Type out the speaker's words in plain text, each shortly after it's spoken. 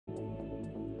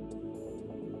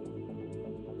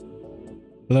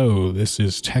Hello, this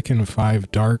is Tekken 5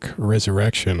 Dark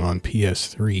Resurrection on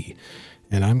PS3,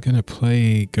 and I'm gonna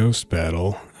play Ghost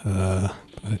Battle,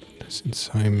 but since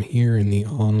I'm here in the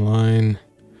online...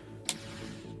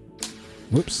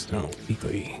 Whoops, no,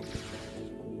 weekly.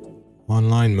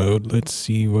 Online mode, let's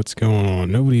see what's going on.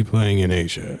 Nobody playing in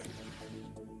Asia.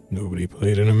 Nobody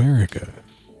played in America.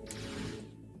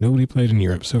 Nobody played in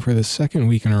Europe, so for the second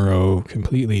week in a row,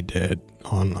 completely dead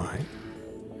online.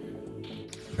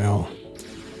 Well...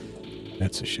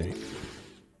 that's a shame.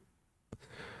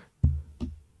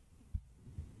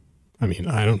 I mean,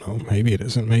 I don't know. Maybe it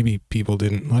isn't. Maybe people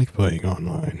didn't like playing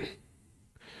online.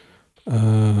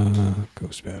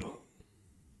 Ghost Battle.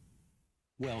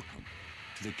 Welcome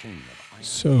to the kingdom of Iron.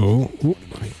 So,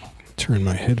 I turn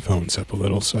my headphones up a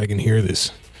little so I can hear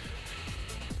this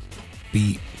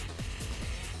beat.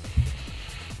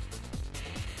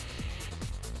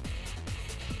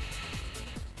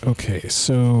 Okay,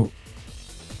 so...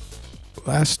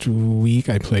 last week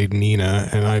I played Nina,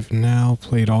 and I've now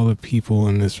played all the people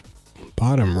in this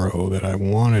bottom row that I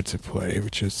wanted to play,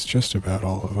 which is just about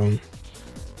all of them.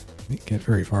 I didn't get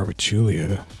very far with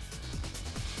Julia.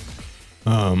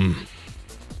 I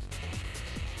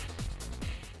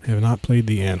have not played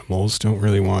the animals, don't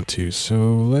really want to, so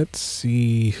let's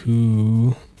see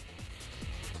who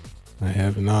I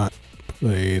have not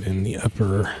played in the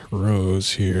upper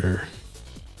rows here.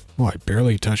 Oh, I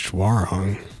barely touched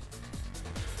Warong.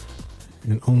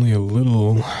 And only a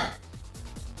little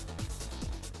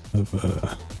of,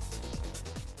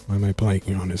 why am I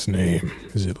blanking on his name?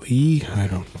 Is it Lee? I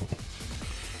don't know.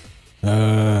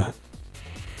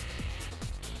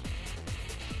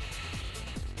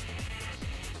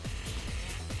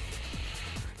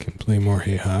 I can play more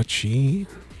Heihachi,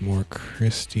 more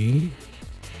Christy.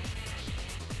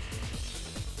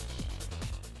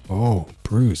 Oh,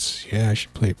 Bruce. Yeah, I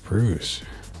should play Bruce.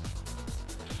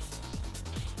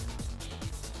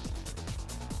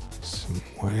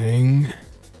 Wang.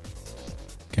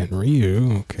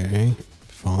 Ryu, okay.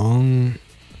 Fong.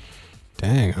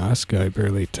 Dang, Asuka I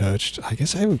barely touched. I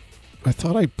guess I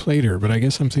thought I played her, but I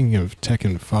guess I'm thinking of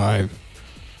Tekken 5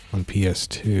 on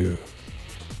PS2.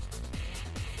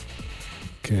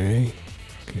 Okay.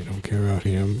 Okay, don't care about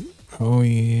him. Oh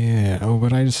yeah. Oh,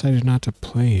 but I decided not to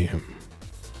play him.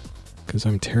 Because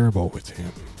I'm terrible with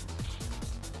him.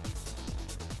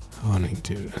 Oh, I need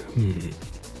to...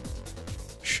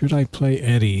 Should I play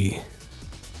Eddie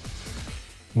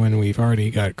when we've already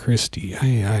got Christy?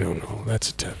 I don't know. That's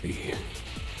a toughie.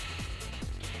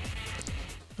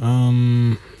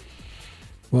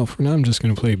 Well, for now I'm just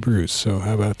going to play Bruce, so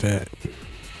how about that?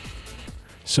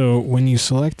 So when you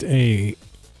select a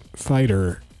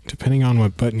fighter, depending on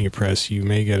what button you press, you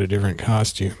may get a different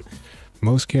costume.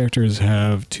 Most characters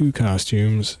have two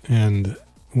costumes, and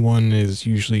one is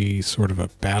usually sort of a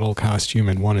battle costume,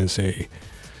 and one is a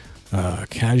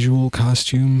casual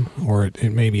costume, or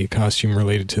it may be a costume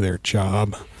related to their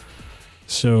job.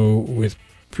 So with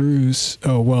Bruce,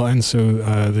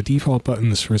 the default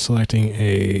buttons for selecting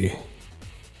a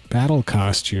battle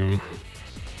costume,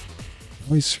 I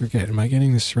always forget, am I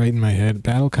getting this right in my head?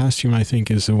 Battle costume, I think,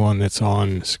 is the one that's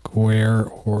on square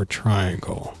or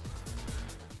triangle.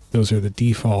 Those are the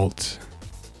default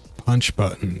punch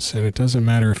buttons, and it doesn't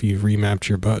matter if you've remapped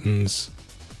your buttons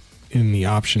in the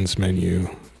options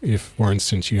menu. If, for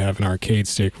instance, you have an arcade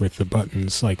stick with the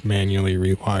buttons like manually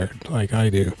rewired, like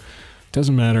I do,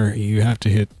 doesn't matter. You have to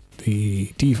hit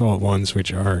the default ones,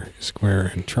 which are square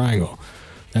and triangle.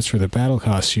 That's for the battle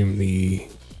costume. The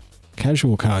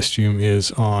casual costume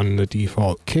is on the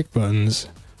default kick buttons,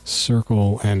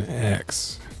 circle and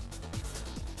X.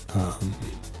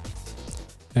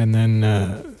 And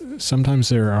then sometimes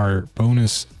there are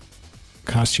bonus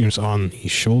costumes on the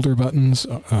shoulder buttons,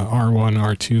 R1,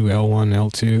 R2, L1,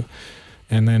 L2,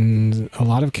 and then a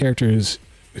lot of characters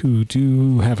who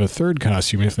do have a third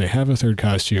costume, if they have a third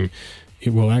costume,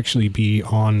 it will actually be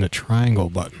on the triangle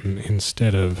button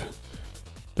instead of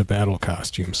the battle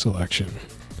costume selection.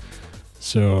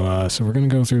 So we're going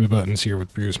to go through the buttons here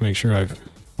with Bruce, make sure I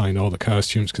find all the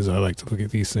costumes, because I like to look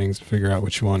at these things to figure out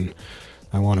which one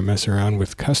I want to mess around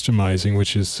with customizing,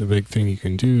 which is a big thing you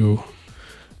can do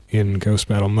in Ghost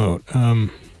Battle mode.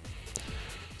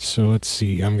 So let's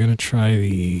see, I'm gonna try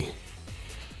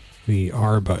the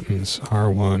R buttons,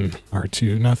 R1,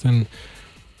 R2, nothing.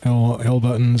 L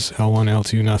buttons, L1,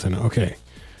 L2, nothing. Okay,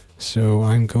 so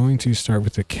I'm going to start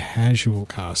with the casual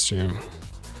costume,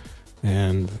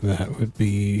 and that would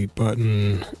be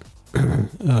button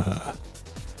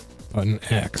button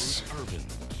X.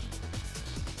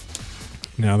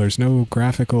 Now there's no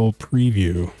graphical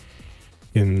preview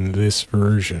in this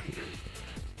version.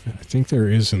 I think there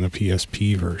is in the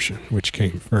PSP version, which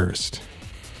came first.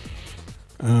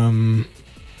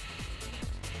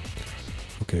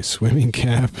 Okay, swimming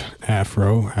cap,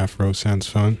 afro. Afro sounds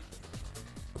fun.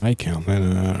 Bike helmet,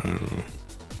 I don't know.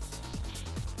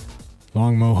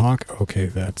 Long mohawk, okay,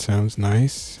 that sounds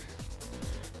nice.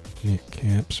 Knit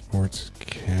cap, sports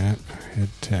cap, head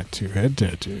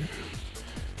tattoo.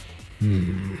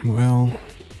 Well,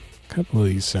 a couple of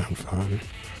these sound fun.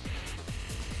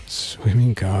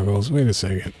 Swimming goggles, wait a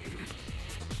second.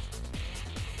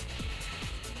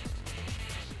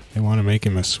 They want to make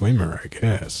him a swimmer, I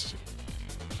guess.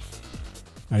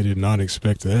 I did not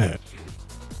expect that.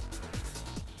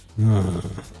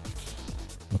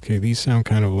 Okay, these sound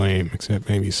kind of lame, except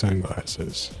maybe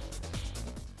sunglasses.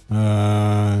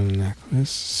 Necklace,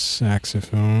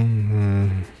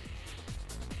 saxophone.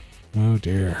 Oh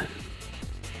dear.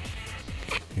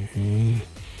 Okay.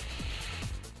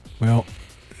 Well,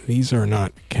 these are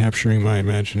not capturing my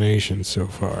imagination so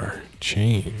far.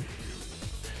 Chain.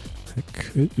 That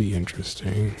could be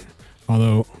interesting.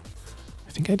 Although,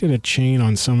 I think I did a chain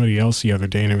on somebody else the other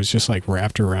day and it was just like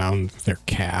wrapped around their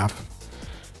calf.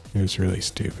 It was really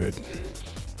stupid.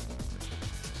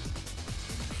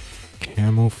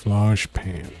 Camouflage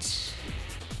pants.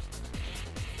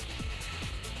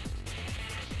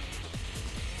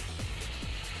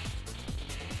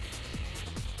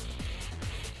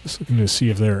 Just looking to see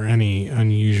if there are any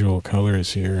unusual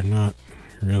colors here. Not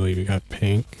really. We got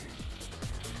pink.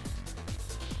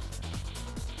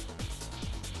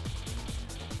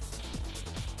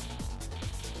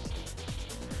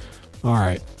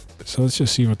 Alright, so let's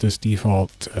just see what this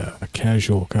default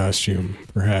casual costume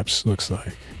perhaps looks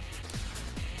like.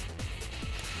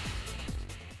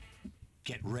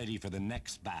 Get ready for the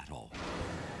next battle.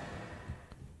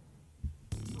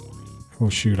 Oh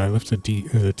shoot, I left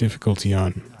the difficulty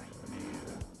on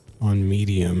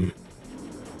medium.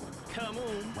 Come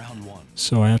on. Round one.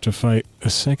 So I have to fight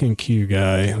a second Q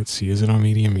guy. Let's see, is it on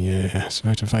medium? Yeah, so I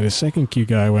have to fight a second Q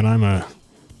guy when I'm a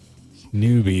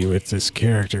newbie with this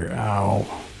character. Ow.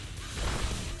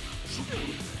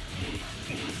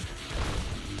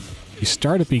 You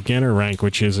start at beginner rank,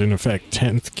 which is in effect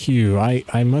 10th Q.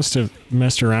 I must have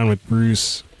messed around with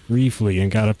Bruce briefly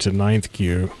and got up to 9th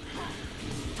Q.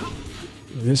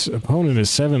 This opponent is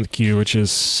 7th Q, which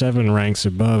is 7 ranks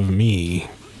above me.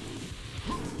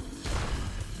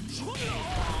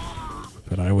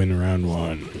 But I win round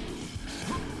 1.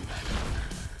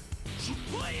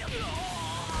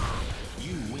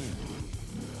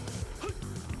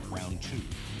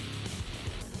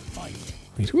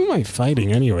 Wait, who am I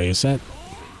fighting anyway? Is that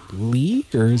Lee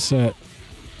or is that?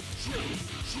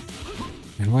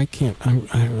 And why can't I'm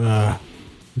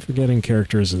forgetting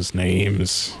characters'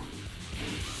 names.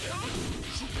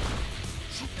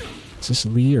 Is this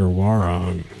Lee or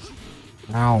Warong?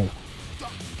 Ow!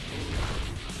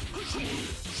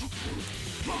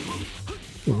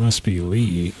 It must be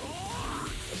Lee.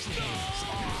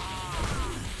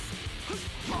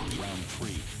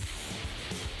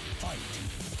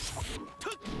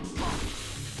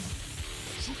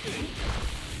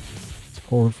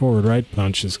 Forward, right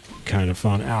punch is kind of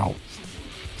fun. Ow.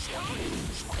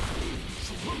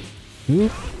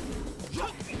 Oop.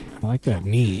 I like that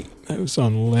knee. That was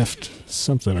on left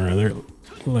something or other.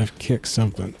 Left kick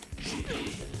something.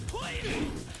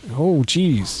 Oh,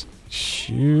 jeez.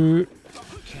 Shoot.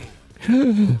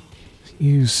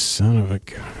 You son of a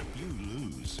gun.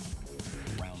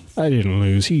 I didn't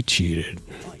lose. He cheated.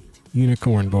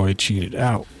 Unicorn boy cheated.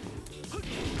 Ow.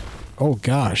 Oh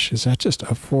gosh, is that just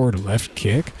a forward left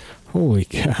kick? Holy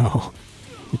cow.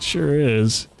 It sure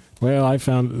is. Well, I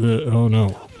found the... oh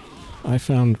no. I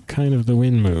found kind of the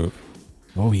win move.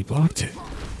 Oh, he blocked it.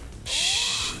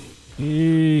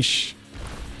 Sheesh.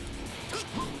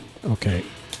 Okay.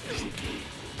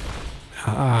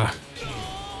 Ah.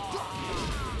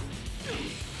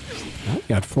 I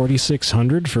got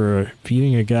 4,600 for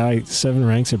beating a guy 7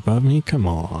 ranks above me? Come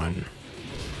on.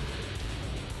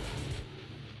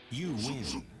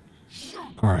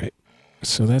 Alright,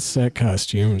 so that's that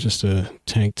costume, just a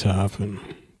tank top and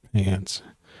pants.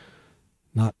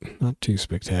 Not too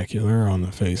spectacular on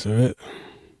the face of it.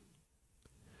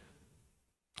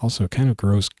 Also kind of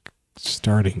gross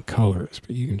starting colors,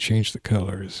 but you can change the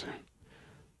colors.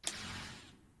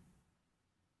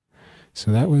 So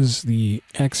that was the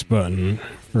X button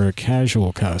for a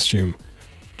casual costume.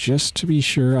 Just to be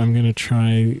sure, I'm going to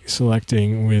try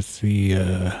selecting with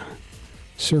the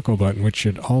circle button, which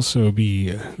should also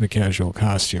be the casual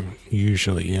costume,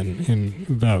 usually, in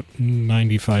about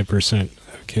 95%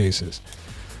 of cases.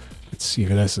 Let's see if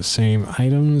it has the same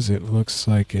items. It looks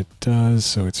like it does,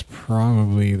 so it's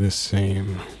probably the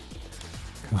same.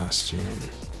 costume.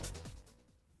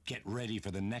 Get ready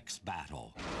for the next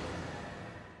battle.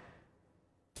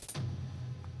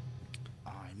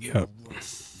 Yep.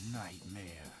 Nightmare.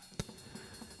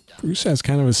 Bruce has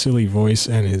kind of a silly voice,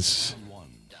 and his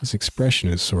expression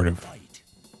is sort of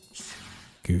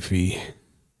goofy.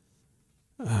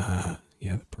 Yeah,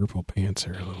 the purple pants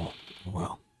are a little,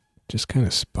 well, just kind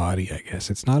of spotty, I guess.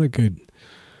 It's not a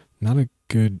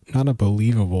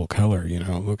believable color, you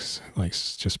know. It looks like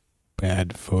just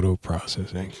bad photo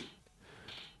processing.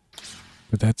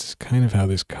 But that's kind of how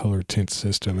this color tint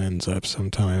system ends up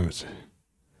sometimes.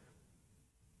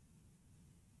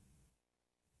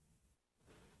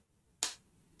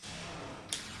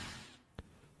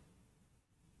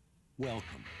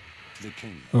 Welcome, the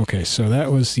king. Okay, so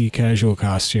that was the casual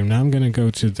costume. Now I'm going to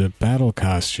go to the battle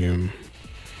costume.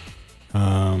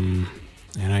 And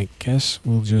I guess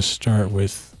we'll just start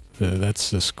with that's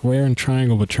the square and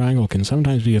triangle, but triangle can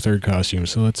sometimes be a third costume,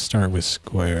 so let's start with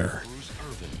square. Bruce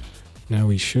Irvin. Now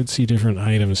we should see different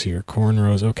items here.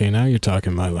 Cornrows. Okay, now you're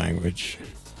talking my language.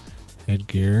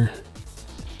 Headgear.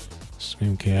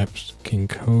 Swim caps. King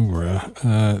Cobra.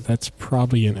 That's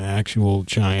probably an actual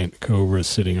giant cobra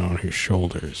sitting on his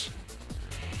shoulders.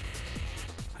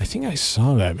 I think I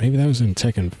saw that. Maybe that was in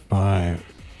Tekken 5.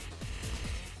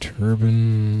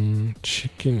 Turban.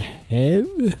 Chicken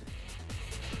head?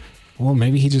 Well,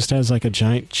 maybe he just has like a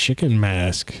giant chicken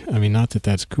mask. I mean, not that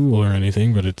that's cool or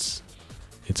anything, but it's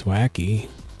wacky.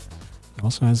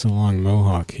 Also has a long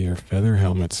mohawk here. Feather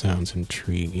helmet sounds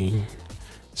intriguing.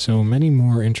 So many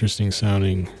more interesting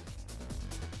sounding.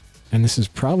 And this is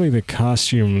probably the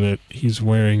costume that he's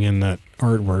wearing in that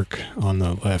artwork on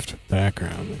the left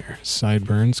background there.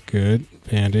 Sideburns, good.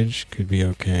 Bandage, could be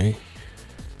okay.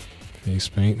 Face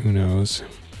paint, who knows.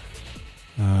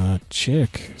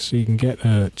 Chick. So you can get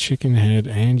a chicken head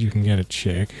and you can get a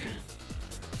chick.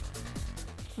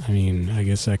 I mean, I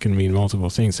guess that can mean multiple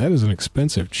things. That is an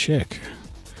expensive chick.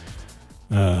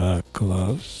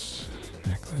 Gloves.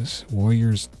 Necklace.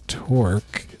 Warrior's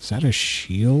Torque. Is that a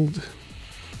shield?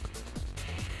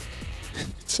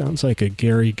 It sounds like a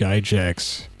Gary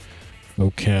Gygax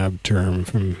vocab term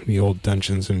from the old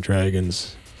Dungeons and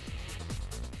Dragons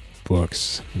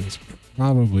books. It's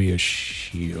probably a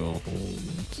shield. I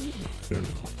don't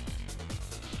know.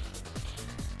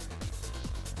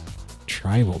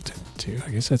 Tribal tattoo.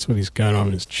 I guess that's what he's got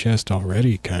on his chest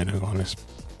already, kind of, on his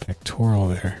pectoral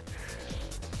there.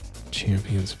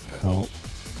 Champion's belt.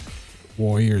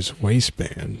 Warrior's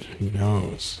waistband. Who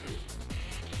knows?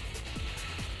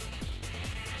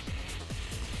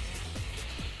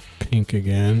 Pink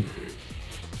again.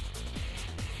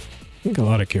 I think a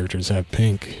lot of characters have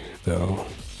pink, though.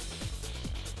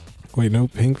 Wait, no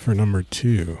pink for number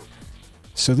 2.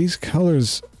 So these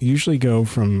colors usually go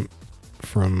from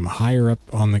higher up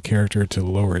on the character to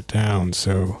lower it down,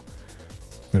 so...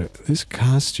 But this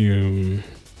costume...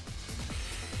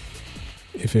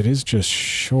 If it is just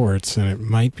shorts, then it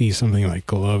might be something like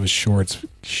gloves, shorts,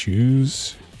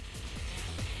 shoes.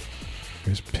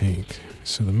 There's pink.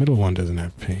 So the middle one doesn't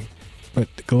have pink.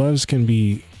 But the gloves can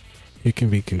be... It can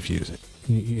be confusing.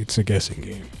 It's a guessing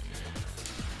game.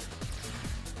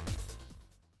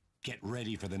 Get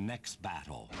ready for the next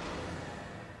battle.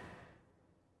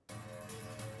 I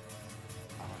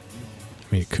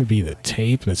mean, it could be the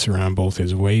tape that's around both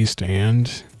his waist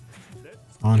and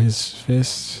on his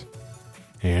fists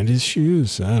and his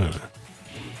shoes. I don't know.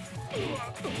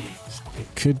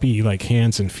 It could be like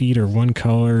hands and feet are one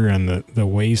color and the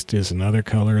waist is another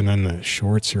color and then the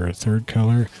shorts are a third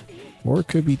color. Or it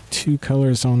could be 2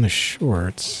 colors on the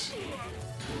shorts.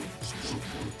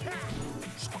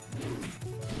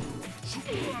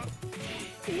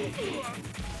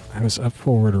 I was up,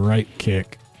 forward, right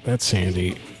kick. That's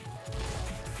handy.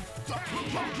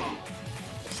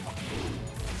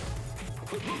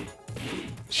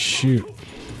 Shoot.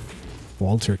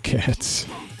 Walter Katz.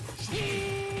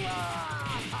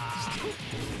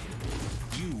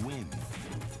 You win.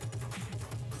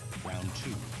 Round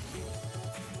 2.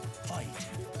 Fight.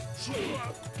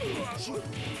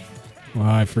 Well,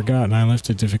 I've forgotten I left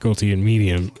the difficulty in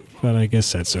medium, but I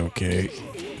guess that's okay.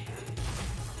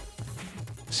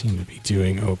 Seem to be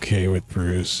doing okay with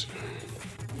Bruce.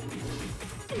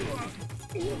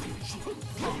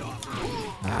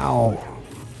 Ow.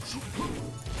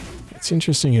 What's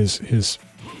interesting is his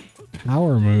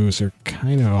power moves are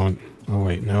kind of on... Oh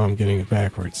wait, no, I'm getting it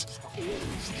backwards.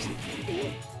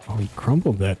 Oh, he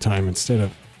crumbled that time instead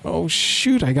of... Oh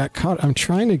shoot, I got caught. I'm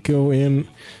trying to go in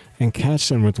and catch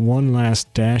them with one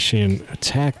last dash-in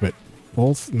attack, but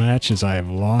both matches I have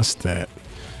lost that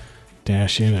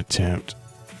dash-in attempt.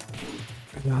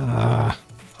 Ah.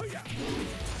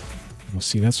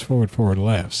 see, that's forward, forward,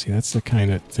 left. See, that's the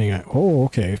kind of thing I... Oh,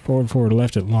 okay. Forward, forward,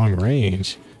 left at long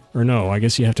range. Or no, I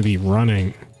guess you have to be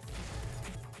running.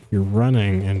 You're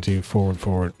running and do forward,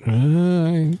 forward.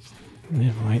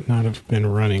 It might not have been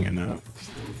running enough.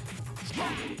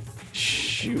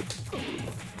 Shoot.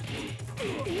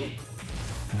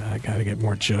 I gotta get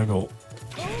more juggle.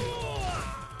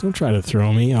 Don't try to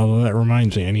throw me, although that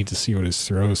reminds me I need to see what his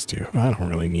throws do. I don't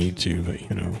really need to, but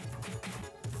you know.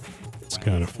 It's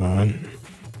kind of fun.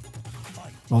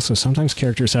 Also, sometimes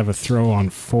characters have a throw on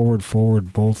forward,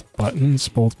 forward, both buttons,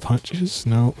 both punches.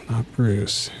 No, not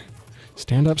Bruce.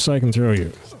 Stand up so I can throw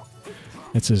you.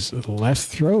 It's his left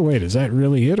throw? Wait, is that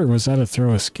really it, or was that a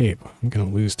throw escape? I'm gonna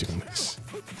lose doing this.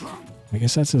 I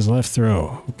guess that's his left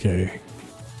throw. Okay.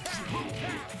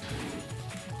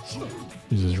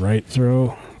 This is his right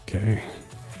throw. Okay.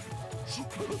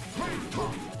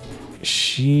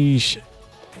 Sheesh.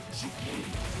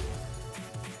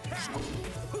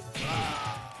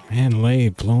 Man, Lay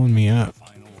blowing me up.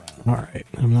 Alright,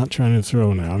 I'm not trying to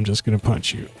throw now. I'm just gonna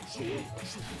punch you.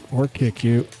 Or kick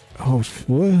you. Oh,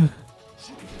 what?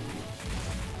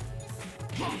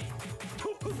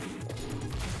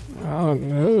 Oh,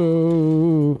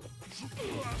 no.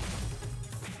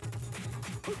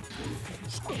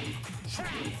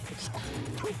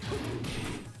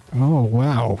 Oh,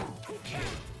 wow.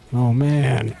 Oh,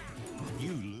 man.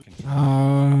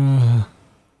 You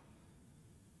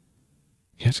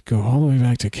have to go all the way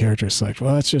back to character select.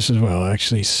 Well, that's just as well,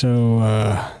 actually.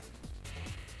 So,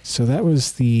 so that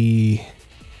was the...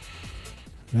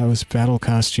 That was battle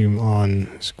costume on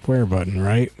square button,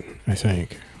 right? I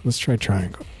think. Let's try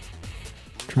triangle.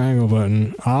 Triangle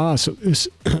button. Ah, so this...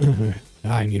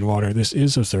 I need water. This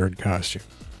is a third costume.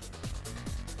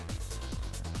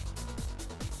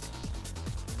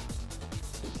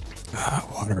 Ah,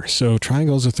 water. So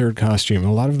triangle is a third costume.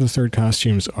 A lot of the third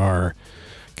costumes are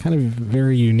kind of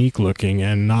very unique looking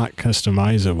and not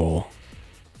customizable.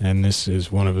 And this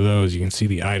is one of those. You can see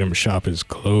the item shop is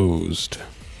closed.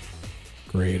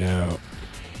 Grayed out.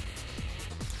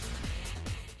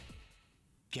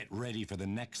 Get ready for the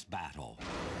next battle.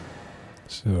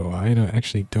 So I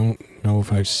actually don't know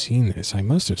if I've seen this. I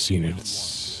must have seen it.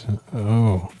 It's...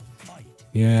 oh.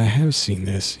 Yeah, I have seen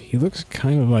this. He looks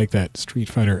kind of like that Street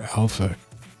Fighter Alpha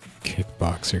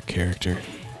kickboxer character.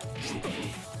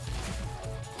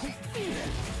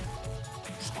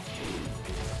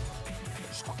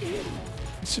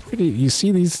 It's pretty... You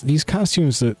see these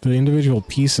costumes, the individual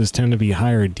pieces tend to be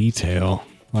higher detail.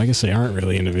 Well, I guess they aren't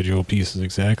really individual pieces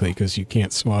exactly, because you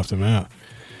can't swap them out.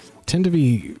 Tend to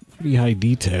be pretty high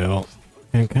detail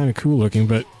and kind of cool looking,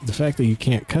 but the fact that you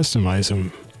can't customize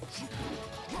them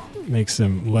makes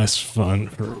them less fun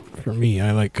for me.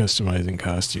 I like customizing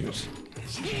costumes.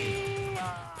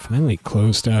 Finally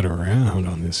closed out a round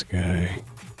on this guy.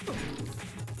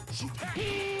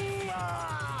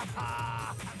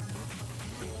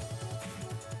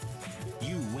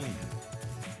 You win.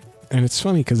 And it's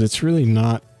funny because it's really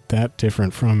not that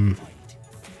different from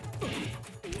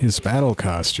his battle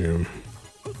costume.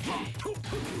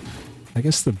 I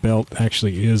guess the belt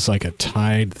actually is like a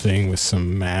tied thing with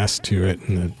some mass to it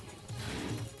and the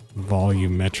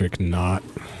volumetric knot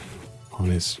on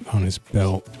his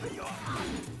belt.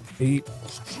 Eight.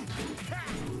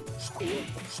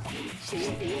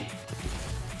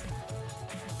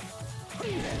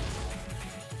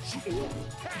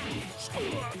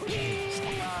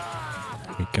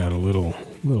 He got a little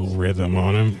rhythm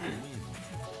on him.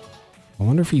 I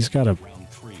wonder if he's got a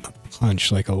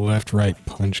punch, like a left-right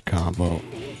punch combo.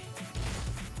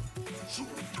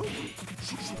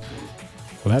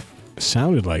 Well, that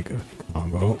sounded like a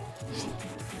combo.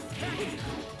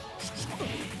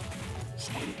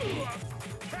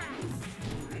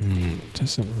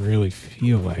 Doesn't really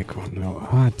feel like one though.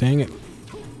 Ah, dang it.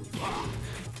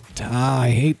 Ah,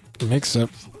 I hate mix-up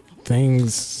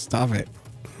things. Stop it.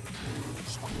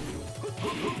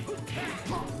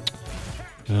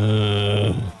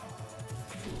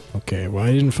 Okay, well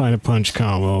I didn't find a punch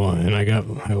combo and I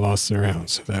lost the round,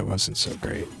 so that wasn't so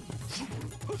great.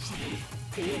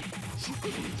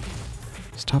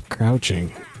 Stop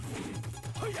crouching.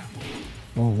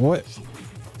 Well, what?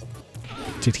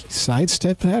 Did he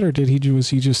sidestep that, or was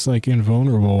he just like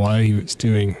invulnerable while he was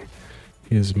doing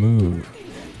his move?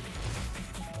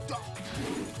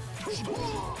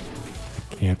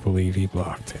 I can't believe he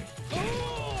blocked it.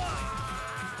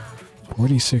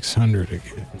 4,600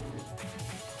 again.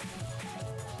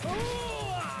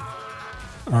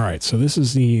 Alright, so this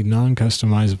is the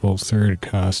non-customizable third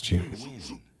costume.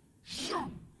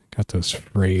 Got those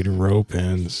frayed rope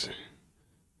ends.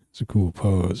 It's a cool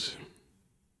pose.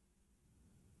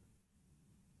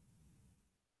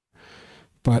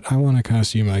 But I want a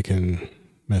costume I can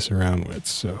mess around with,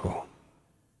 so...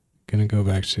 Gonna go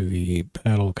back to the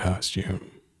battle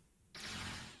costume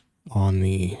on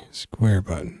the square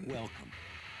button. Welcome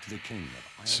to the kingdom.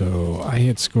 So I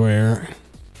hit square.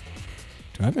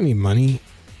 Do I have any money?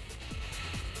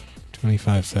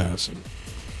 25,000.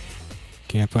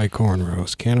 Can't buy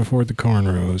cornrows. Can't afford the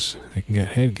cornrows. I can get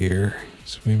headgear,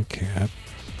 swim cap,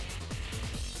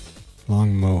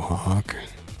 long mohawk,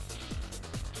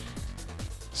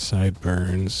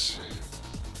 sideburns.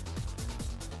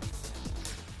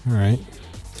 Alright.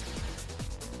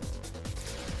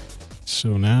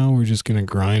 So now we're just gonna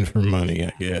grind for money,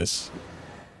 I guess.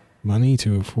 Money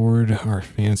to afford our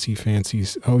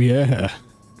fancies. Oh yeah!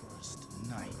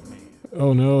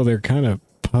 Oh no, they're kind of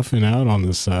puffing out on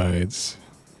the sides.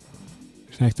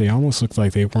 In fact, they almost look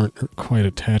like they weren't quite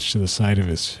attached to the side of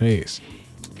his face.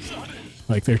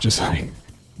 Like they're just like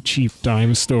cheap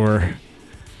dime store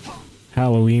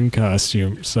Halloween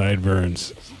costume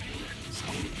sideburns.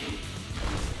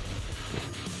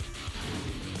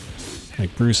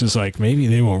 Like Bruce is like, maybe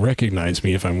they won't recognize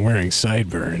me if I'm wearing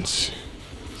sideburns.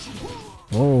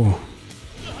 Oh.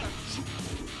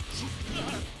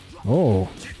 Oh.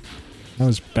 That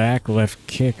was back left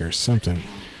kick or something.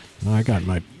 Oh, I got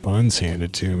my buns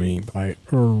handed to me by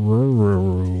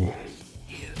Ururu.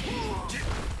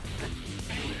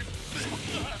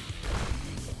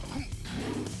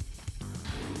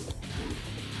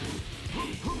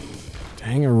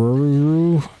 Dang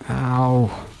Ururu.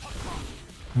 Ow.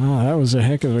 Oh, that was a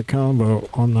heck of a combo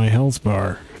on my health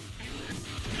bar.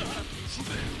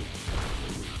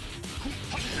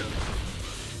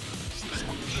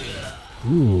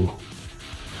 Ooh.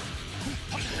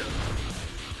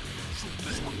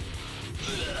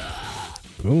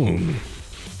 Boom.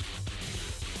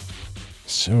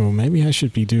 So maybe I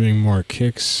should be doing more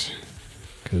kicks,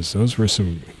 because those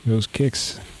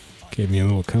kicks gave me a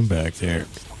little comeback there.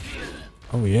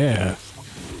 Oh yeah.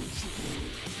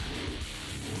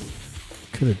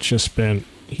 Could have just been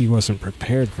he wasn't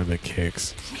prepared for the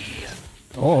kicks.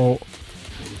 Oh,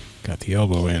 got the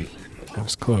elbow in. That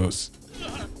was close.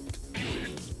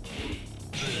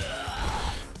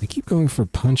 I keep going for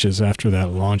punches after that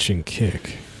launching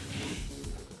kick.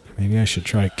 Maybe I should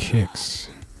try kicks.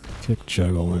 Kick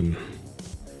juggling.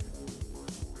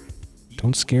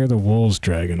 Don't scare the wolves,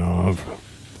 Dragonov.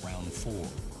 Round 4.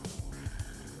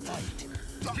 Fight.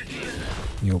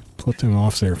 You'll put them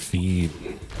off their feed.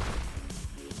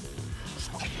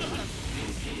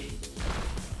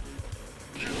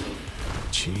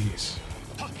 Jeez.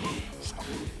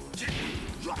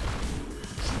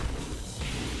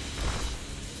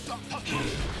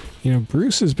 You know,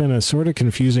 Bruce has been a sort of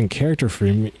confusing character for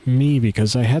me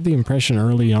because I had the impression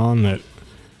early on that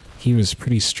he was a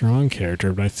pretty strong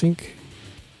character, but I think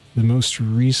the most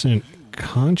recent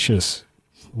conscious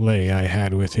lay I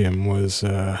had with him was,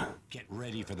 Get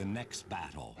ready for the next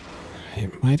battle.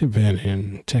 It might have been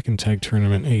in Tekken Tag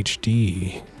Tournament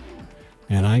HD.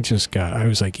 And I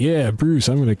was like, yeah, Bruce,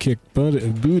 I'm gonna kick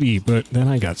booty, but then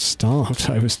I got stomped.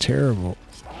 I was terrible.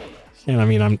 And I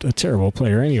mean, I'm a terrible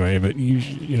player anyway, but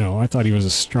you know, I thought he was a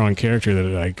strong character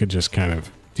that I could just kind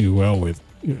of do well with,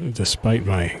 despite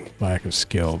my lack of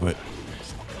skill, but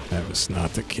that was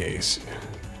not the case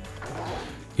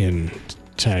in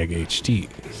Tag HD.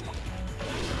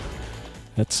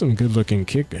 That's some good-looking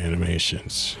kick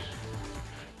animations.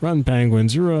 Run,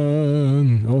 penguins,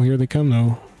 run! Oh, here they come,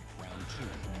 though.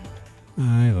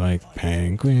 I like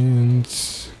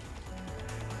penguins.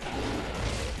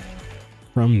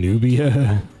 From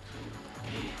Nubia?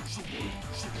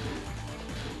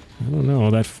 I don't know,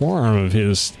 that forearm of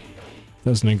his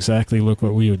doesn't exactly look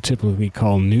what we would typically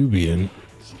call Nubian.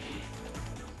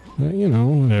 But, you know,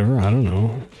 whatever, I don't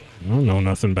know. I don't know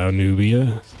nothing about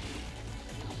Nubia.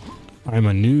 I'm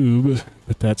a noob,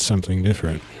 but that's something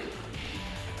different.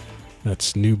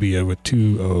 That's Nubia with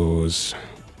 2 O's.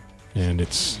 And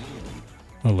it's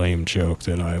a lame joke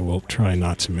that I will try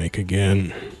not to make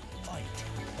again.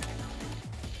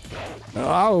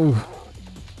 Oh!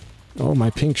 Oh,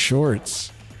 my pink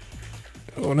shorts.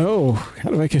 Oh no, how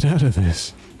do I get out of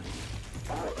this?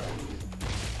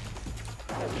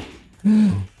 Owie,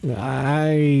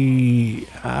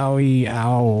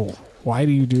 ow. Why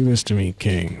do you do this to me,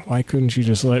 King? Why couldn't you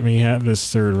just let me have this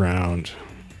 3rd round?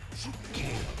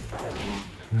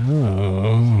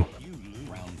 Oh.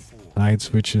 Side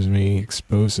switches me,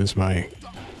 exposes my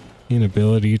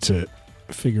inability to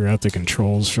figure out the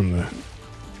controls from the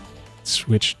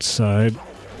switched side.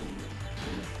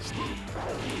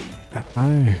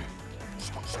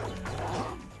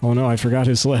 Oh no, I forgot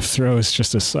his left throw is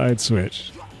just a side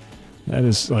switch. That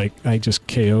is like, I just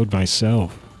KO'd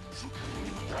myself.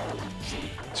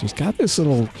 She's got this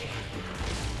little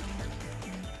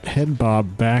head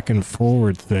bob back and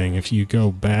forward thing if you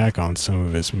go back on some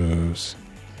of his moves.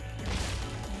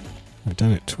 I've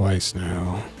done it twice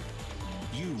now.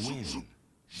 You win.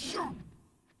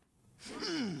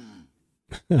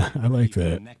 I like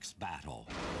that. Next battle.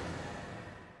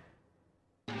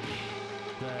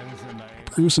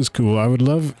 Bruce is cool. I would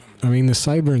love... I mean, the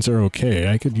sideburns are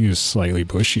okay. I could use slightly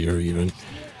bushier even.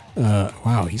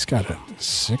 Wow, he's got a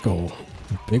sickle.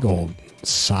 A big old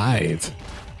scythe.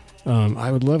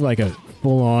 I would love like a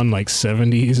full-on like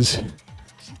 70s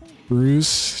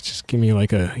Bruce. Just give me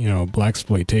like a, you know,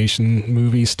 blaxploitation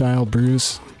movie style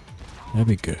Bruce. That'd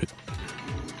be good.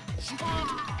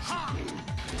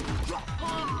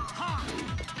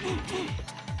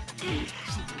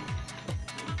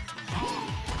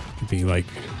 Could be like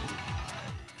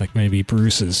maybe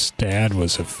Bruce's dad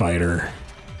was a fighter.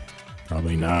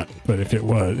 Probably not, but if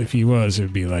he was,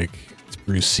 it'd be like it's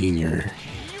Bruce Sr.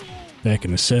 back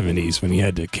in the 70s when he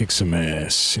had to kick some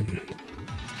ass.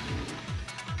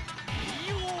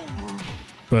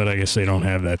 But I guess they don't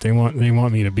have that. They want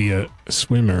me to be a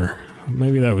swimmer.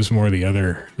 Maybe that was more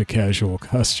the casual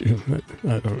costume.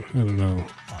 I don't know.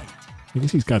 I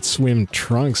guess he's got swim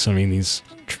trunks. I mean, these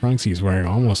trunks he's wearing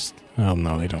almost... Well,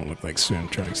 no, they don't look like swim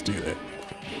trunks, do they?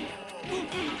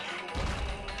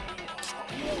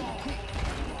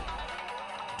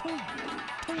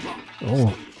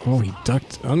 Oh, he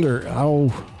ducked under.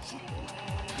 Ow.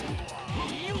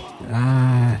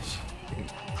 Ah.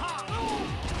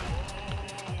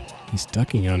 He's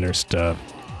ducking under stuff.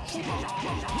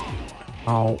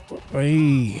 Oh,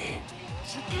 hey.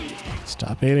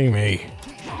 Stop hitting me.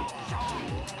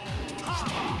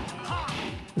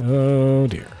 Oh,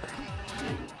 dear.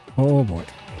 Oh, boy.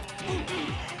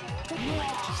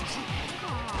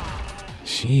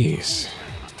 Jeez.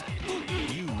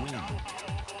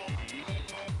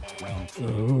 Oh,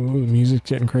 the music's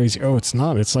getting crazy. Oh, it's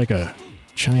not. It's like a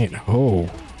giant hoe.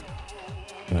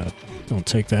 Don't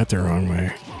take that the wrong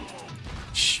way.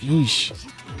 Sheesh.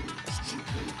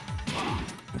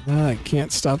 I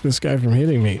can't stop this guy from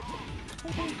hitting me.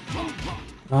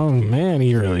 Oh, man,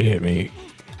 he really hit me.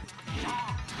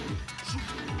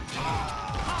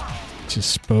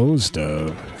 Disposed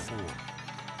of.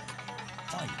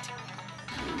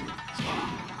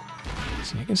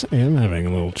 So I guess I am having a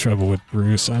little trouble with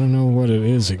Bruce. I don't know what it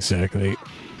is exactly.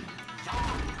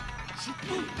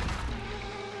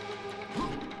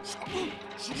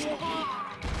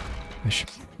 I should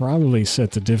probably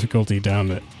set the difficulty down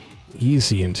to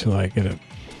easy until I get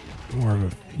more of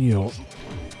a feel.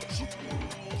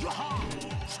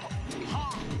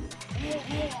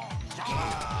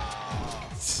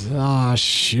 Ah,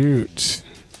 shoot.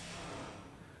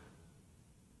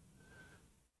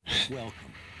 Welcome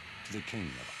to the King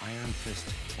of Iron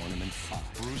Fist Tournament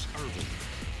 5, Bruce Irvin.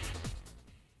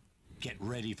 Get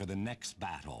ready for the next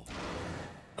battle.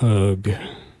 Ugh.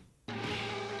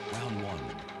 Round 1.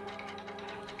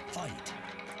 Fight.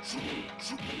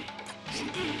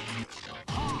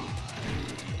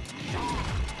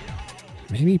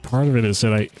 Maybe part of it is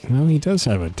that no, he does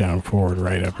have a down forward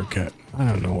right uppercut. I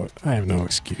don't know what, I have no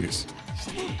excuse.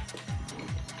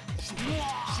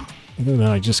 Other than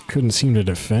I just couldn't seem to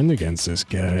defend against this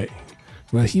guy.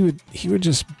 Well, he would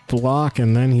just block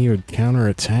and then he would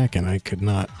counterattack and I could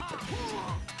not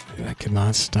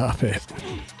stop it.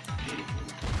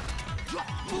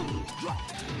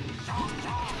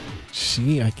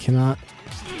 See, I cannot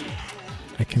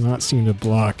seem to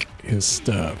block his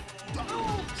stuff.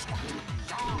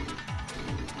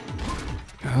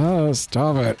 Oh,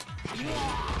 stop it.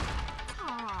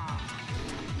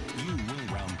 You win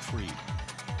round 3.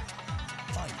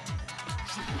 Fight.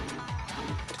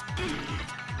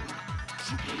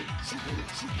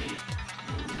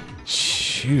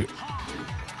 Shoot.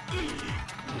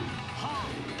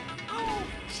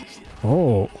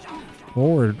 Oh,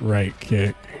 forward right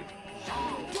kick.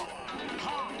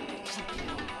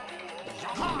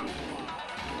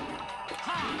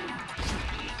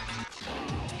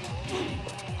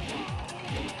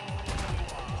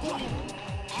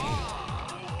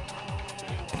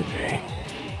 Okay.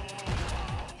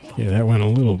 Yeah, that went a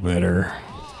little better.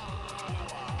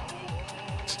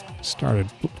 Started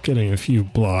getting a few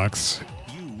blocks.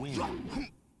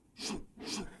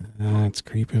 It's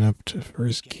creeping up to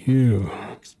first Q.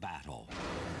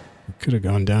 Could have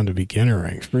gone down to beginner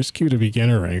rank. First Q to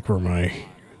beginner rank were my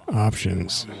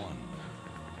options.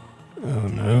 Oh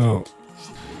no.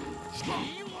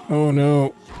 Oh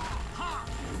no.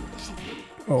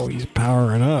 Oh, he's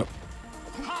powering up.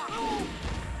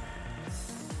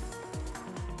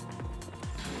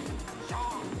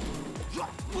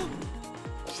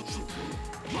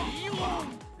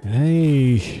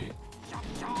 Hey.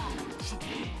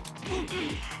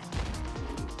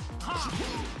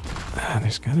 Ah,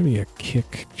 there's got to be a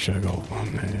kick juggle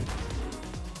on that.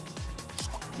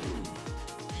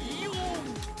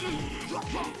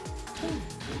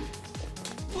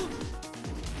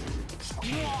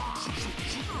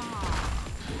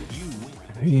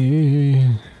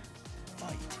 Hey.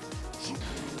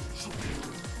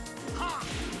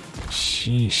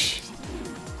 Sheesh.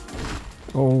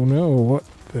 Oh no, what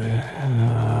the...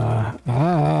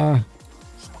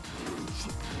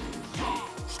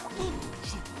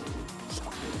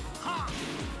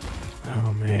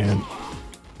 Oh man.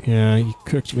 Yeah, you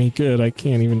cooked me good. I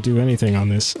can't even do anything on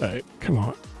this side. Come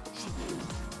on.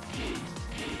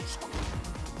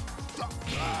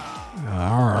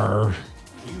 Arr.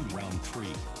 Round 3.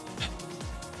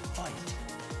 Fight.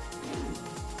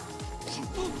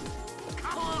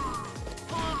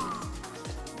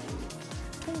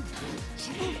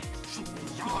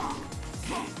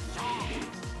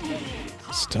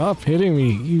 Stop hitting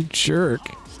me, you jerk.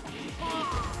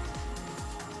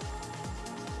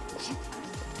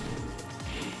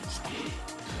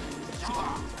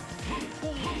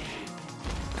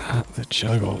 The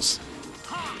juggles.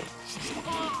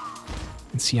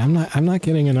 And see, I'm not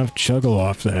getting enough juggle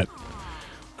off that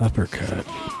uppercut.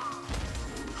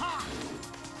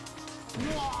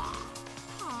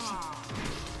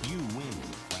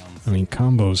 I mean,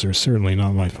 combos are certainly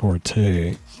not my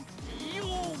forte.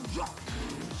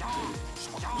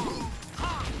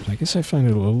 But I guess I find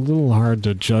it a little hard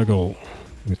to juggle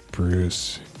with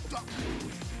Bruce.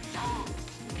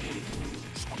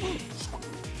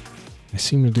 I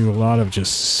seem to do a lot of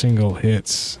just single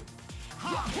hits.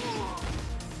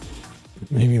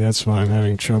 Maybe that's why I'm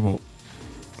having trouble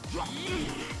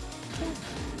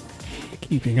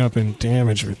keeping up in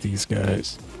damage with these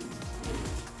guys.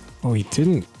 Oh, he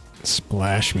didn't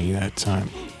splash me that time.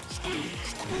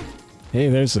 Hey,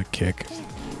 there's a kick.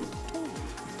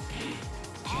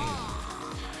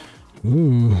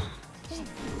 Ooh.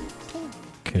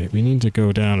 Okay, we need to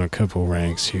go down a couple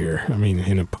ranks here. I mean,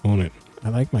 in opponent. I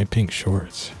like my pink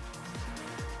shorts.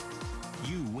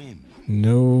 You win.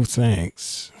 No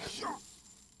thanks.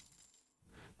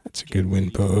 That's a good win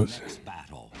pose.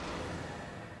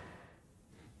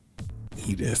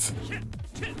 Edith.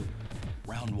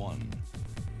 Round 1.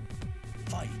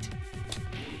 Fight.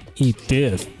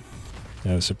 Edith.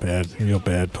 That was a real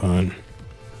bad pun.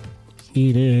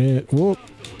 Eat it. Whoop.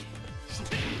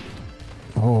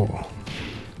 Oh.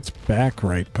 It's back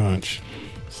right punch.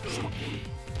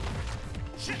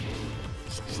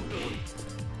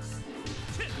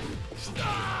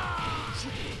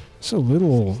 It's a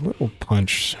little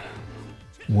punch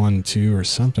 1, 2 or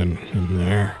something in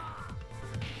there.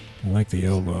 I like the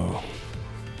elbow.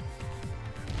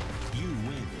 You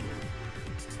win.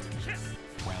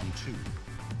 Round 2.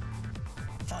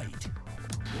 Fight.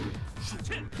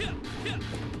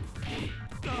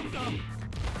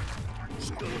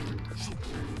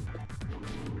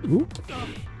 Ooh.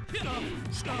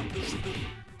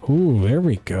 Ooh, there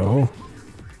we go.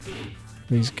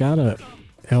 He's got a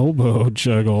elbow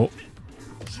juggle.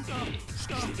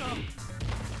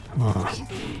 Huh.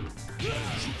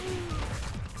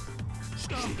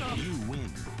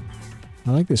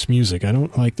 I like this music. I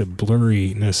don't like the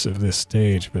blurriness of this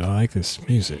stage, but I like this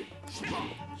music.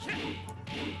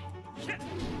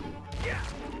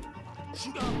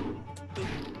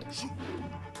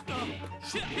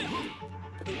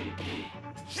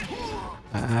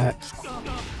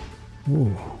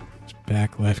 Ooh,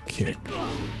 back left kick.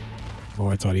 Oh,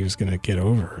 I thought he was gonna get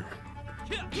over.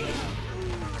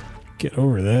 Get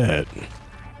over that.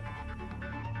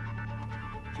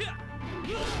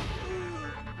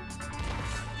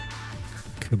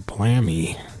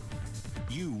 Kablammy.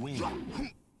 You win.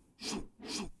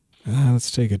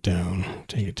 Let's take it down.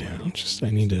 Take it down. Just I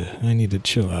need to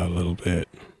chill out a little bit.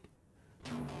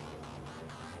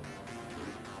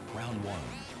 Round 1.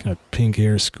 Got pink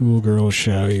hair schoolgirl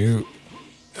shout you.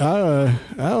 Ow.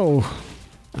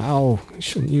 Ow.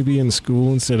 Shouldn't you be in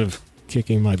school instead of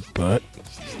kicking my butt?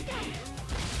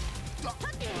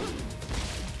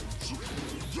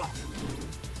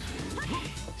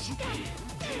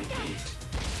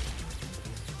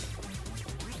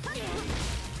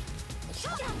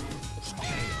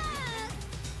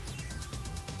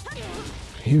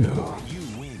 Ew. You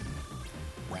win.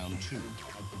 Round 2.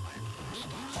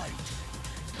 Fight.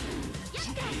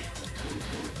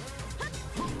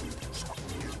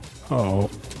 Oh.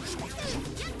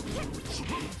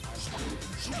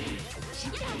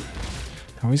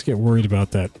 I always get worried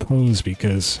about that pose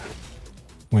because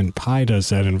when Pi does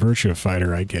that in Virtua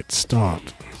Fighter, I get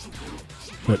stomped.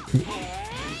 But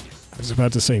I was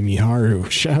about to say Miharu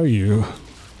Xiaoyu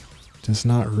does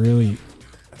not really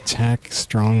attack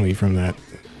strongly from that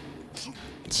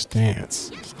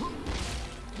stance.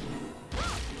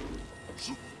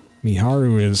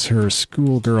 Miharu is her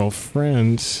schoolgirl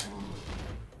friend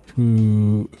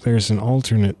who there's an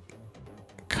alternate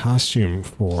costume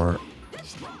for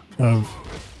Xiaoyu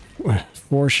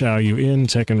in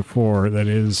Tekken 4 that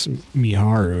is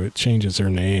Miharu. It changes her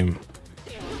name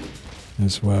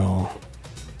as well.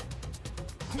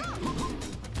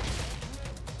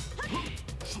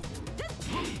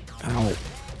 Ow.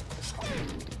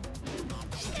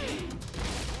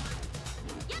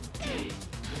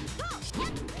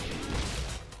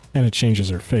 And it changes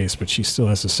her face, but she still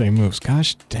has the same moves.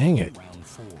 Gosh dang it.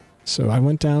 So I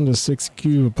went down to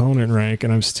 6Q opponent rank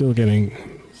and I'm still having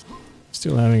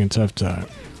a tough time.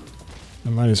 I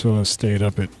might as well have stayed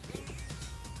up at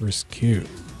first Q.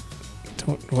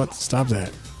 Stop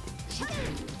that.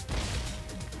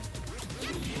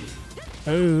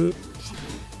 Oh.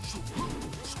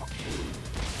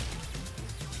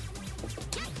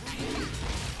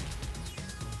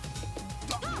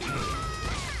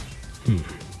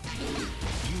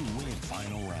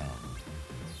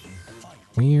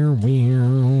 Weird.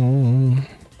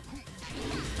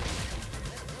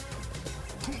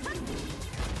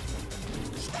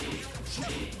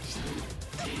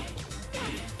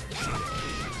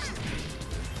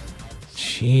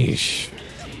 Sheesh.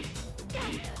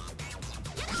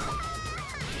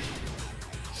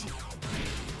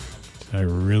 I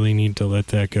really need to let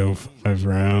that go 5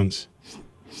 rounds.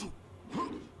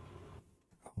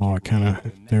 Oh,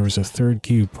 there was a third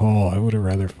Q Paul. I would have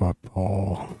rather fought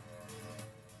Paul.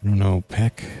 I don't know,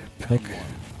 Peck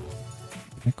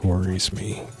worries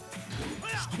me.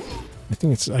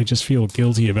 I just feel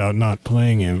guilty about not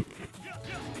playing him.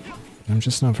 I'm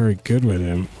just not very good with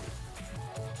him.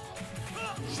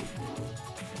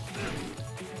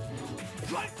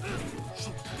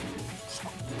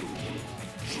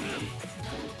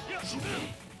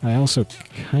 I also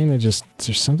kind of just,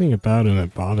 there's something about him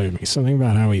that bothered me. Something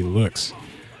about how he looks.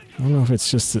 I don't know if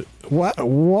it's just that,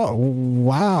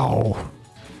 wow.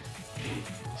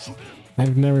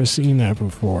 I've never seen that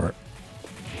before.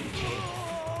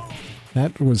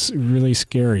 That was really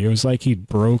scary. It was like he'd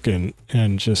broken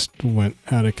and just went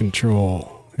out of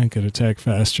control and could attack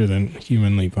faster than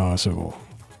humanly possible.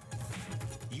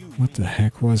 What the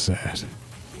heck was that?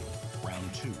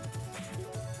 Round 2.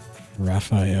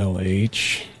 Raphael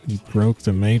H. He broke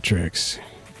the Matrix.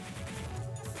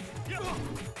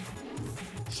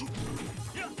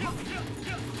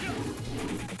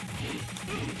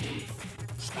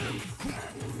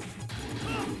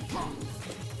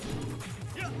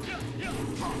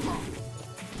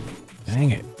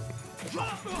 Dang it.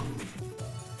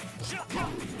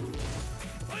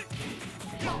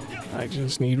 I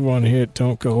just need one hit.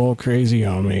 Don't go all crazy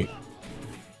on me.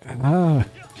 Ah.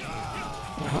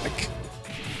 Fuck.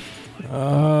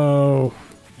 Oh.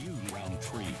 Round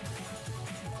 3.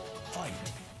 Fight.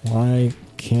 Why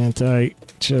can't I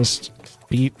just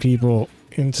beat people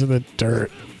into the dirt?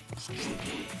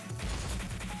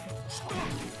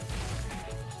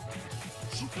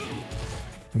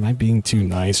 Am I being too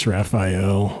nice,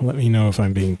 Raphael? Let me know if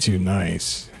I'm being too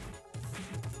nice.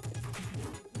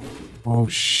 Oh,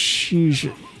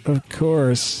 sheesh. Of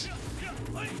course.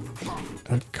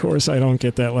 Of course I don't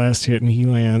get that last hit and he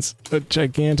lands a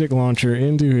gigantic launcher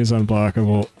into his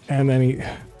unblockable. And then he...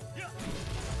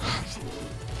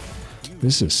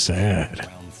 This is sad.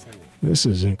 This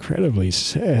is incredibly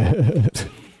sad.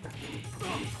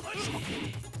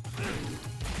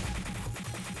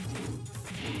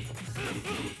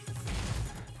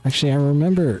 Actually, I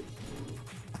remember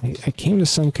I came to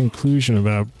some conclusion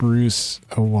about Bruce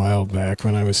a while back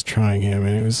when I was trying him,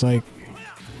 and it was like,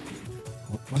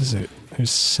 what was it? There's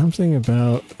something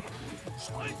about...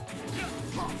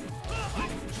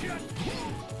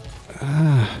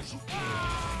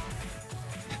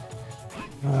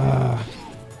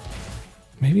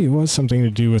 maybe it was something to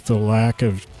do with the lack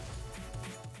of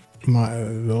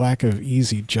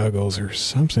easy juggles or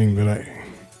something, but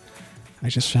I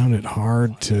just found it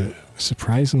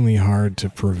surprisingly hard to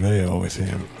prevail with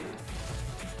him.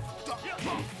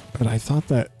 But I thought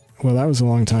that, well, that was a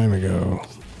long time ago,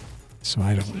 so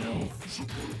I don't know.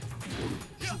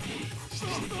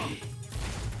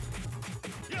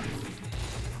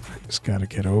 I just gotta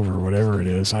get over whatever it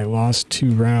is. I lost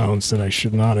 2 rounds that I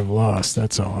should not have lost,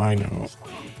 that's all I know.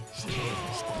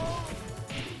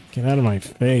 Get out of my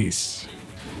face.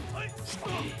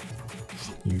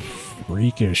 You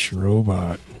freakish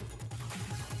robot.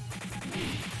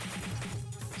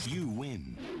 You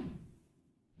win.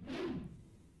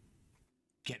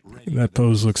 That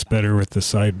pose looks better with the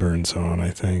sideburns on, I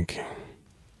think.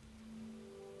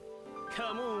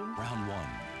 Come on. Round one.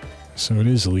 So it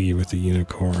is Lee with the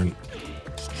unicorn.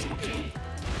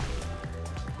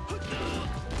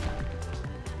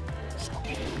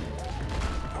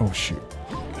 Oh shoot,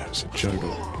 that was a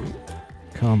juggle.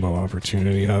 Combo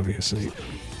opportunity, obviously.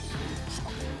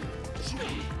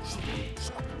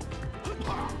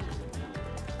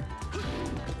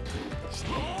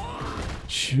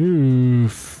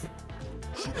 Shoof.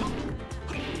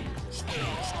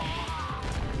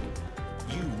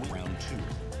 You win round two.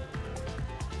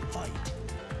 Fight.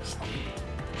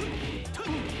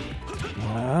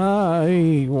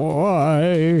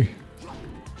 Why?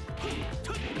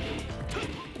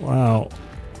 Wow.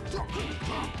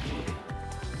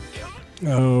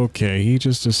 Okay, he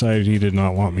just decided he did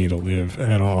not want me to live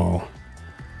at all.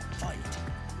 Fight.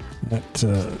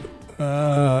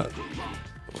 That,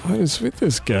 what is with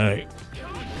this guy?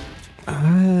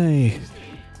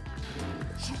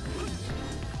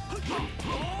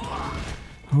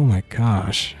 Oh my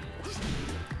gosh.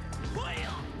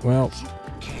 Well,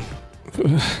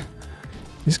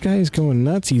 this guy is going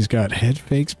nuts. He's got head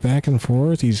fakes back and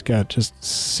forth. He's got just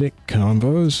sick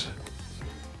combos.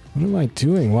 What am I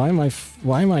doing? Why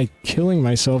am I killing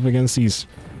myself against these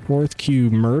 4th queue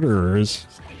murderers?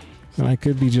 And I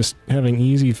could be just having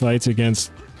easy fights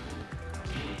against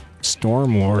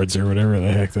Stormlords or whatever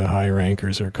the heck the high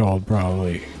rankers are called,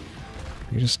 probably.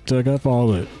 You just dug up all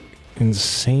the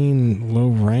insane low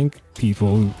rank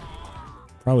people who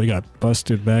probably got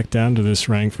busted back down to this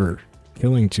rank for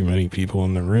killing too many people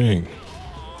in the ring.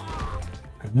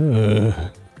 And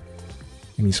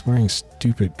he's wearing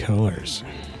stupid colors.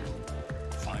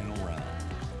 Final round.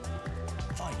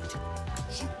 Fight.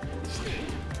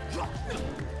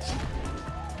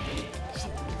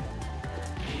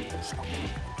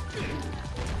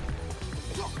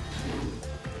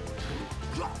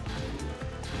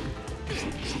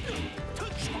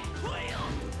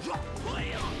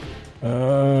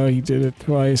 He did it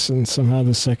twice, and somehow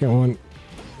the second one...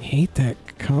 I hate that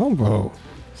combo.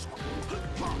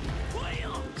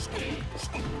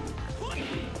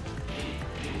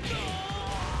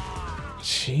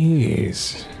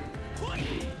 Jeez.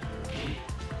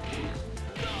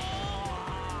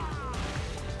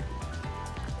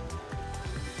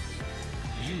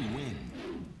 You win.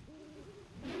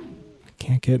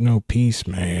 Can't get no peace,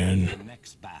 man.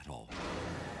 Next battle.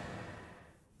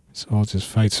 So I'll just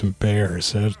fight some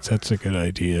bears. That's a good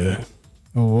idea.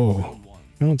 Oh, whoa.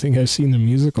 I don't think I've seen the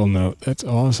musical note. That's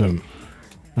awesome.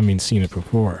 I mean, seen it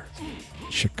before.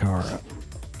 Shakara.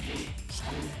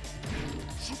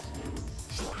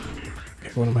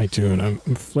 Okay, what am I doing? I'm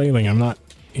flailing. I'm not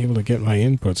able to get my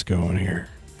inputs going here.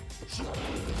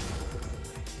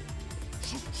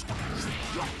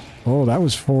 Oh, that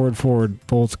was forward,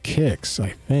 both kicks, I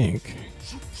think.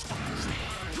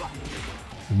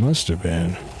 Must have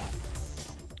been.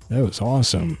 That was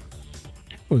awesome.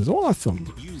 It was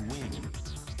awesome. You win.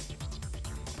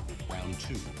 Round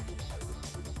two.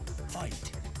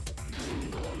 Fight.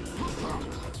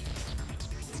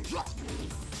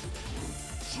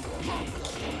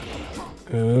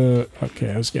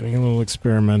 Okay, I was getting a little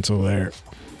experimental there.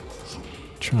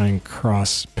 Trying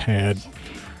cross pad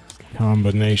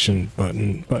combination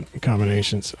button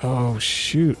combinations. Oh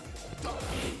shoot.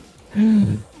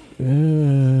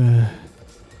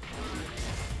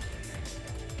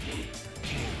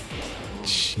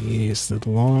 Jeez, the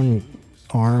long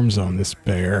arms on this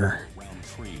bear. Round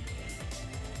three.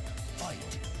 Fight.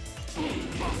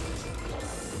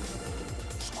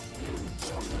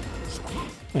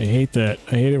 I hate that.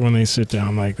 I hate it when they sit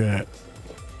down like that.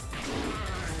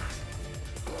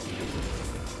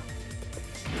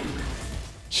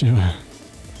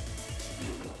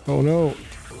 Oh no.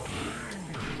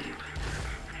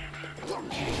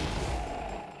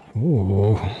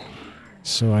 Ooh.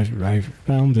 So I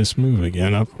found this move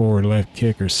again, up forward left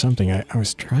kick or something. I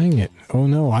was trying it. Oh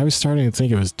no, I was starting to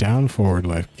think it was down forward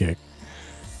left kick.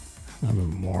 I'm a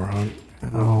moron.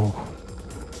 Oh.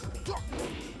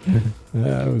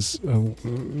 That was...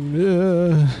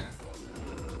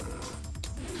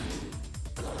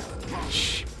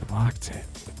 She blocked it.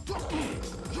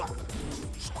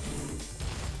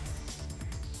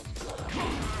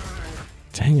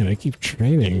 Dang it, I keep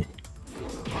trading.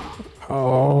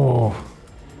 Oh.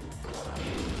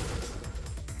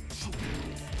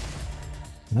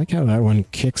 I like how that one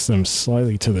kicks them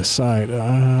slightly to the side.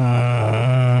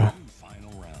 Final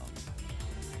round.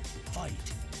 Fight.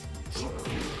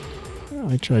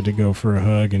 I tried to go for a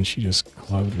hug and she just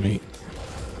clubbed me.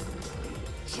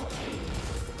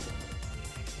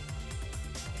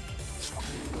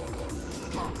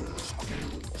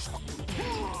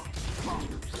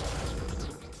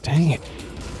 Dang it.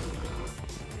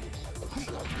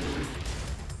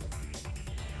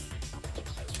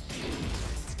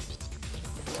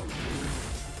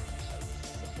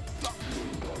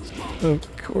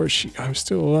 Of course, I'm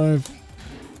still alive.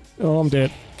 Oh, I'm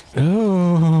dead.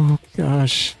 Oh,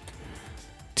 gosh.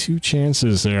 2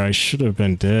 chances there. I should have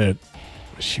been dead.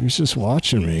 She was just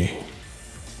watching me.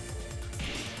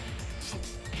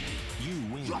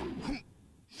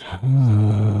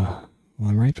 Well,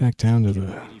 I'm right back down to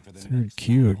the 3rd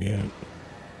queue again.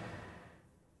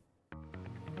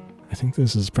 I think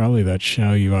this is probably that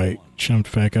Xiaoyu I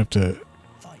jumped back up to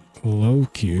low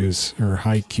queues, or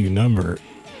high queue number,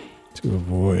 to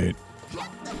avoid.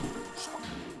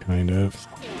 Kind of.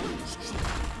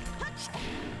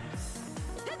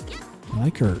 I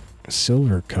like her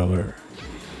silver color.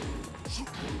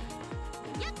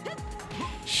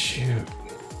 Shoot.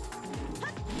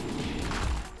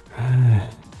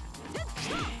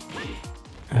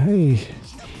 Hey.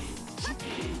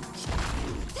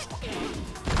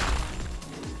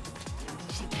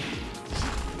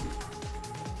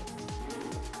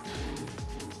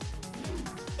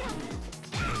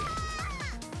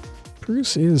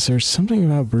 There's something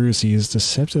about Bruce, he is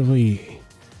deceptively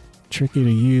tricky to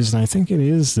use, and I think it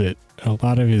is that a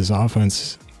lot of his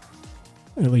offense,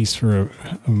 at least for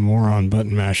a moron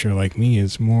button masher like me,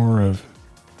 is more of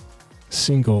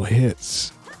single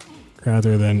hits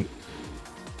rather than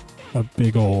a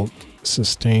big old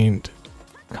sustained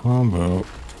combo.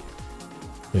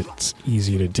 It's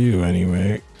easy to do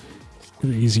anyway, or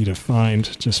easy to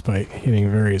find just by hitting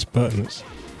various buttons.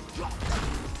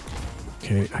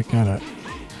 Okay, I gotta...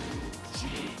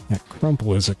 That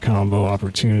crumple is a combo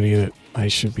opportunity that I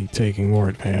should be taking more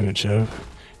advantage of.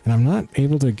 And I'm not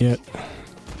able to get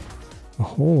a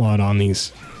whole lot on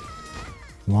these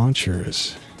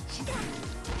launchers.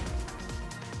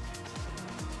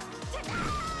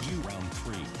 Round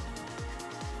 3.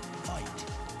 Fight.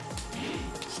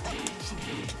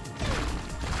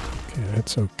 Okay,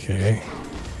 that's okay.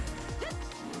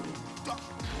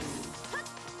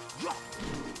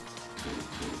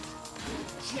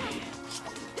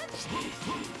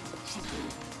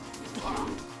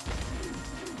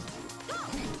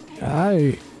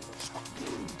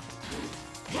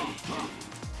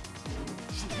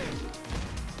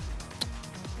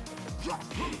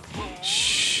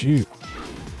 Shoot.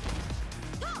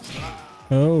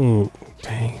 Oh,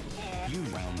 dang.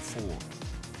 Round 4.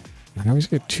 I always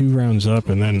get 2 rounds up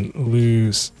and then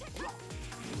lose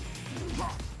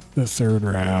the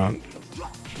 3rd round.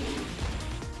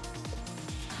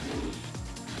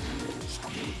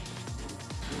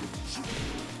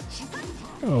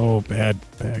 Oh, bad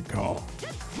call.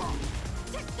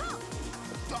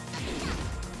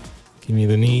 Give me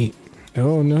the knee.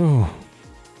 Oh no.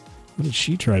 What did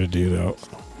she try to do though?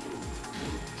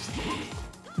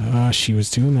 Ah, she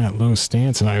was doing that low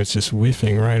stance and I was just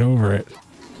whiffing right over it.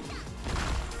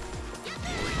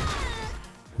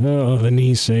 Oh, the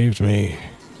knee saved me.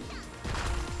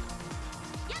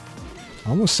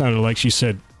 Almost sounded like she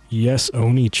said, yes,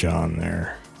 Oni-chan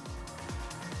there.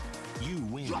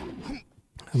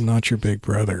 I'm not your big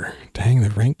brother. Dang, the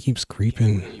rank keeps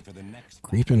creeping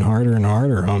harder and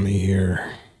harder on me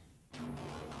here.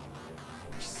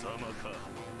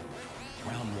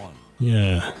 Round 1.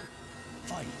 Yeah.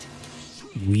 Fight.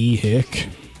 Wee Hick.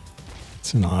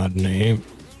 It's an odd name.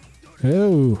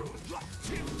 Oh.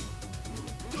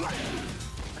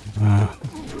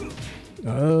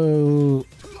 Oh.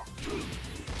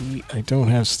 I don't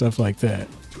have stuff like that.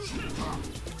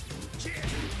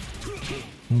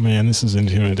 Oh man, this is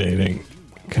intimidating.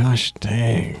 Gosh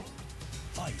dang.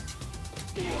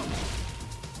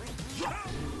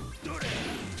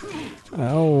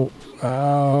 Ow.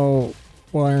 Ow.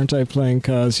 Why aren't I playing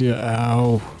Kazuya?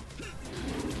 Ow.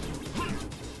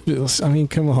 I mean,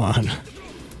 come on.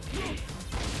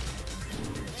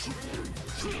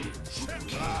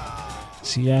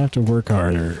 See, I have to work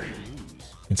harder.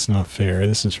 It's not fair.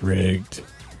 This is rigged.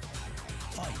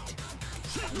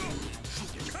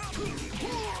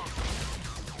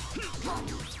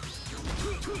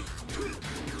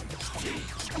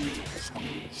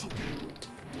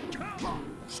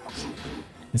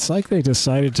 It's like they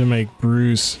decided to make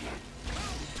Bruce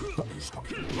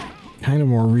kind of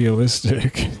more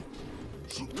realistic.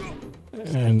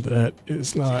 And that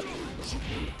is not...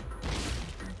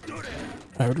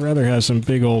 I would rather have some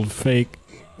big old fake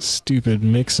stupid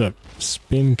mix-up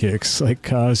spin kicks like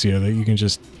Kazuya that you can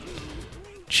just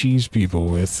cheese people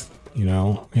with, you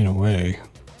know, in a way.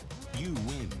 You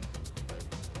win.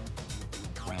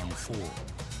 Round 4.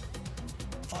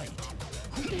 Fight.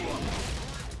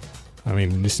 I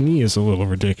mean, this knee is a little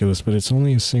ridiculous, but it's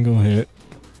only a single hit.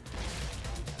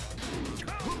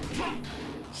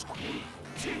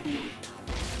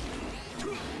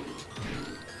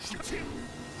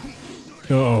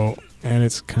 Uh-oh. And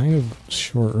it's kind of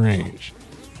short range.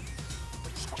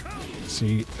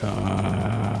 See,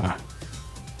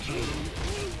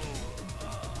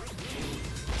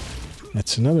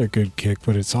 that's another good kick,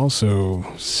 but it's also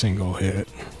single hit.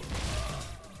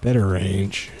 Better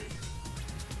range.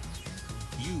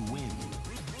 You win.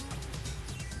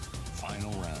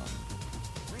 Final round.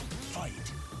 Fight.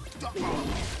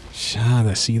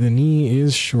 See, the knee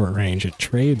is short range. It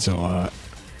trades a lot.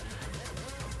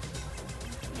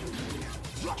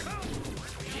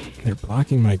 They're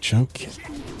blocking my jump kick.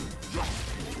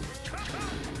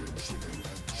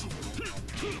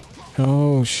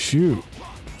 Oh, shoot.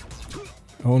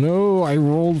 Oh no, I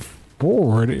rolled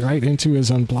forward right into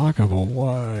his unblockable.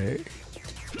 Why?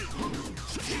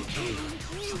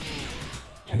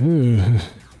 Ugh.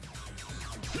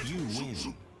 You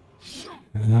win.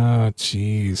 Oh,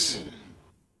 jeez.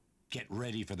 Get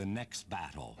ready for the next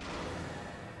battle.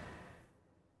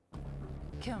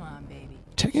 Come on, baby.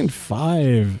 Tekken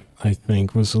 5, I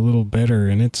think, was a little better,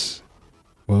 and it's...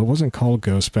 Well, it wasn't called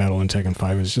Ghost Battle in Tekken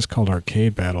 5, it was just called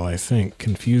Arcade Battle, I think,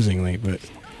 confusingly, but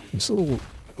it's a little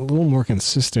more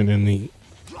consistent in the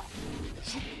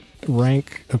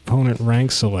opponent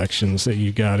rank selections that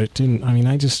you got. It didn't... I mean,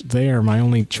 my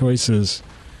only choices...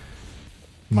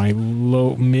 My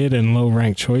mid and low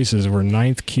rank choices were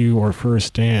 9th Q or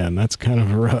 1st Dan. That's kind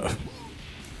of rough.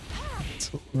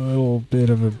 It's a little bit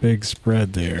of a big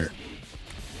spread there.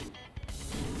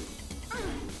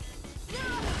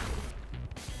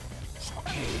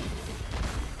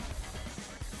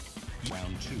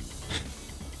 Round 2.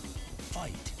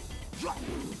 Fight.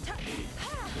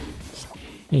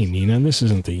 Hey Nina, this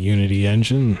isn't the Unity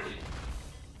engine.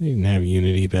 They didn't have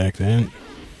Unity back then.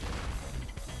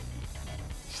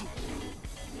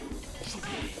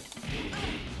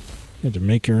 You had to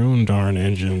make your own darn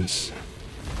engines.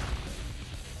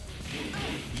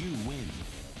 You win.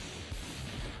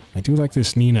 I do like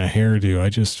this Nina hairdo. I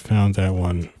just found that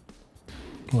one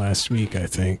last week, I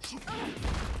think.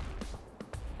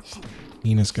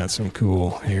 Nina's got some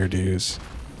cool hairdos.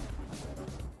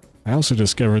 I also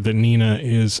discovered that Nina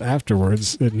is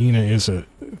a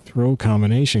throw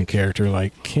combination character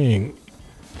like King,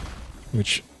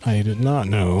 which I did not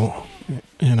know,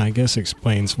 and I guess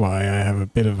explains why I have a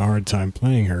bit of a hard time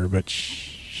playing her, but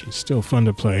she's still fun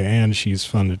to play and she's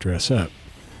fun to dress up.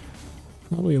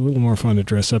 Probably a little more fun to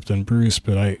dress up than Bruce,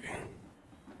 but I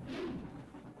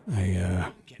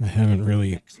haven't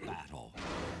really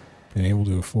been able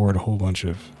to afford a whole bunch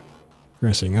of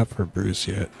dressing up for Bruce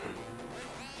yet.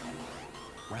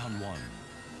 Round 1.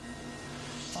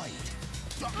 Fight.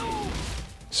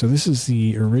 So this is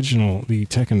the original, the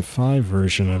Tekken 5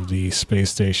 version of the Space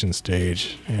Station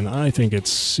stage, and I think it's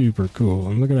super cool.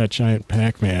 And look at that giant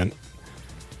Pac-Man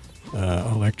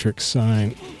electric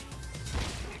sign.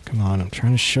 Come on, I'm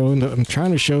trying to show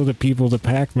the people the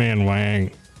Pac-Man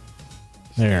wang.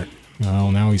 There. Oh,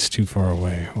 now he's too far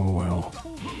away. Oh well.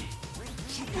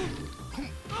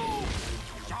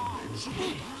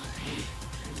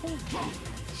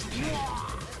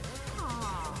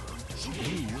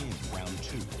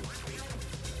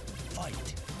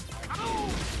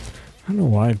 I don't know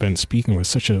why I've been speaking with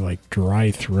such a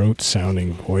dry throat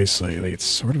sounding voice lately. It's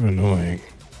sort of annoying.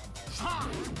 I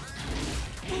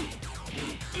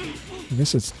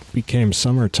guess it became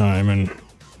summertime and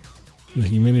the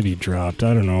humidity dropped.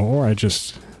 I don't know, or I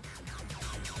just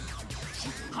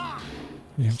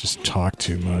talk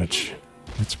too much.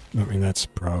 That's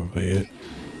probably it.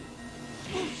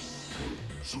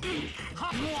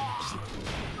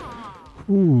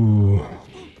 Ooh.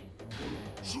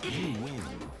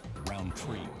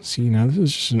 See, now this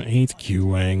is just an 8th Q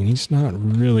wang, and he's not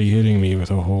really hitting me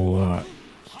with a whole lot.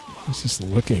 He's just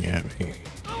looking at me.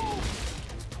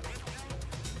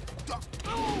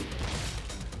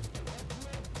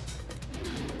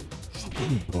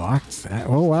 He blocked that.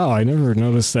 Oh wow, I never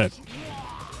noticed that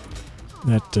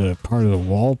part of the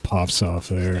wall pops off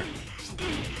there.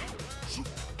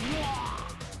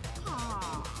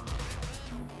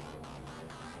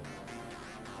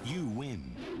 You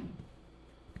win.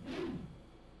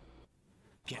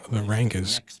 The rank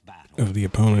of the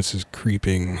opponents is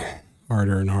creeping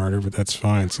harder and harder, but that's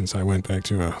fine since I went back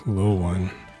to a low one.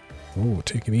 Oh,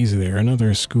 take it easy there.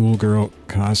 Another schoolgirl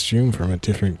costume from a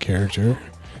different character.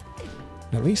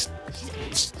 At least,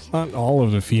 not all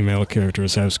of the female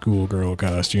characters have schoolgirl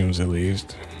costumes, at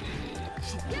least.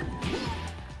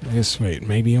 I guess, wait,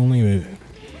 maybe only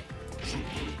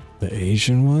the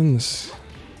Asian ones?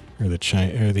 Or the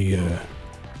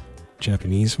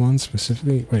Japanese ones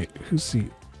specifically? Wait, who's the...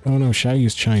 Oh no,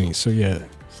 Xiaoyu's Chinese, so yeah.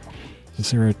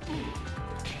 Is there a...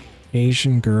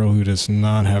 Asian girl who does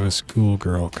not have a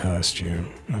schoolgirl costume.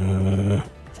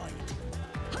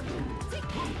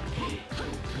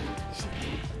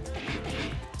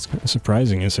 It's kind of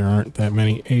surprising as there aren't that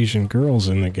many Asian girls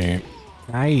in the game.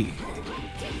 Aye.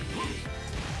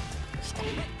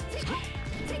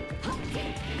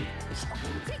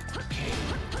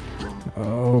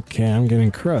 Okay, I'm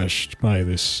getting crushed by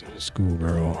this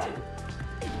schoolgirl.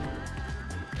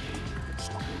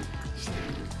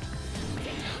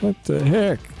 What the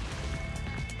heck?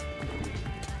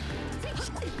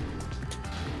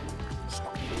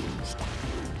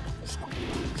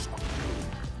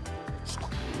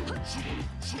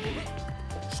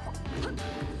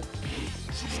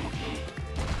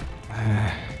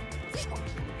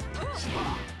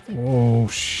 Oh,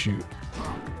 shoot.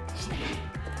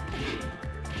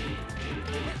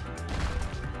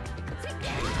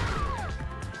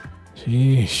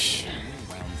 Sheesh.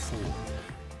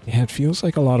 Yeah, it feels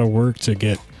like a lot of work to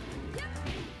get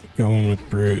going with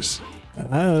Bruce.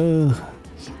 Oh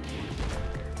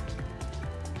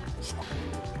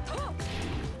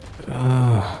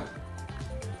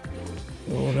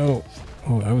no.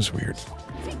 Oh, that was weird.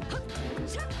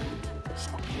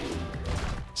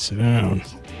 Sit down.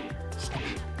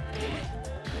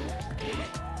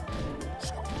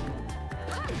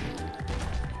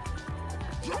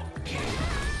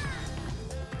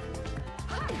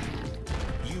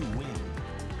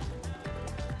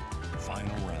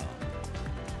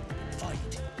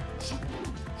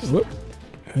 Whoop.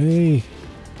 Hey.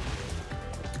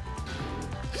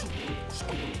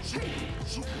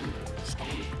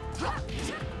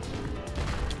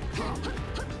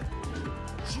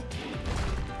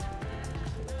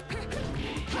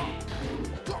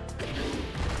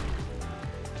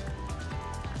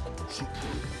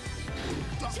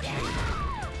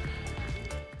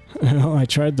 Well, I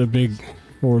tried the big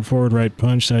forward, right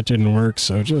punch. That didn't work,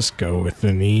 so just go with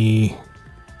the knee.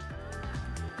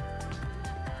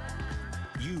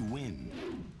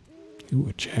 Ooh,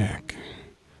 a Jack.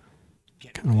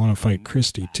 Kind of want to fight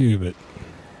Christy too, but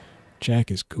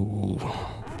Jack is cool.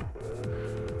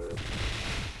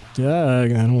 I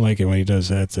don't like it when he does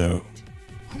that though.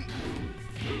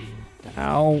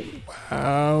 Ow.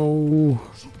 Ow.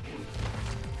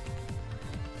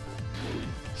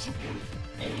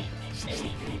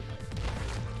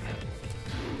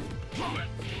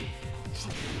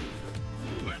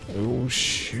 Oh,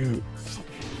 shoot.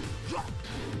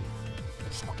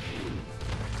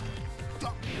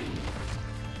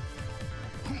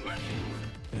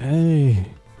 Hey.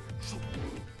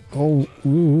 Oh,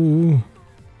 ooh.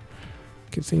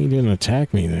 Good thing he didn't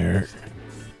attack me there.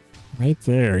 Right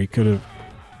there, he could have...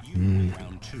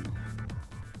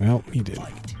 Well, he did.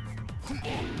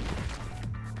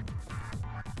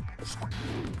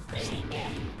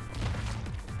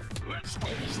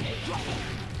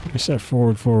 There's that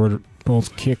forward,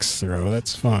 both kicks throw.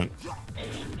 That's fun.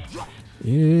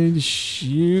 Yeah,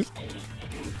 shoot.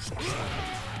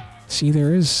 See,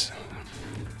 there is...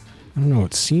 I don't know,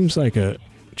 it seems like a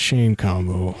chain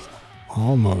combo.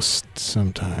 Almost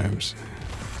sometimes.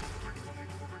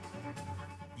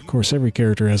 Of course, every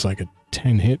character has like a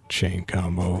 10-hit chain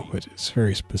combo, but it's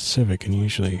very specific, and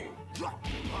usually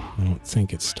I don't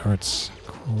think it starts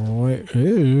quite...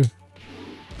 Ew.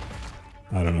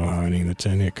 I don't know how any of the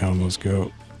 10-hit combos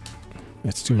go.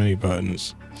 That's too many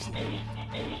buttons.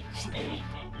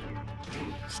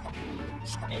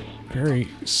 Very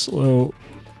slow.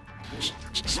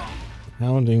 Just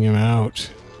pounding him out.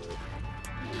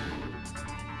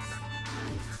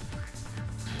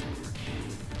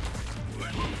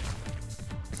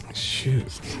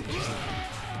 Shoot.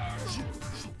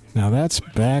 Now that's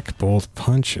back both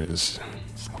punches.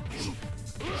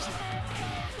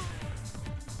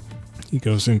 He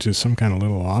goes into some kind of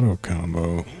little auto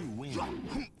combo.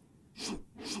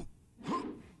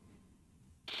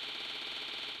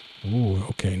 Ooh,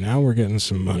 okay, now we're getting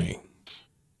some money.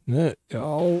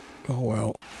 Oh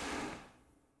well.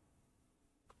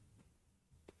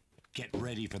 Get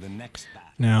ready for the next battle.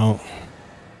 Now,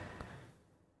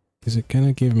 is it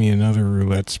gonna give me another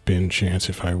roulette spin chance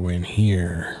if I win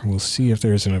here? We'll see if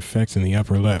there's an effect in the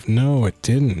upper left. No, it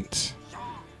didn't.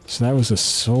 So that was a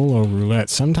solo roulette.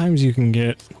 Sometimes you can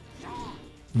get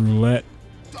roulette,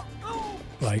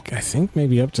 like, I think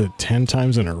maybe up to 10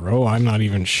 times in a row. I'm not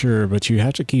even sure, but you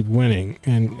have to keep winning.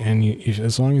 And you,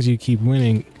 as long as you keep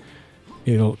winning,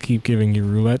 it'll keep giving you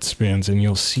roulette spins, and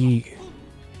you'll see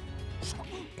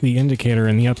the indicator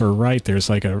in the upper right. There's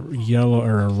like a yellow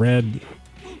or a red,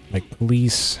 like,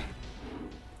 police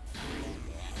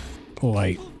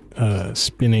light,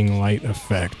 spinning light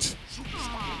effect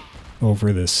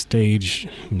over the stage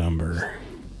number.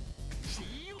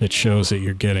 that shows that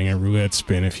you're getting a roulette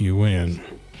spin if you win.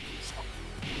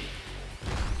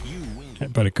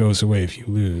 But it goes away if you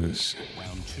lose.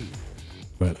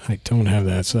 But I don't have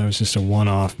that, so that was just a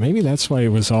one-off. Maybe that's why it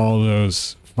was all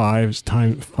those 5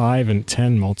 and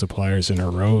 10 multipliers in a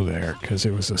row there, because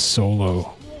it was a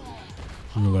solo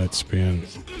roulette spin.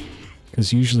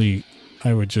 Because usually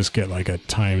I would just get like a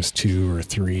 ×2 or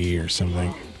 3 or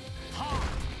something.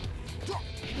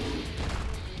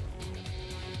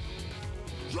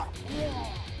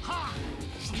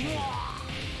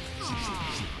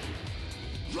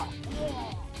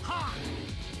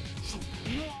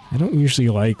 I don't usually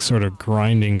like sort of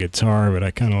grinding guitar, but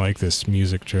I kind of like this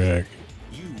music track.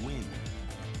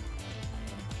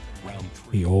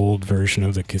 The old version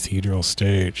of the cathedral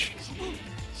stage.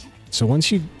 So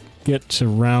once you get to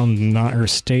round 9 or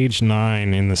stage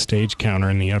 9 in the stage counter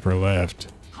in the upper left,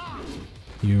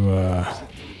 you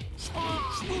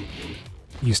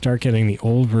start getting the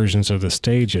old versions of the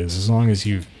stages as long as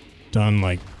you've done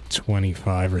like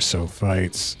 25 or so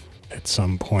fights at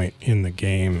some point in the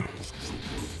game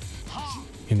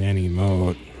in any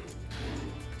mode.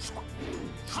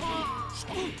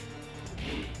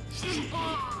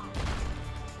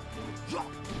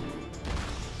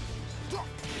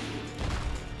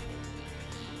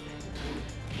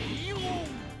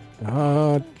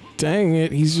 Oh, dang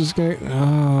it, he's just gonna...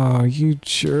 Oh, you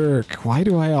jerk. Why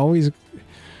do I always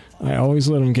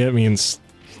let him get me in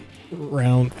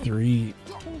round 3.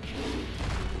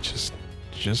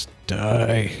 Just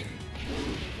die.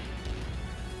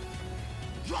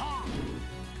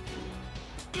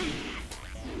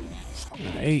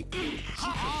 Hey.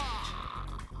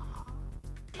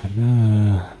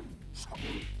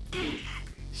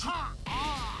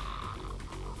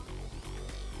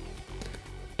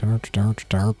 Dark.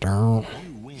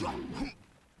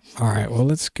 Alright, well,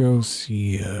 let's go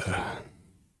see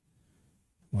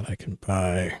what I can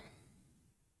buy.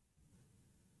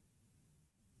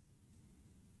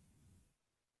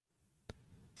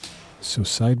 So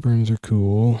sideburns are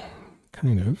cool.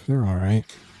 Kind of. They're alright.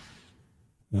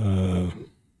 Welcome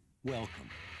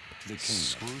to the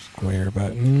Square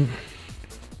button.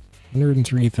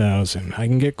 103,000. I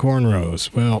can get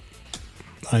cornrows. Well,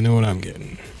 I know what I'm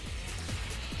getting.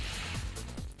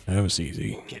 That was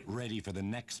easy. Get ready for the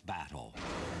next battle.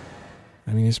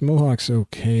 I mean, his mohawk's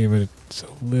okay, but it's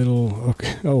a little...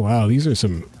 Okay. Oh, wow. These are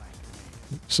some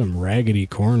raggedy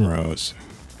cornrows.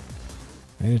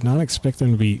 I did not expect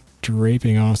them to be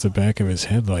draping off the back of his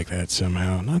head like that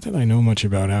somehow. Not that I know much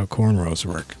about how cornrows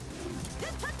work.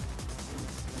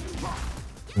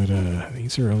 But,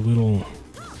 these are a little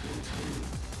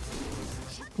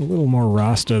more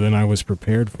Rasta than I was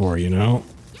prepared for, you know?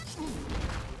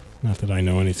 Not that I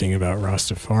know anything about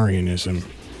Rastafarianism.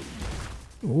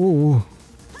 Ooh.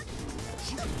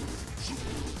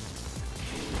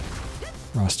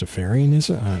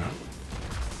 Rastafarianism? I don't know.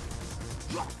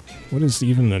 What is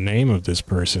even the name of this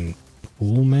person?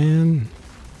 Poolman?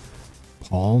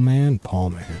 Paulman?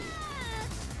 Paulman.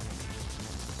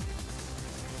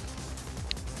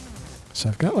 So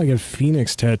I've got like a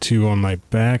phoenix tattoo on my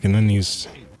back and then these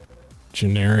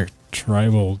generic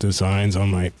tribal designs on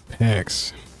my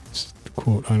pecs. It's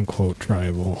quote-unquote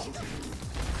tribal.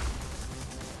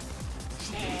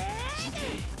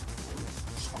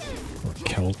 Or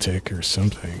Celtic or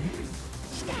something.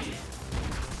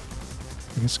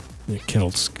 I guess the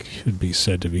Celts could be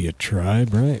said to be a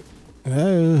tribe, right?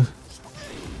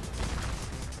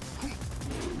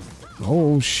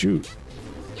 Oh, shoot.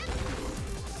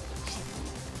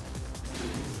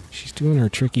 She's doing her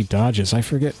tricky dodges. I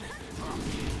forget.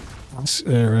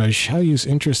 Xiaoyu's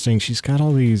interesting. She's got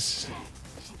all these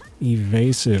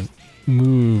evasive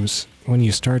moves when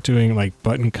you start doing like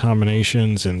button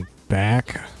combinations and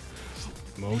back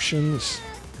motions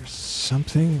or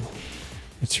something.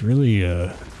 It's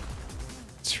really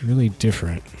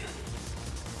different.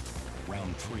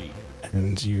 Round 3.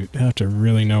 And you have to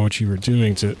really know what you were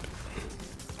doing to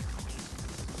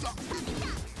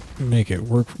make it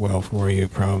work well for you,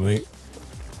 probably.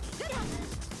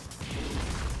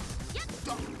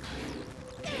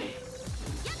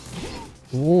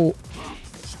 Whoa.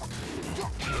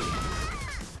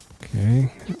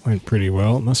 Okay, that went pretty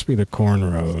well. It must be the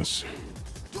cornrows.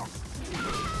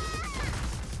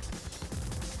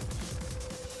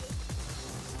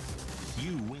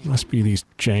 Must be these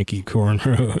janky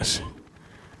cornrows.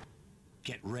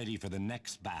 Get ready for the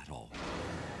next battle.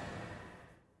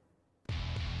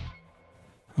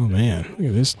 Oh man, look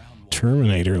at this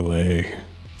Terminator leg.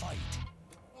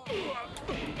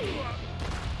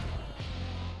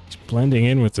 It's blending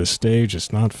in with the stage.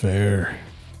 It's not fair.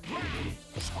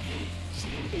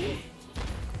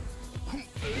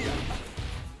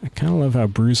 kind of love how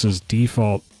Bruce's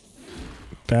default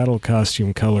battle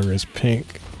costume color is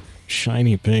pink.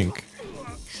 Shiny pink.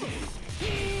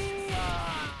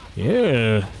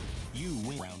 Yeah.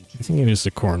 I think it is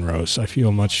the Cornrows. I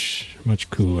feel much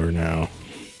cooler now.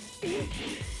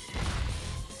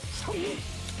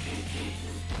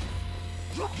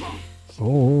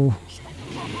 Oh.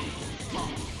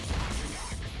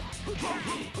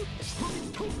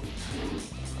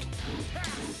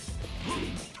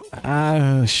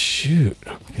 Ah, shoot.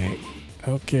 Okay.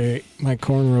 Okay, my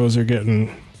cornrows are getting...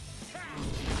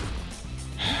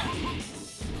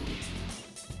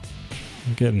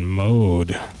 I'm getting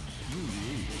mowed.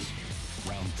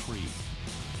 Round 3.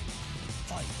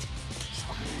 Fight.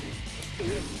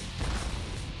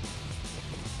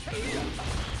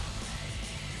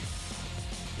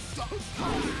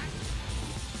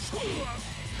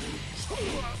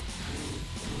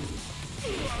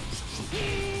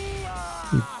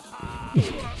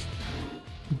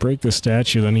 Break the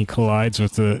statue, then he collides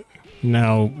with the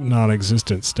now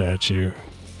non-existent statue.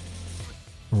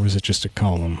 Or was it just a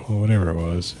column? Or whatever it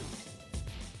was.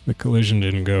 The collision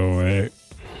didn't go away.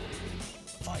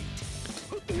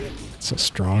 It's a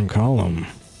strong column.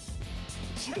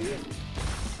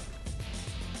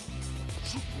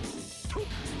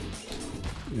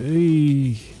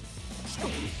 Hey.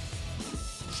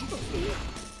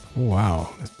 Oh,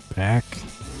 wow. Back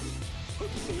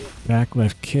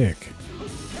left kick.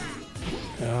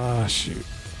 Ah, shoot.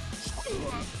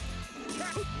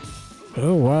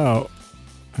 Oh, wow.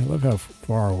 I love how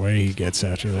far away he gets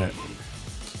after that.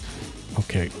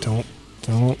 Okay, don't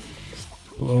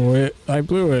blow it. I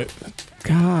blew it.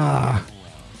 Gah.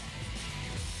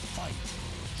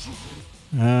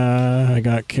 I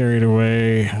got carried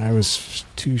away. I was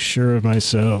too sure of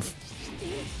myself.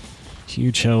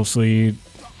 Huge health lead.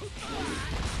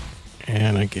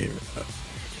 And I gave it up.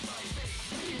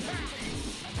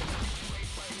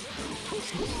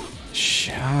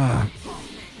 Shah.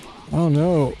 Oh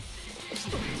no.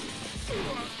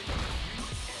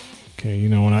 Okay, you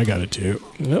know what I gotta do.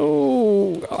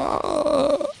 No!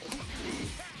 Ah.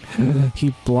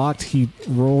 He blocked, he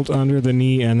rolled under the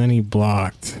knee, and then he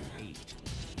blocked.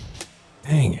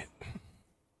 Dang it.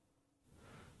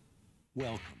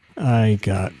 Welcome. I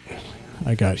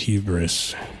got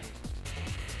hubris.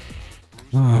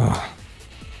 Ah.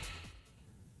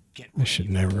 I should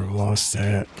never have lost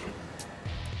that.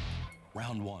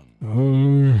 Round 1.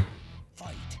 Oh.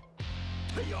 Fight.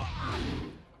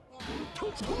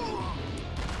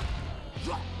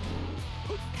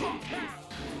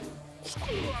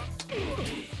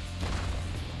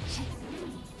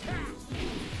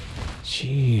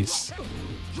 Jeez.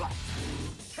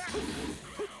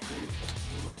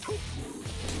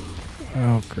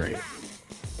 Oh, great.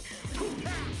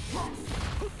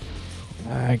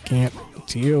 I can't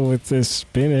deal with this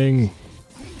spinning.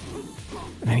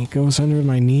 And he goes under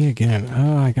my knee again.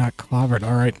 Oh, I got clobbered.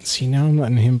 Alright, see, now I'm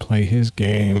letting him play his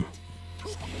game.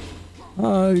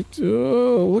 Oh,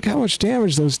 look how much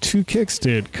damage those 2 kicks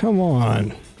did. Come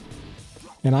on.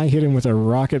 And I hit him with a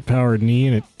rocket-powered knee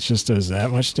and it just does that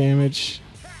much damage.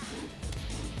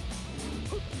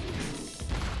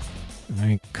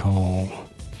 I call.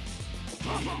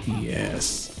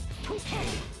 Yes.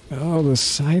 Oh, the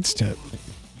sidestep.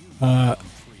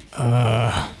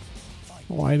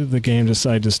 Why did the game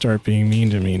decide to start being mean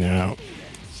to me now?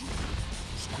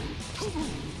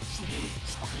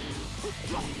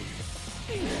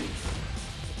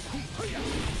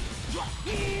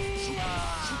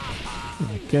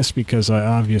 I guess because I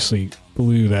obviously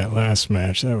blew that last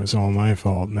match, that was all my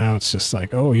fault. Now it's just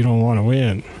like, oh, you don't want to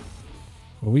win.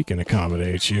 Well, we can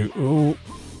accommodate you. Oh.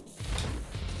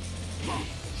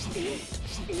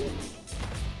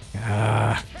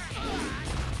 Ah.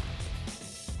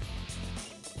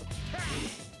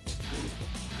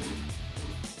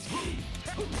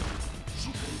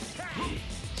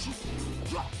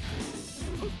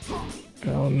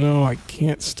 Oh no, I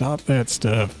can't stop that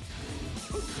stuff.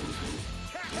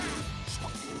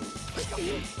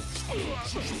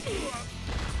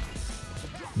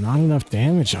 Not enough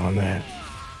damage on that.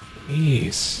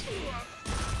 Jeez.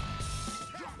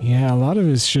 Yeah, a lot of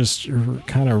it's just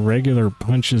kind of regular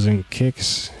punches and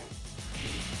kicks.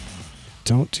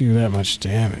 Don't do that much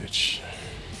damage.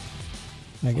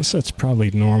 I guess that's probably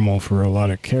normal for a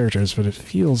lot of characters, but it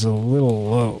feels a little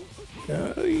low.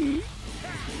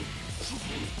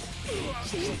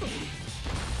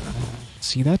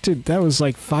 See, that was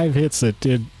like 5 hits that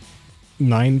did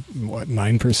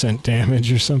 9%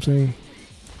 damage or something?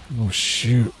 Oh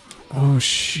shoot. Oh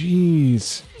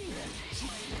jeez.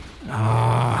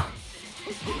 Ah.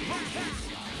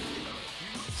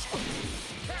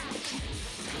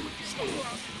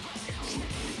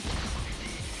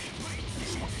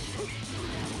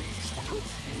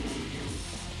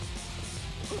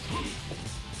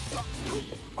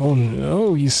 Oh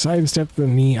no, he sidestepped the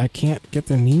knee. I can't get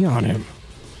the knee on him.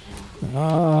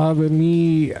 Ah, the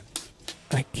knee.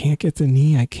 I can't get the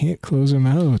knee. I can't close him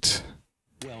out.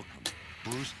 Welcome,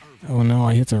 Bruce Irvin. Oh no,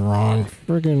 I hit the wrong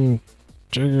friggin'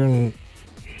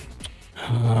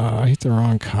 I hit the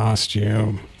wrong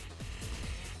costume.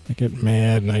 I get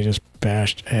mad and I just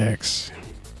bashed X.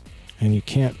 And you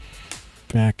can't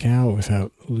back out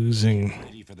without losing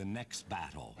Ready for the next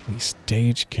battle. the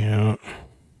stage count.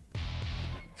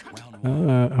 Round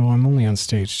one. Oh, I'm only on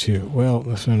stage 2. Well,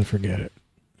 let's forget it.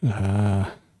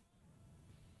 I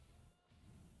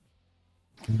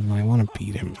want to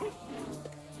beat him.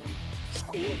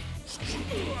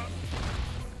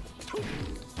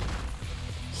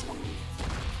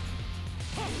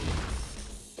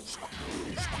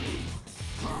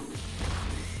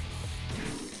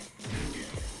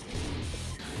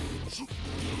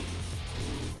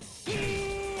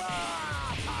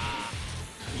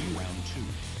 Round two.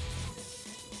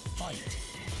 Fight.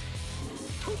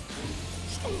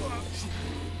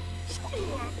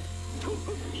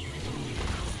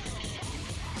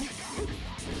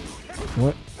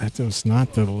 What? That was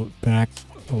not the back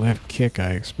left kick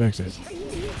I expected.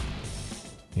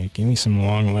 Yeah, give me some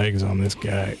long legs on this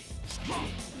guy.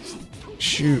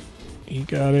 Shoot. He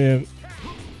got in.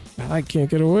 I can't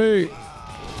get away.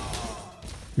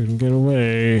 Couldn't get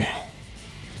away.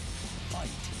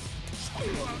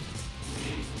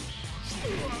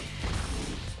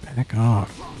 Back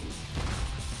off.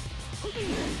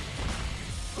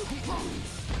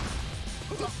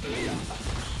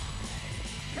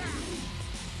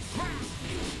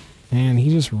 Man, he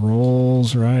just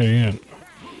rolls right in.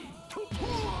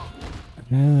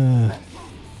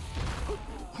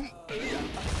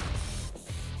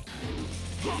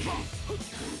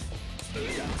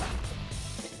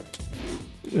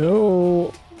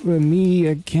 No, the knee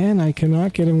again. I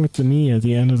cannot get him with the knee at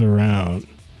the end of the round.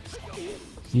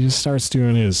 He just starts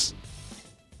doing his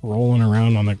rolling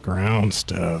around on the ground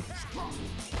stuff.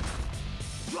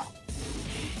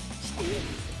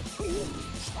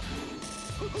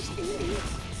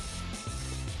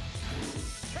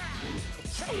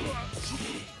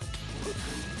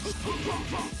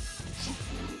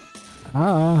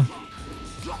 Ah.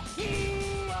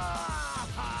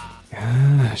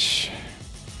 Gosh.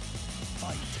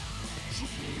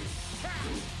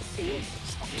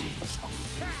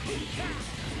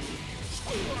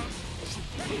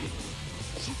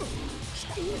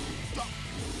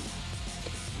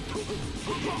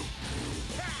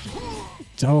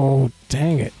 Oh,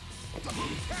 dang it.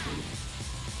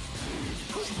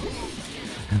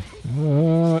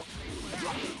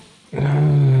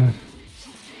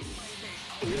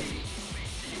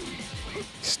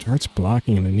 He starts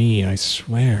blocking the knee, I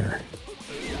swear.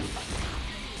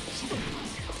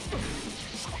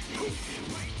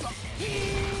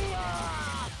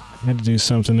 I had to do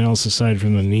something else aside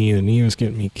from the knee. The knee was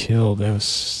getting me killed. That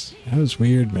was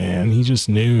weird, man. He just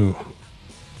knew.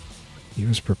 He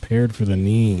was prepared for the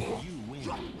knee.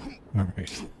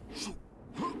 Alright.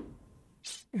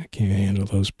 I can't handle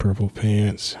those purple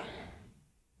pants.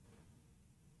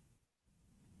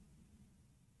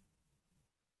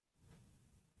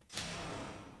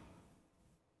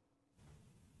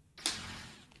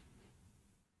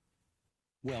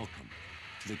 Welcome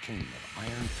to the King of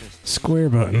Iron Fist. Square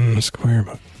button, square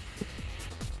button.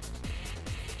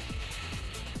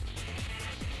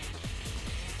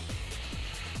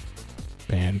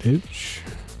 Bandage.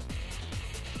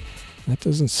 That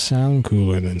doesn't sound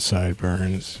cooler than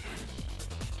Sideburns.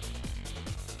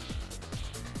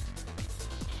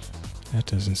 That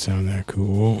doesn't sound that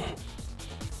cool.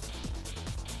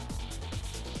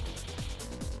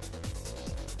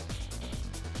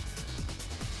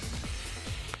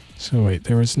 So wait,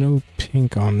 there was no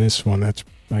pink on this one.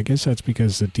 I guess that's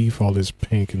because the default is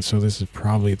pink, and so this is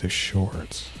probably the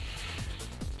shorts.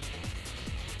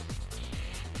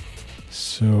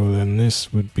 So then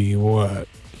this would be what?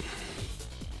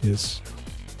 His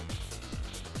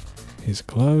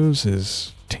gloves,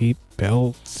 his tape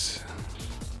belt.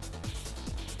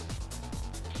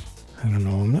 I don't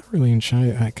know, I'm not really in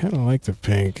China. I kind of like the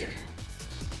pink.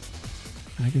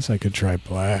 I guess I could try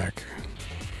black.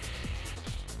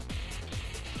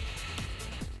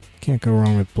 Can't go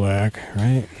wrong with black,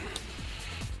 right?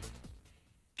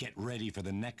 Get ready for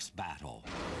the next battle.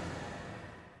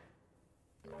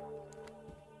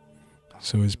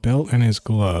 So his belt and his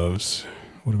gloves.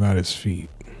 What about his feet?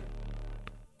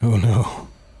 Oh no.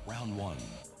 Round one.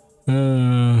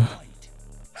 I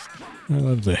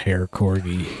love the hair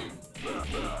corgi.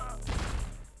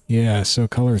 Yeah, so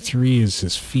color 3 is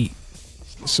his feet.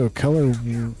 So color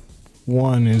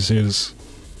 1 is his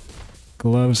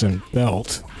gloves and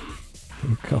belt.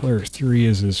 And color 3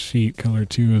 is his feet, color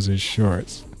 2 is his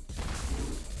shorts.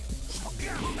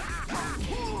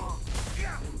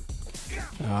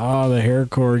 Oh, the hair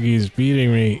corgi's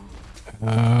beating me.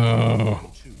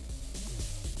 Oh.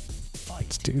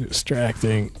 It's too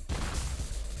distracting.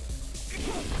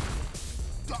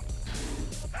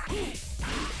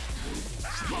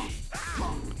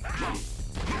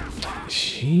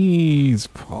 Jeez,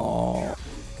 Paul.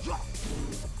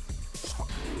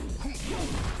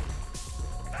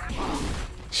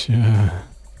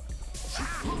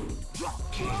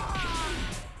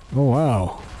 Oh,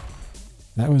 wow.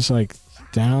 That was like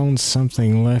down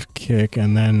something left kick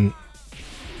and then...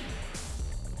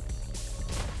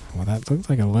 Well, that looked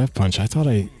like a left punch. I thought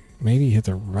I maybe hit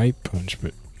the right punch,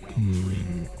 but...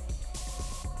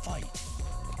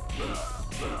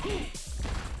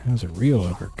 That was a real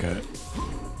uppercut.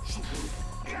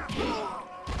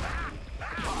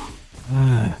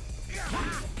 Ah.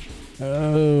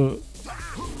 Oh.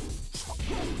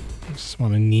 I just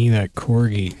want to knee that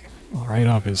corgi right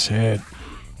off his head.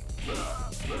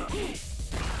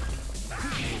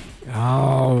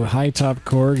 Oh, high top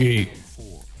corgi.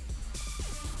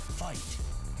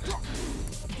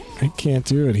 I can't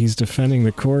do it. He's defending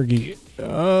the corgi.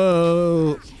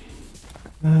 Oh.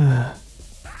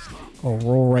 I'll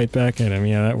roll right back at him.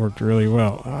 Yeah, that worked really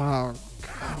well. Oh,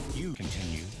 God. You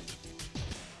continue.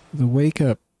 The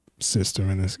wake-up system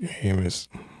in this game is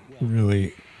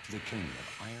really The king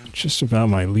of Iron just about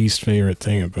my least favorite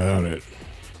thing about it.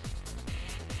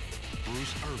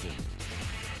 Bruce Irvin.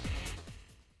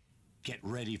 Get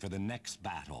ready for the next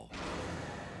battle.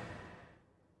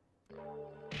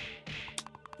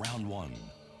 Round 1.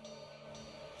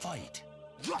 Fight.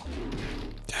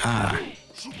 Ah.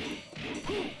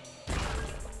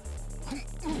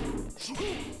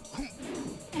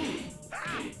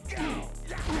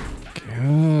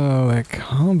 Oh, that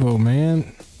combo,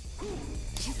 man.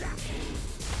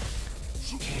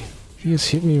 He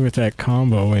just hit me with that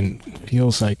combo and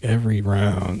feels like every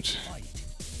round.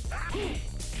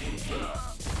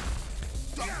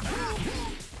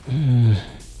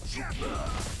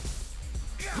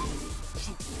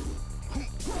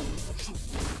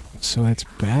 So that's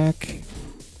back,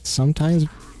 sometimes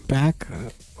back,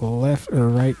 left or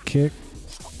right kick.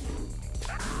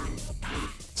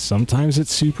 Sometimes it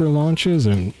super launches,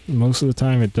 and most of the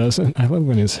time it doesn't. I love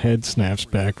when his head snaps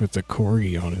back with the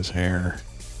corgi on his hair.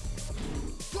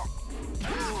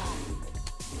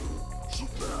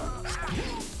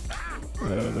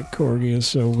 Oh, the corgi is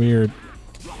so weird.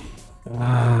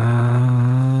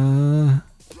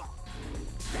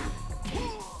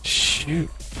 Shoot.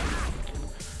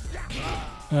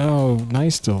 Oh,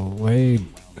 nice delayed.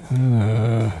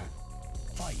 That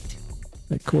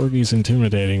corgi's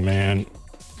intimidating, man.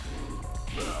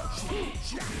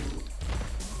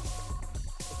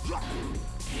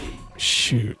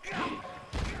 Shoot.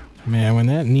 Man, when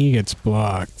that knee gets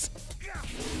blocked,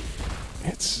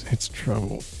 it's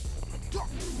trouble.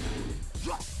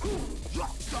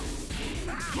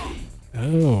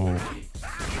 Oh.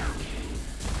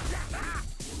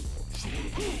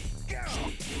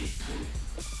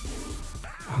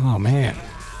 Oh, man.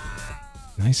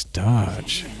 Nice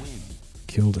dodge.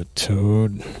 Killed a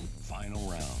toad. Final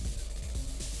round.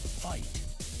 Fight.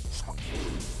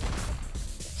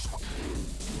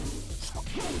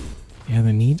 Yeah,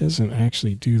 the knee doesn't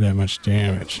actually do that much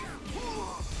damage.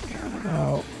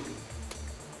 Oh.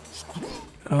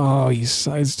 Oh, he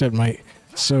sidestepped my...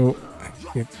 So,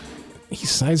 he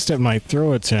sidestepped my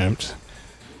throw attempt.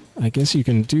 I guess you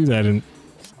can do that in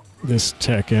this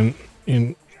Tekken.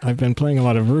 I've been playing a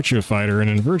lot of Virtua Fighter, and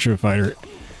in Virtua Fighter,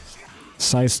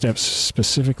 sidesteps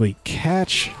specifically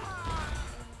catch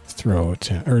throw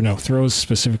attempt, or no, throws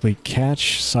specifically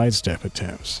catch sidestep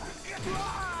attempts.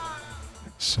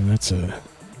 So that's a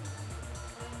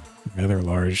rather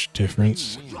large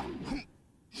difference.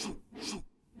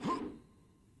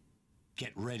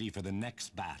 Get ready for the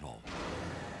next battle.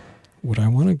 Would I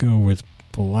want to go with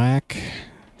black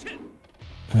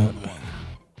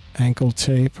ankle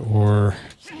tape or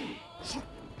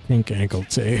pink ankle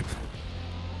tape?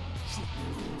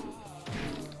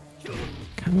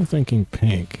 Kind of thinking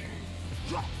pink.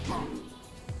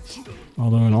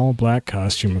 Although an all black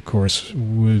costume, of course,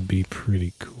 would be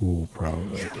pretty cool,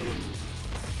 probably.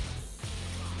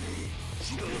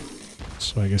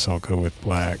 So I guess I'll go with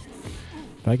black.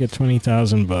 If I get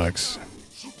 20,000 bucks.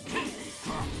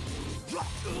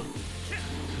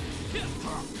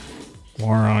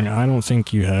 Warong, I don't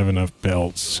think you have enough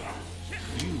belts.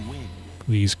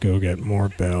 Please go get more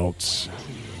belts.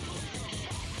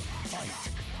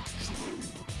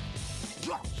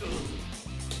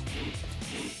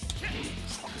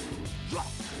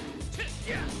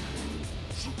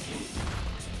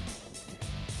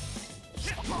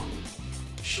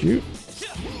 Shoot.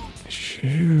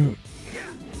 Shoot.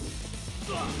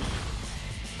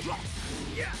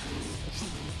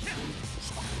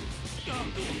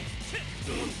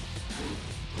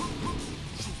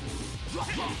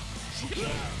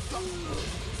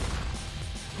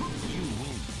 You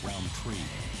win round 3.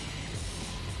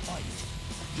 Fight.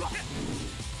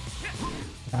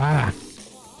 Ah.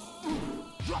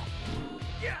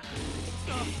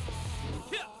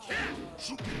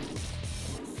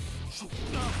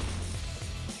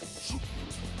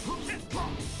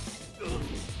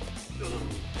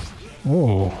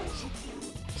 Oh.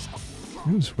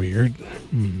 That was weird.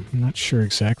 I'm not sure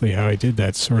exactly how I did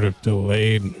that sort of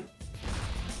delayed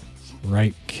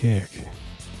right kick.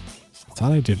 I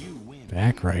thought I did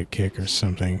back right kick or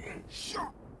something.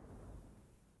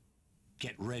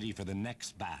 Get ready for the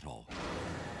next battle.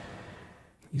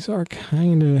 These are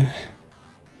kind of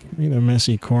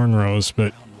messy cornrows,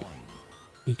 but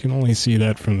you can only see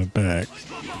that from the back.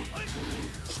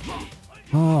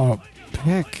 Oh,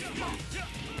 Peck.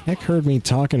 Peck heard me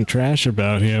talking trash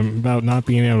about him, about not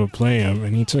being able to play him,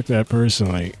 and he took that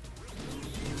personally.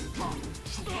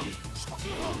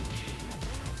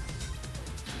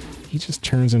 He just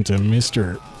turns into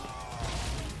Mr.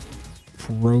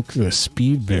 Broke the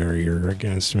speed barrier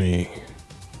against me.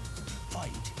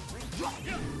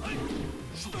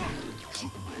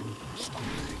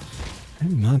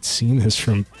 I've not seen this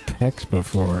from Peck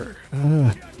before.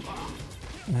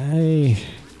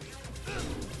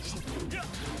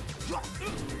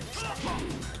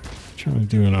 Trying to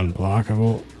do an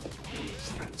unblockable.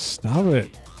 Stop it.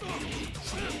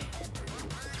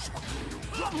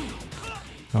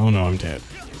 Oh no, I'm dead.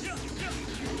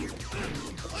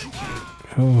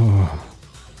 Oh.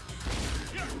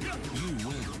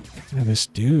 Yeah, this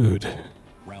dude.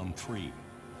 Round 3.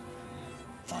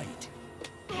 Fight.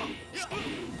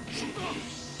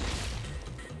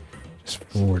 Just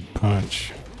forward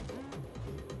punch.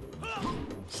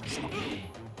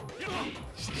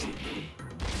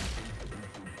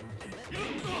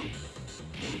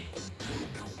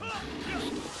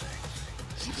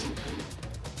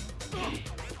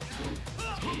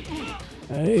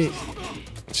 Hey,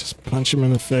 just punch him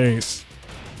in the face.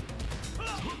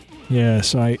 Yeah,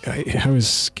 so I was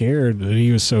scared that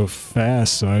he was so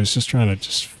fast, so I was just trying to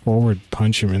just forward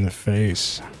punch him in the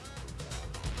face.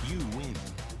 You win.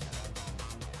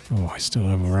 Oh, I still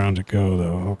have a round to go,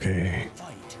 though. Okay.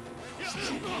 Fight.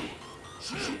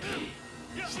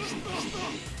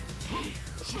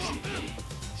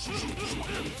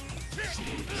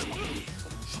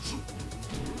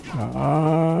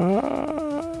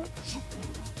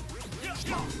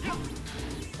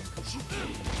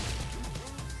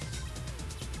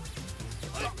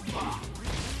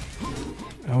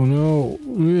 Oh no.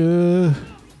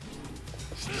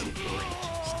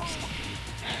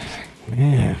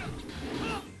 Man.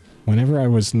 Whenever I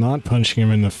was not punching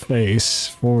him in the face,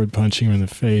 forward punching him in the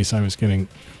face, I was getting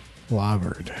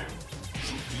clobbered.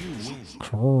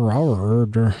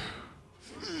 Clobbered.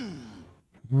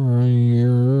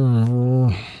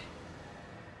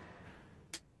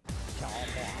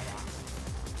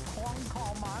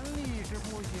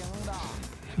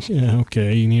 Yeah,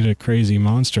 okay, you need a crazy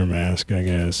monster mask, I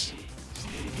guess.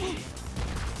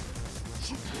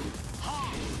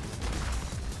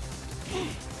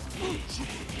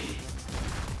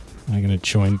 Am I gonna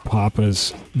join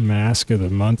Papa's Mask of the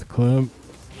Month Club?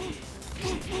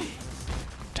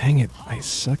 Dang it, I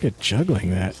suck at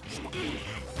juggling that.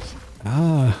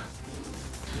 Ah.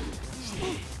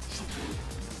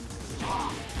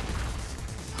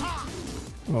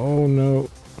 Oh no.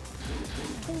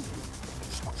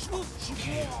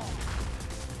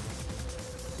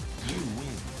 You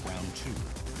win round 2.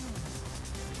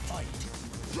 Fight.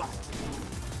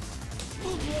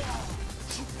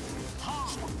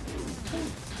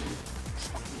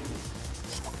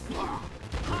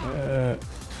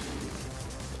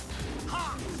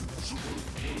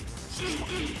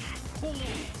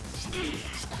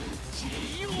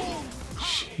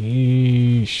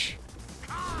 Sheesh.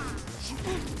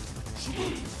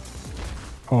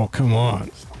 Oh, come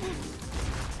on.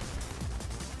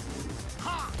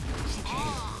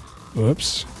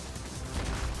 Whoops.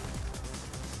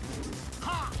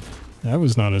 That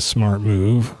was not a smart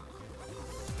move.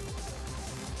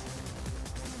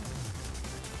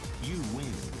 You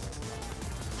win.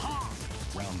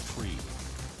 Round 3.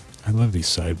 I love these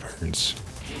sideburns.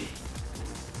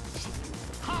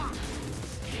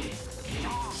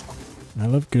 I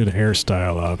love good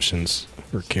hairstyle options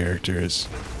for characters.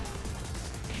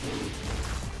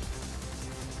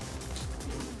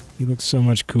 He looks so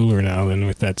much cooler now than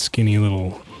with that skinny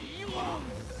little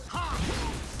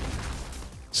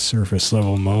surface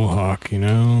level mohawk, you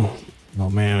know? Oh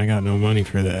man, I got no money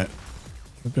for that.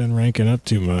 I've been ranking up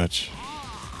too much.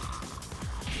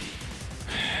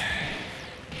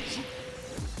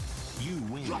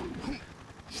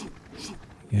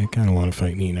 Yeah, I kind of want to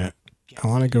fight Nina. I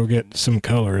want to go get some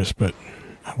colors, but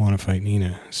I want to fight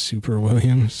Nina. Super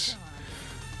Williams.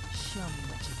 Show me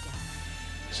what you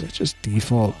got. Is that just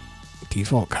default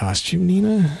costume,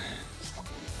 Nina?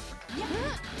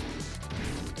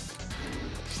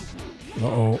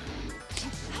 Uh-oh.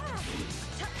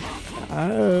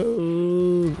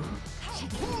 Oh.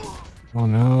 Oh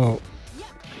no.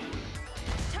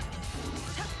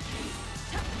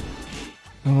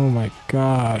 Oh my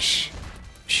gosh.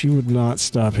 She would not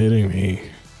stop hitting me.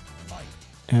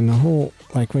 And the whole,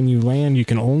 like when you land, you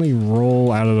can only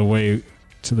roll out of the way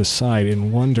to the side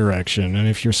in one direction. And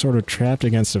if you're sort of trapped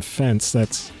against a fence,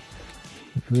 that's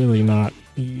really not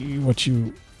what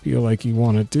you feel like you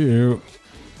want to do.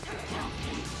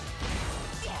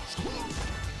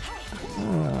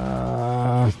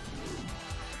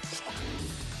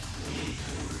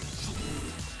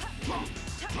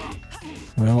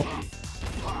 Well,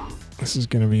 this is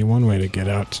going to be one way to get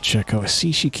out to check out.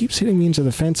 See, she keeps hitting me into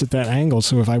the fence at that angle,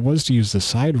 so if I was to use the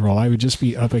side roll, I would just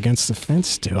be up against the fence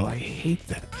still. I hate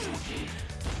that.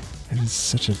 That is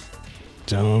such a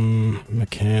dumb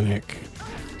mechanic.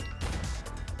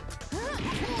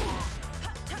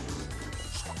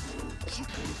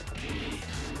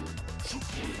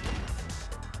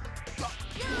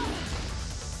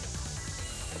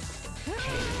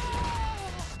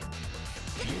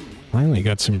 Finally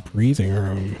got some breathing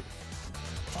room.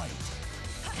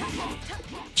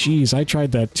 Jeez, I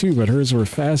tried that too, but hers were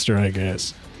faster, I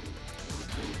guess.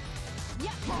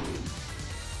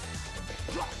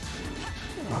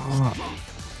 Oh,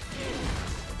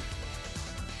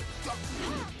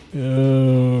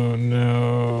 oh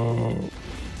no.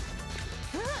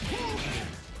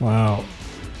 Wow.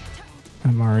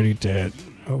 I'm already dead.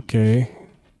 Okay.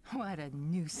 What a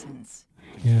nuisance.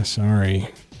 Yeah, sorry.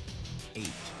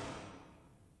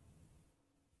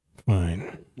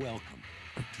 Fine. Welcome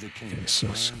to the King Okay, of so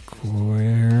Iron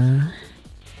square.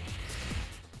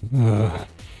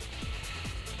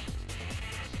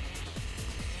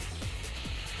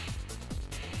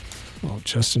 Well,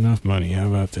 just enough money. How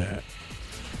about that?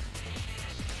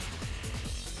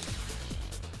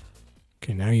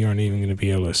 Okay, now you aren't even going to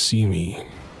be able to see me.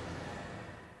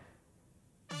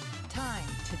 Time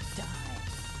to die.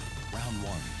 Round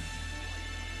one.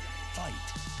 Fight.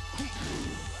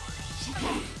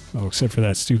 Oh, except for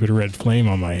that stupid red flame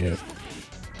on my hip.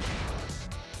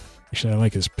 Actually, I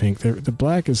like his pink. The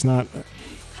black is not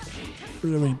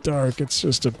really dark. It's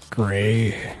just a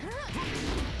gray.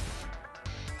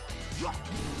 I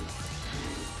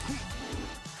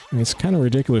mean, it's kind of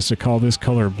ridiculous to call this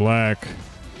color black.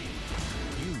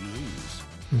 You lose.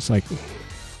 It's like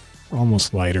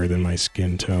almost lighter than my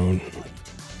skin tone.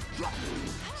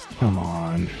 Come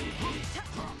on.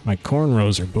 My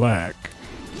cornrows are black.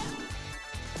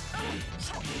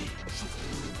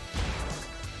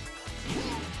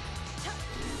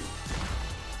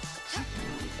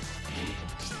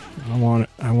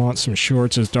 I want some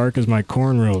shorts as dark as my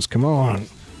cornrows. Come on.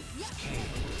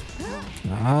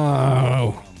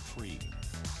 Oh. Round three.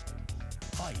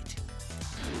 Fight.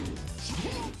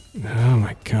 Oh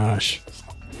my gosh.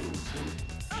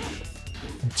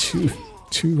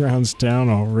 Two rounds down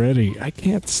already. I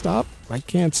can't stop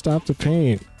the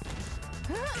pain.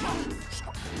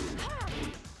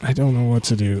 I don't know what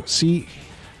to do. See,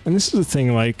 and this is the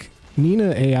thing, like,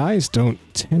 Nina AIs don't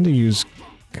tend to use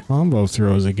combo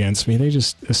throws against me. They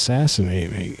just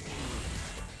assassinate me.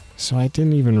 So I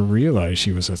didn't even realize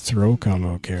she was a throw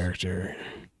combo character.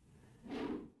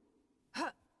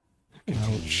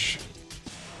 Ouch.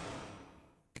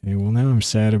 Okay, well now I'm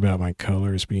sad about my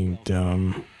colors being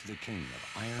dumb. The King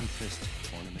of Iron Fist I'm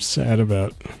Tournament. sad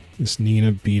about this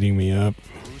Nina beating me up.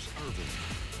 Bruce Irvin.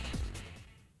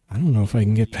 I don't know if I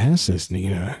can get past this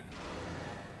Nina.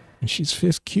 And she's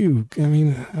 5th Q. I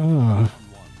mean, Round one.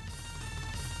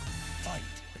 Fight.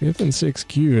 5th and 6th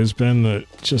Q has been the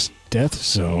just death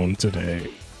zone today.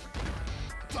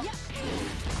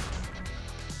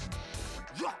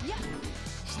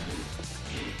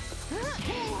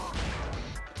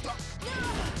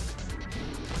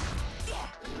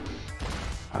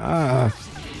 Ah.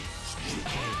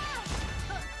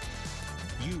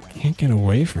 Can't get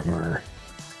away from her.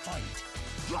 Fight.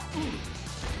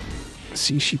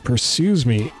 See, she pursues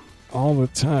me all the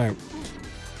time.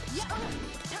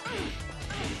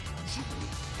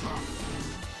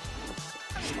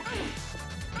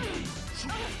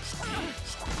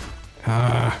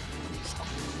 Ah.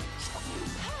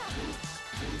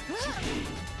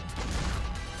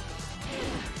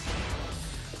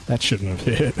 That shouldn't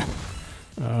have hit.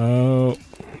 Oh,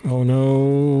 oh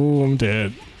no, I'm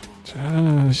dead.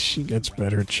 Ah, she gets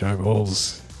better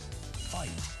juggles.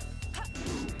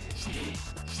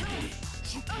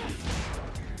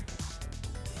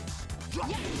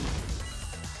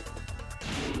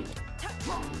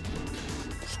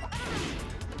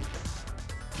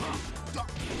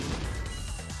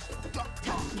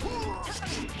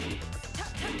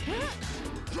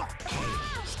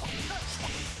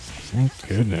 Thank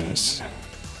goodness.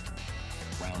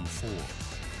 Round 4.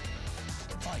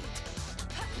 Fight.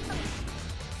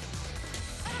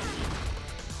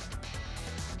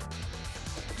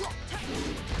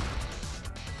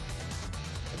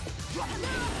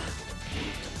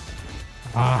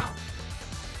 Ah.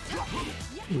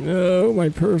 No, my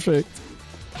perfect.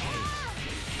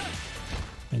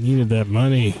 I needed that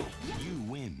money. You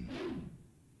win.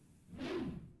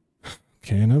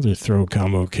 Okay, another throw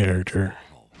combo character.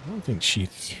 I don't think she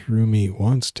threw me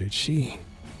once, did she?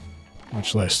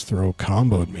 Much less throw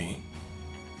comboed me.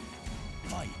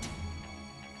 Fight.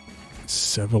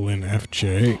 Sevelin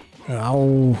FJ.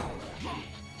 Ow.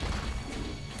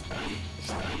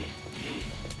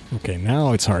 Okay,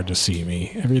 now it's hard to see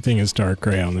me. Everything is dark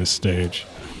gray on this stage.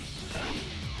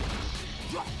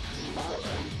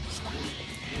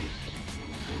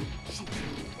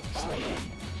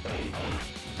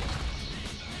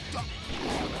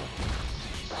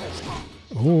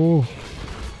 Oh.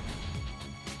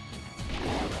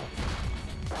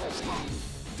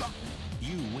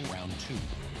 You win round 2.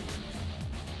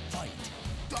 Fight.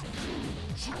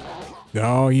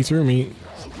 Oh, he threw me.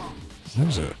 That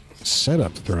was a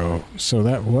setup throw. So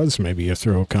that was maybe a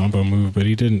throw combo move, but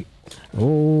he didn't.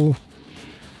 Oh.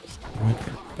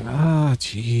 Ah,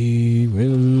 gee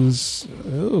whiz.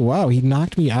 Oh, wow, he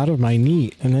knocked me out of my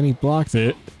knee, and then he blocked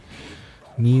it.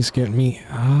 Knees get me.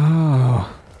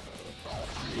 Oh.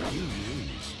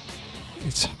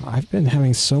 I've been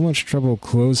having so much trouble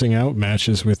closing out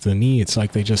matches with the knee. It's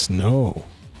like they just know.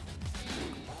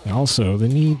 And also, the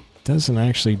knee doesn't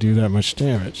actually do that much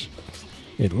damage.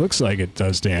 It looks like it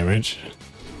does damage.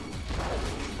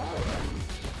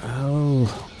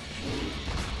 Oh.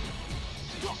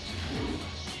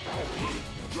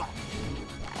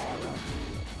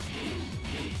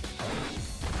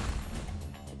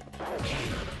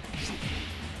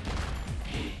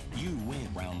 You win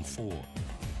round 4.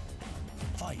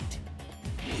 Fight.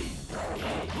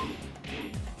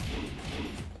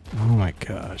 Oh my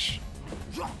gosh.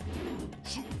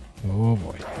 Oh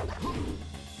boy.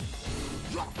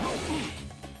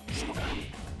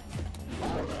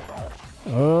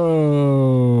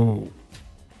 Oh.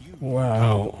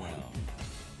 Wow.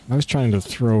 I was trying to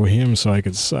throw him so I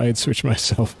could side switch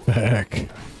myself back.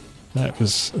 That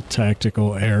was a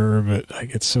tactical error, but I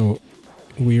get so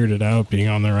weirded out being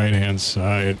on the right hand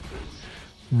side.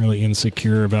 I'm really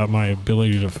insecure about my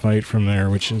ability to fight from there,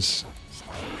 which is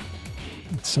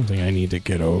something I need to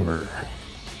get over.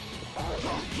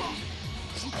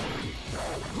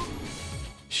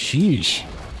 Sheesh.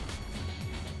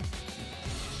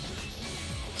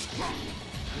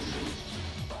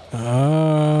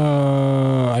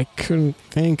 I couldn't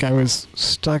think. I was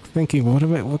stuck thinking,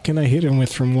 what can I hit him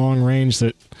with from long range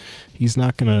that he's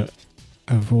not gonna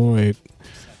avoid?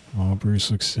 Oh,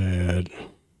 Bruce looks sad.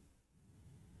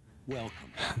 Welcome.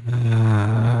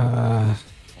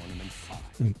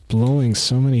 I'm blowing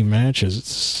so many matches.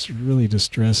 It's really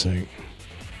distressing.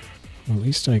 Well, at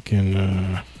least I can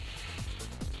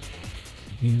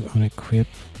maybe unequip.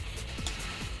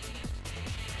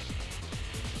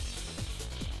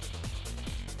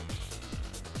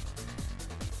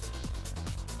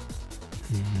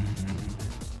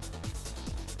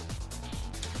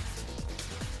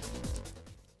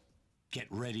 Get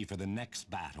ready for the next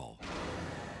battle.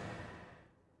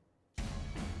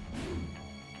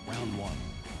 Round 1.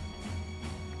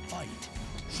 Fight.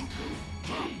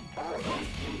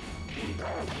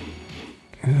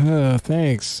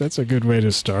 Thanks. That's a good way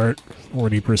to start.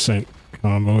 40%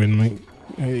 combo in my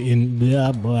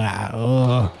blah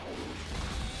blah.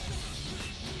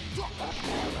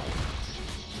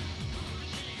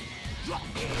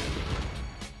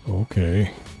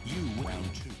 Okay.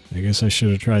 I guess I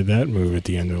should have tried that move at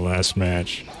the end of the last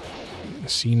match.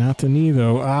 See, not the knee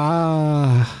though.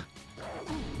 Ah.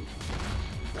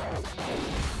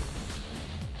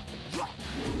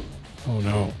 Oh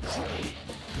no.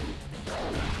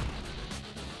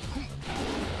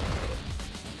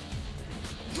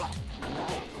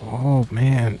 Oh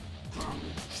man.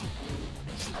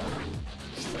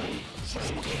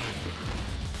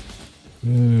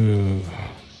 Ooh.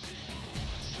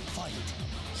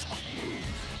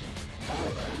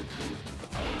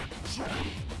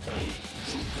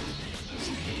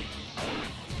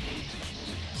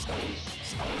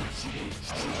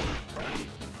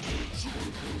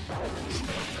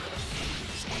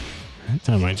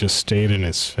 That time I just stayed in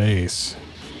his face.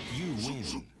 You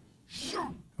win.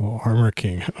 Oh, Armor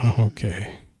King. Oh,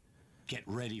 okay. Get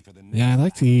ready for the next. Yeah, I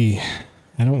like the...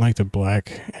 I don't like the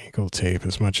black ankle tape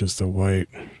as much as the white.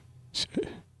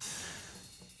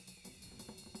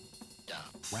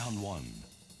 Round one.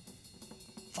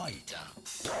 Fight.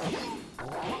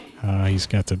 He's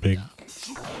got the big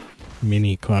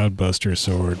mini Cloudbuster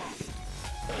sword.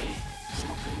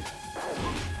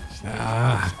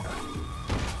 Ah!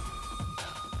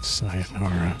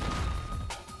 Sayonara.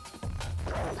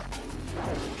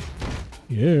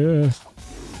 Yeah!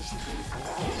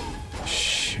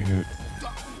 Shoot.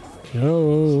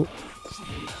 No!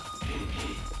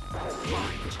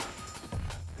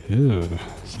 Ew.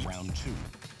 Round two.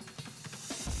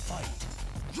 Fight.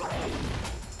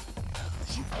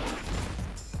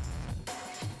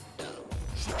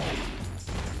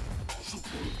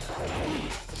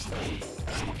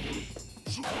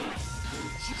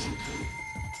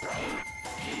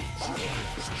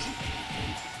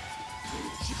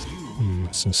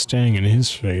 So staying in his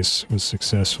face was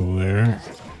successful there.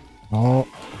 Oh.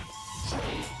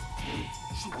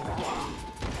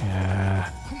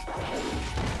 Yeah.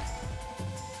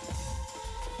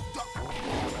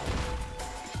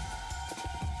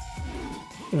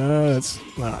 That's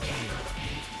not.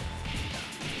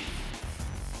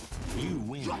 You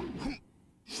win.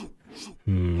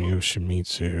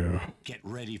 Yoshimitsu. Get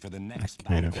ready for the next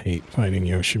Kind of hate fighting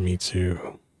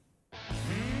Yoshimitsu.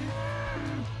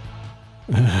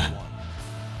 Round one.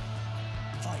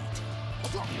 Fight.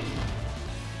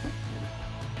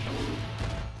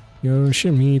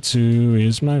 Yoshimitsu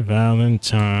is my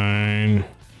Valentine.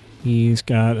 He's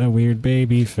got a weird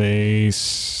baby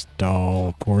face,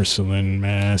 doll, porcelain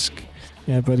mask.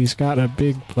 Yeah, but he's got a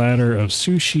big platter of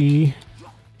sushi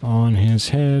on his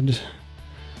head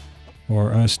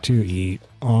for us to eat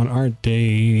on our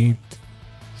date.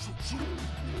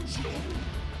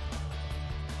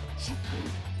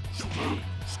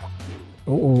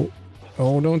 Oh,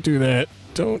 don't do that.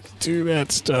 Don't do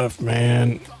that stuff,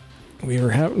 man. We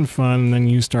were having fun, and then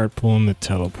you start pulling the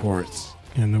teleports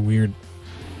and the weird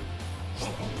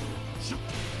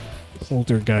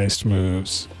poltergeist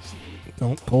moves.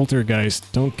 Don't poltergeist.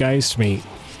 Don't geist me.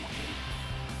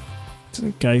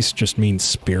 Doesn't geist just mean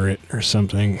spirit or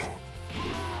something?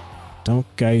 Don't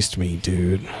geist me,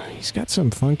 dude. He's got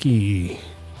some funky...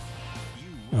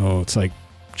 Oh, it's like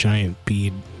giant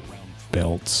bead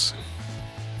belts.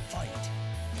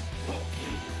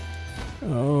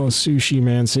 Oh, Sushi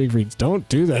Man Siegfried, don't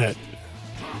do that.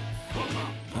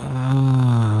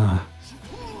 Ah.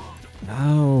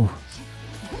 Ow.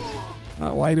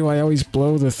 Why do I always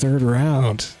blow the third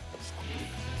round?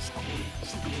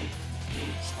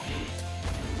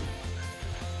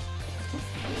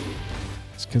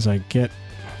 It's because I get...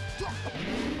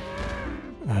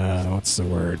 what's the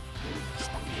word?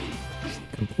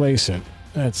 Complacent.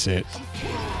 That's it.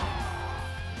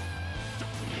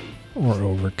 Or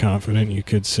overconfident, you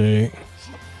could say.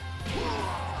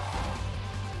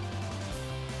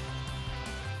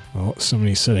 Oh,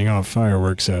 somebody's setting off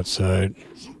fireworks outside.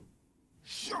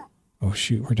 Oh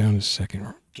shoot, we're down to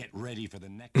second. Get ready for the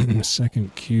next.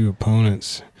 Second queue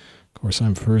opponents. Of course,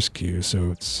 I'm first queue,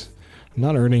 so it's... I'm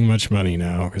not earning much money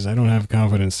now, because I don't have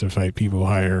confidence to fight people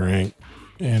higher rank.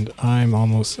 And I'm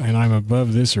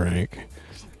above this rank.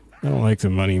 I don't like the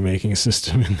money-making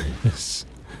system in this.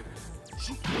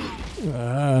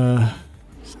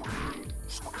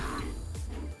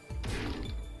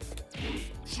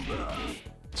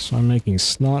 So I'm making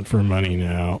snot for money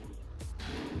now.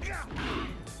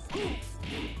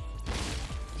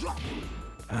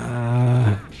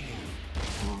 I'm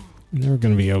never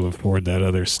gonna be able to afford that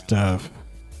other stuff.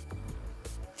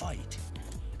 Fight.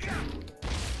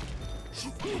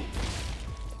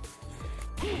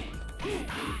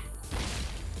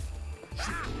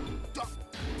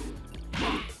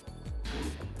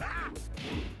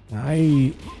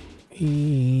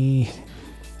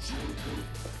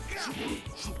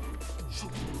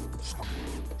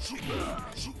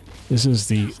 This is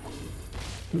the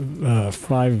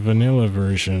 5 vanilla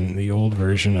version, the old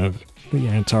version of the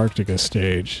Antarctica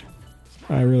stage.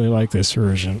 I really like this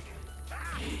version.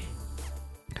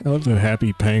 I love the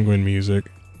happy penguin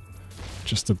music.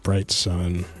 Just the bright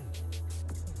sun.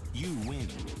 You win.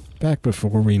 Back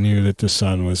before we knew that the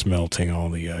sun was melting all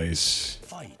the ice.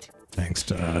 Fight. Thanks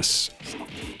to us.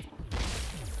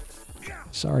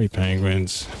 Sorry,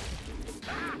 penguins.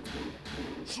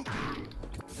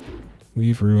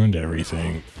 We've ruined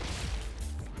everything.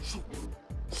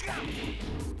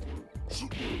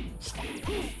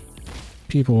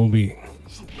 People will be...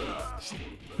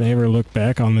 If they ever look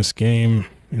back on this game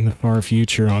in the far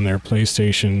future on their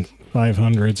PlayStation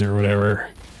 500s or whatever.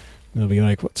 They'll be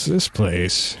like, what's this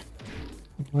place?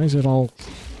 Why is it all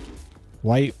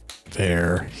white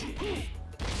there?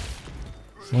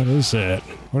 What is that?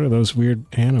 What are those weird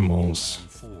animals?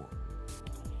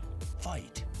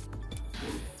 Fight.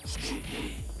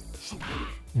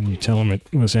 And you tell them it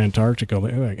was Antarctica.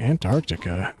 They're like,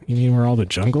 Antarctica? You mean where all the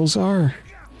jungles are?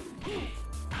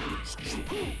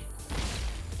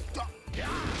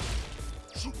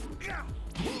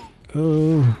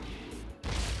 Oh.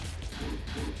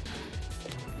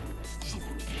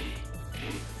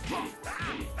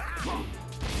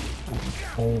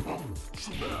 Oh.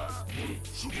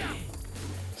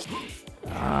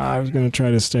 I was gonna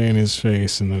try to stay in his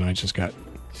face, and then I just got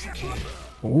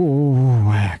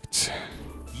whacked.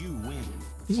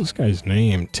 What's this guy's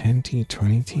name? 10T,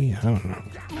 20T? I don't know.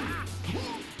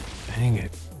 Dang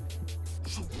it.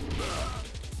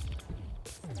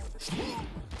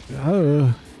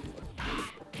 Oh.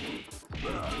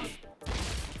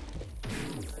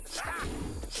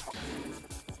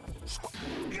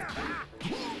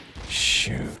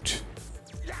 Shoot.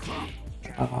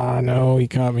 Ah, no, he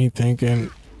caught me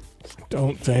thinking.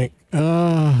 Don't think.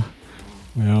 Well,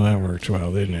 that worked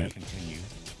well, didn't it?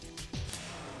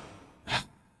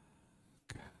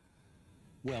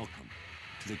 Welcome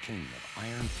to the King of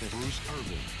Iron Fist, Bruce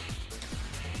Irvin.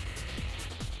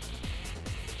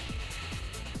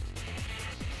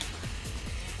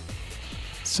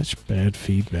 Such bad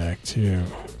feedback, too.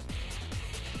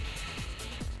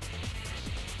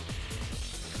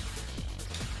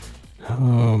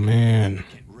 Oh, man.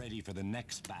 Get ready for the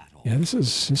next battle. Yeah, this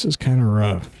is kind of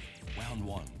rough. Round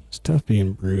one. It's tough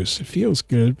being Bruce. It feels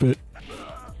good, but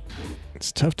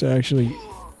it's tough to actually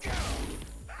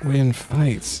win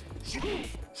fights.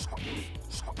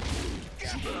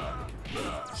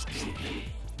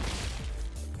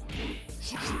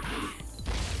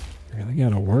 Really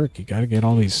gotta work. You gotta get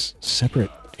all these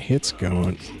separate hits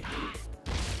going.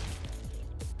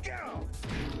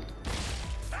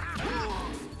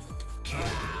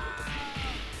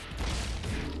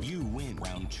 You win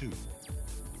round two.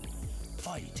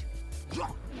 Fight.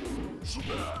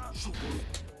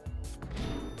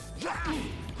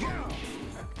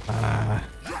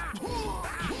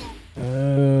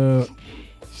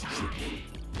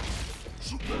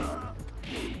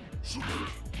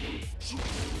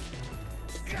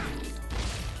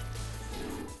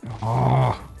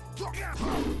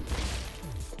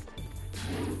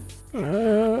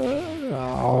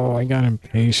 Oh, I got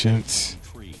impatient.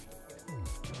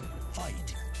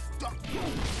 Fight.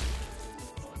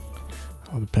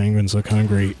 Oh, the penguins look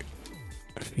hungry.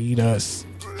 Feed us.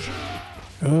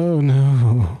 Oh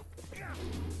no.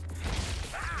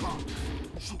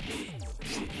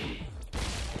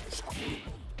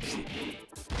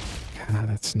 God,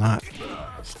 that's not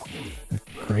a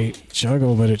great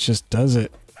juggle, but it just does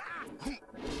it.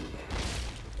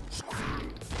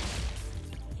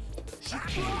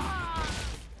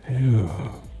 Ew.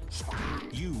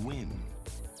 You win.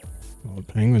 Well, the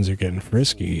penguins are getting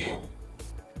frisky.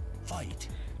 Fight.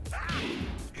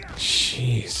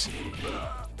 Jeez.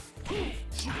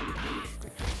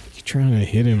 You're trying to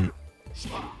hit him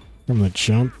from the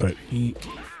jump, but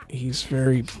he's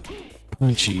very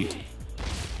punchy.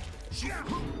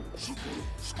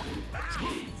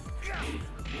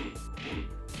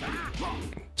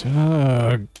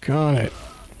 Doggone it.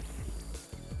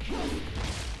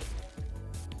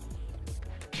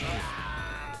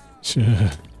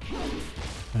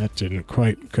 That didn't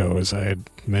quite go as I had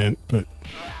meant, but...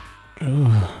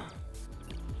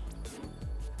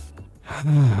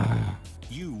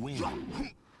 You win.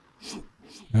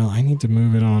 Well, I need to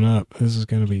move it on up. This is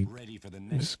gonna be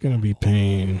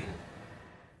pain.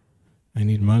 I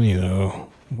need money though.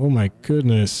 Oh my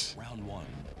goodness. Round one.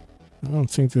 I don't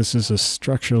think this is a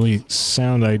structurally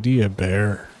sound idea,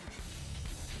 Bear.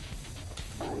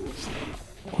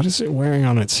 What is it wearing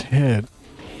on its head?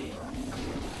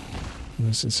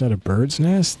 Is that a bird's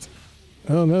nest?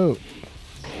 Oh no.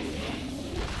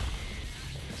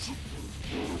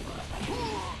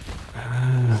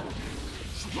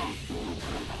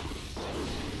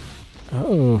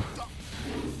 Oh.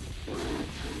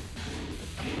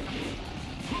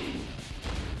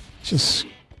 Just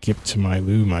skip to my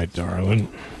loo, my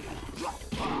darling.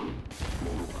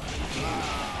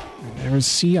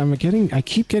 See, I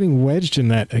keep getting wedged in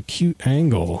that acute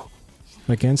angle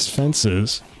against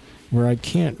fences where I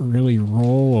can't really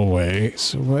roll away.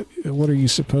 So what are you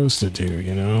supposed to do,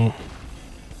 you know?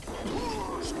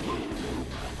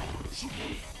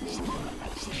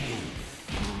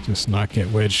 Just not get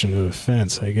wedged into the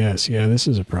fence, I guess. Yeah, this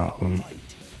is a problem.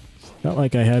 Felt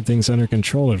like I had things under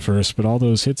control at first, but all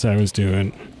those hits I was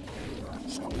doing,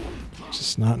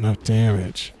 just not enough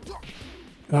damage.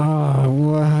 Ah,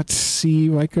 what? See,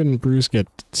 why couldn't Bruce get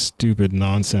stupid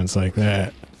nonsense like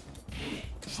that?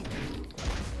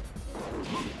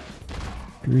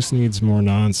 Bruce needs more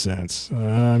nonsense.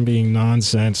 I'm being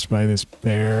nonsensed by this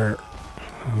bear.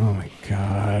 Oh my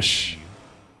gosh.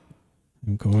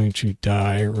 I'm going to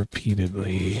die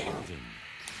repeatedly.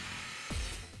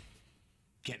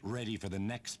 Get ready for the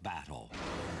next battle.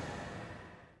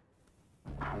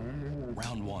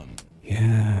 Round 1.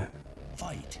 Yeah.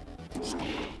 Fight.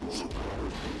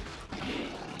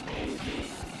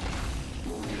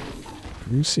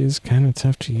 Bruce is kind of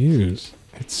tough to use.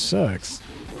 It sucks.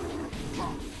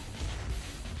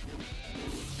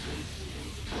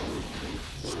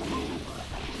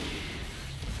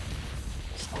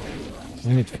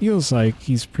 And it feels like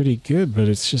he's pretty good, but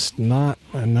it's just not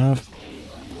enough.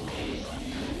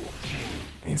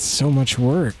 It's so much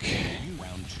work.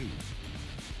 Round 2.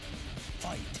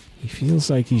 Fight. He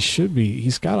feels like he should be.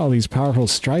 He's got all these powerful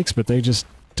strikes, but they just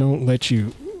don't let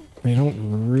you... They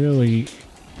don't really...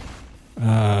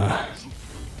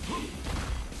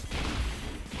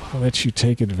 let you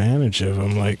take advantage of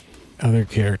them like other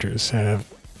characters have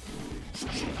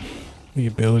the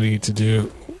ability to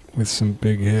do with some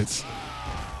big hits.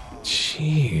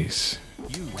 Jeez.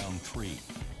 Round 3.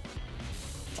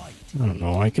 Fight. I don't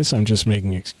know, I guess I'm just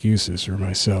making excuses for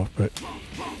myself, but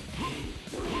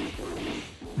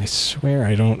I swear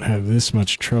I don't have this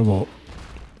much trouble,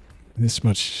 this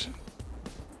much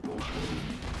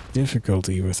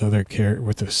difficulty with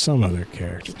some other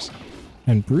characters.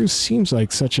 And Bruce seems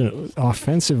like such an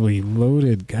offensively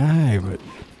loaded guy, but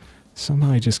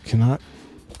somehow I just cannot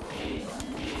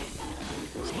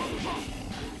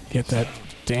get that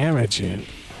damage in.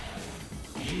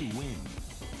 You win.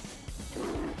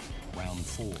 Round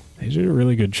 4. They did a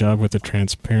really good job with the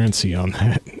transparency on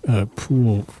that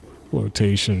pool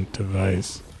flotation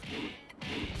device.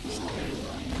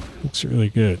 Looks really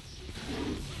good.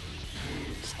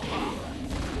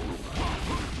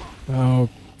 Oh,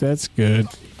 that's good.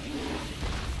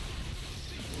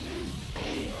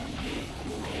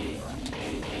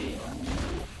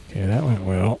 Okay, that went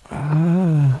well.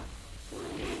 Ah.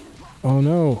 Oh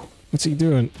no. What's he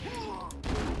doing?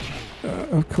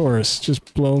 Of course,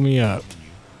 just blow me up.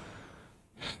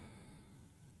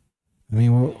 I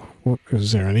mean, what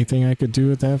was there anything I could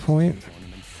do at that point?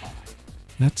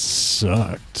 That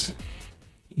sucked.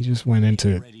 He just went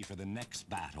into Ready for the next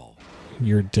battle.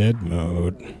 you're dead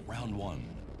mode. Round 1.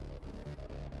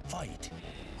 Fight.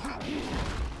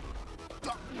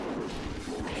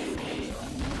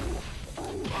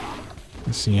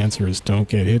 Guess the answer is don't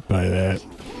get hit by that.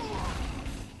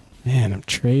 Man, I'm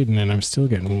trading and I'm still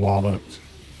getting walloped.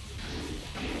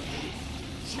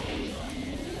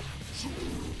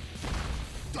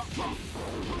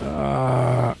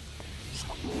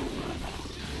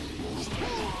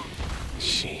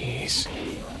 Jeez.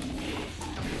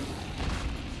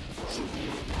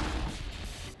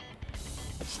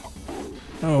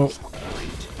 Oh.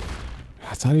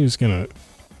 I thought he was gonna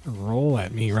roll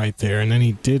at me right there, and then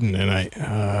he didn't, and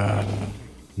I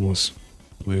almost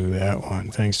blew that one,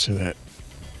 thanks to that.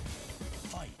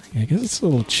 I guess it's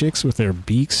little chicks with their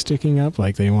beaks sticking up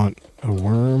like they want a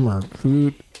worm or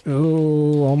food.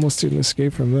 Oh, almost didn't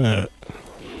escape from that.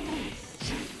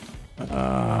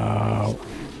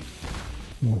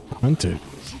 Hunted.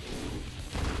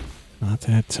 Not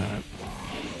that time.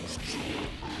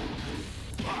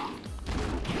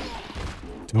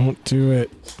 Don't do it.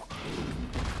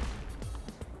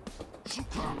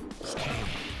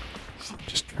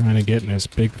 Just trying to get in his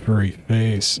big furry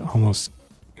face. Almost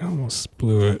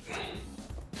blew it.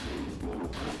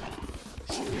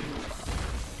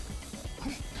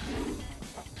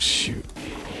 Shoot.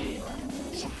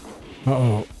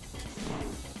 Uh-oh.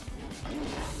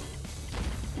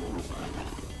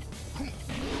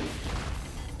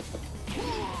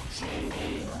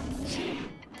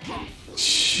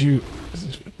 Shoot.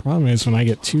 The problem is when I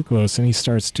get too close and he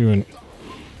starts doing...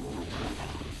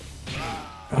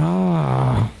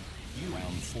 Ah.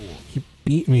 He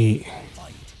beat me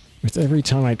with every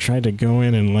time I tried to go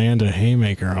in and land a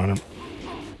haymaker on him.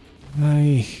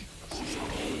 I...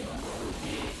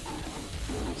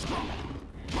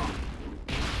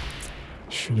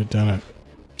 should have done a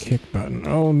kick button.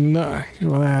 Oh no,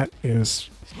 that is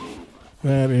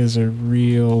a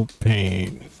real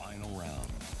pain.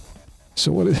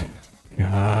 So what is...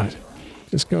 God.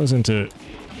 Just goes into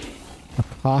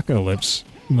apocalypse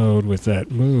mode with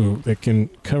that move that can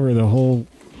cover the whole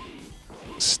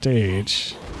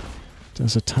stage.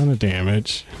 Does a ton of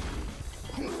damage.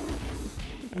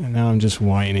 And now I'm just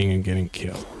whining and getting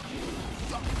killed.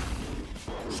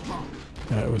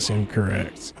 That was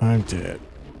incorrect. I'm dead.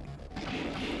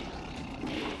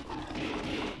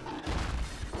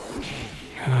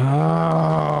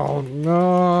 Oh,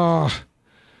 no.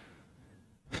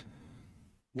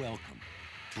 Welcome,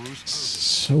 Bruce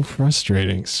So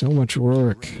frustrating. So much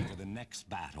work. Irvin, for the next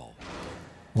battle.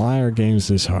 Why are games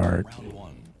this hard? Round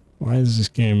 1. Why does this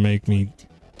game make me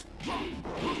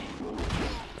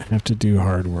have to do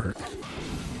hard work?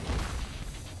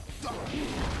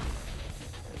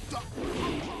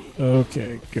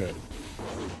 Okay, good.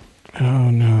 Oh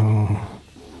no.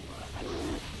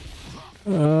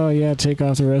 Oh yeah, take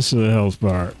off the rest of the health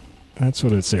bar. That's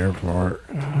what it's there for.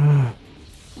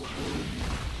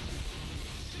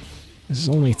 This is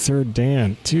only third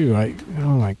Dan, too.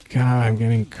 Oh my god, I'm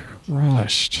getting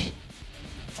crushed.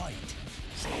 Fight.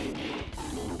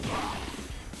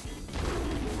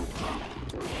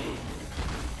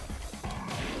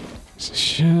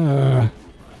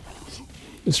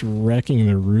 Just wrecking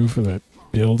the roof of that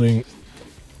building.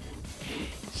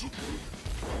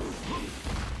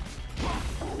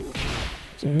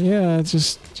 So, yeah, it's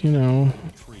just, you know.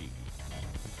 3.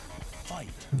 Fight.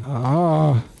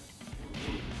 Ah.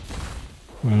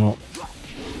 Well.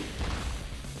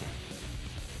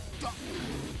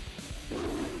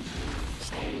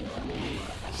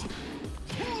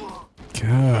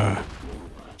 God.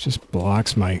 Just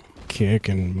blocks my kick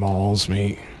and mauls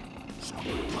me.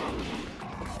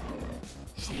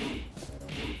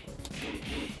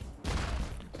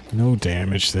 No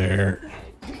damage there.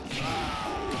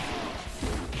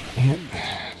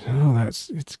 Oh,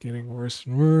 it's getting worse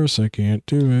and worse. I can't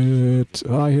do it.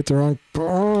 Oh, I hit the wrong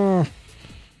bar.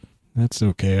 That's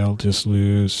okay, I'll just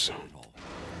lose.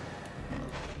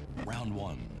 Round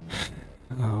 1.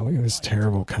 Oh, look at this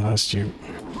terrible costume.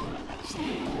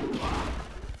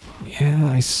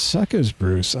 Yeah, I suck as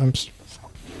Bruce. I'm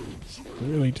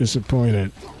really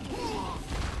disappointed.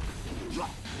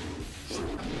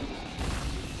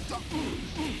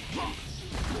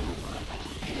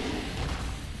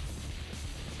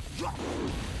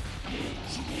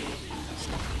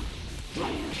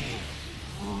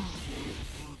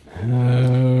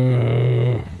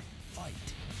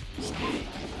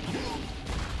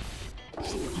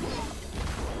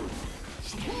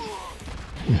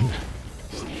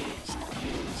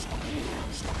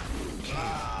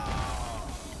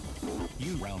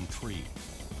 Round 3.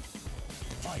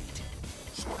 Fight.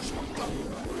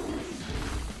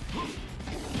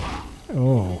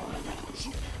 Oh.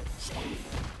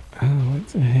 Oh, what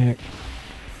the heck?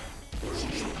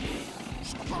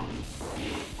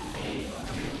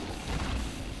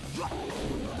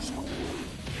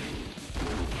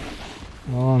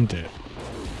 Oh, I'm dead.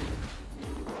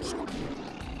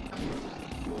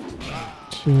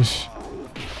 Shush.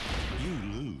 You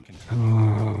lose.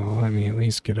 Oh, let me at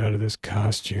least get out of this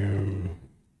costume.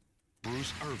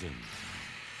 Bruce Irvin.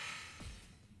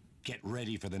 Get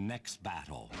ready for the next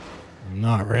battle. I'm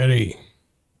not ready.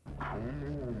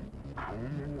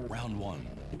 Round 1.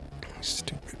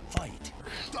 Stupid. Fight.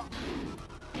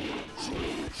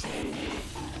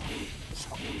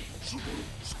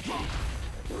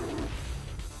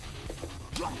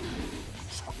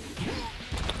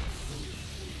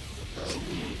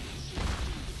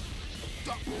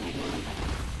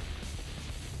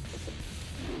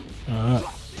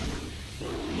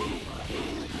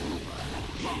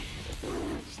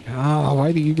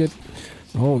 Why do you get...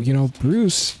 Oh, you know,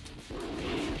 Bruce...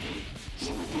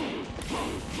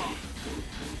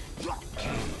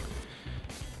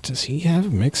 Does he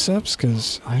have mix-ups?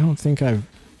 Because I don't think I've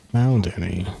found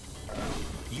any.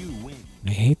 You win. I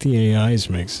hate the AI's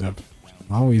mix-up.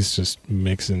 Always just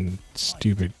mixing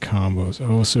stupid combos.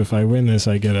 Oh, so if I win this,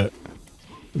 I get a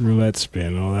roulette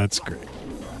spin. Oh, that's great.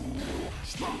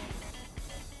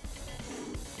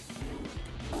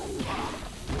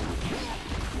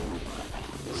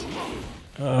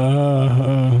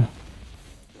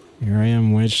 Here I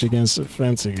am wedged against the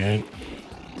fence again.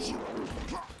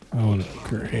 Oh,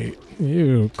 great.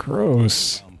 Ew,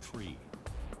 gross. Round 3.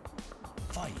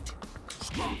 Fight.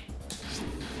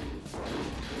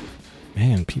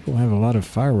 Man, people have a lot of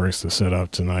fireworks to set up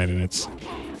tonight, and it's a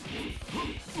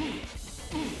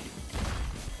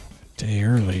day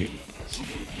early.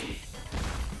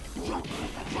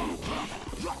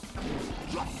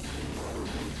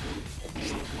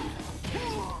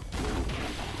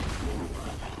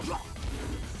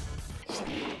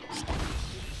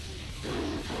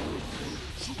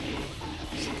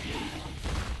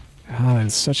 Ah,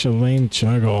 it's such a lame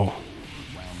juggle.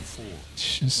 Round 4.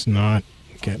 It's just not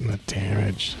getting the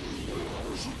damage.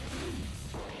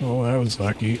 Oh, that was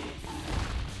lucky.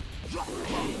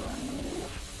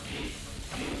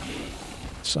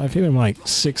 So I've hit him like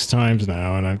 6 times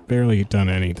now, and I've barely done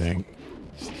anything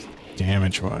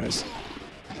damage-wise.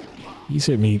 He's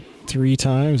hit me 3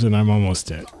 times, and I'm almost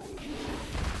dead.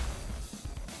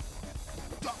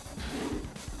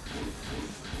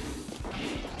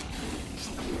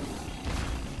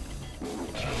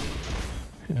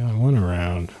 Yeah, I won a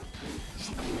round.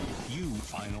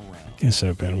 Final round. Guess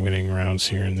I've been winning rounds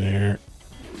here and there.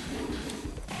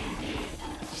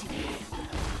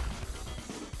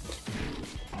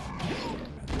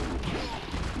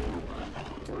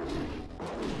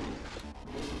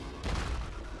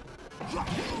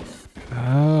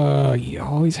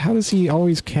 How does he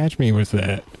always catch me with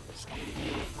that?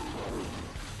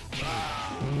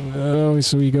 Oh,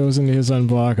 so he goes into his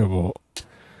unblockable.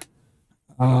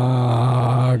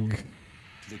 Ugh.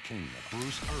 The king of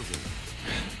Bruce Irvin.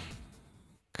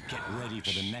 Get ready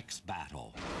for the next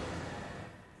battle.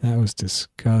 That was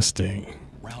disgusting.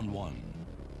 Round 1.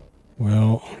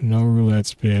 Well, no roulette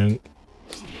spin.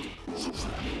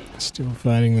 Still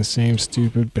fighting the same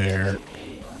stupid bear.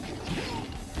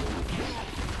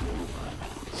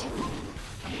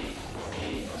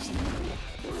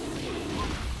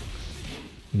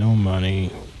 No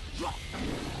money.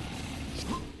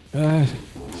 He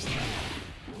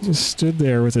just stood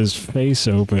there with his face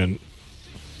open.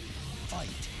 Fight.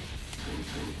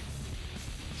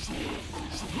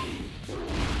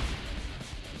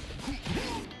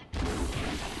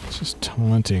 Just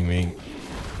taunting me.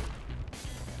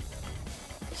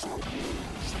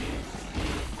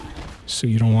 So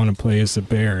you don't want to play as the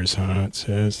bears, huh? It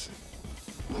says.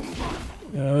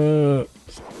 God.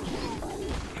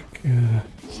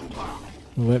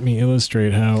 Let me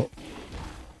illustrate how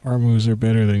our moves are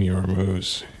better than your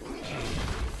moves.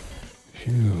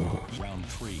 Phew. Round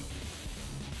 3.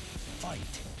 Fight.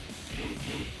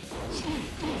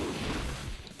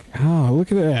 Oh,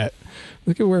 look at that.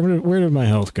 Look at where did my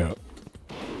health go?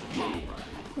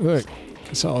 Look,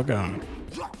 it's all gone.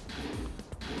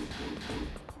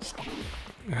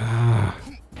 Ah.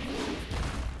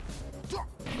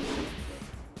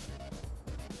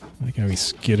 Like how he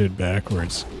skidded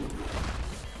backwards.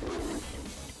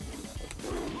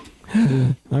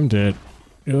 I'm dead.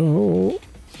 Oh.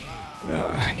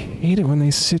 I hate it when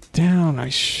they sit down. I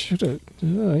should have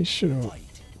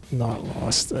not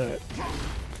lost that.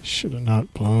 Should have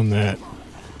not blown that.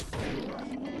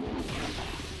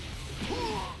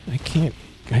 I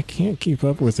can't keep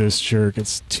up with this jerk.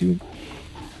 It's too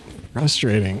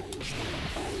frustrating.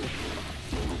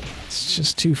 It's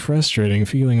just too frustrating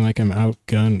feeling like I'm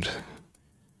outgunned.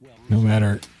 No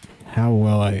matter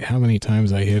how many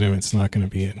times I hit him, it's not going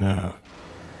to be enough.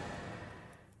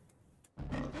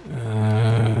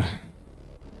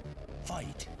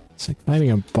 Fight. It's like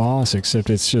fighting a boss, except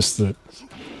it's just that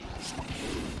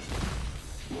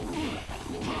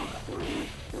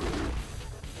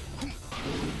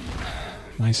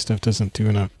my stuff doesn't do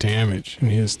enough damage, and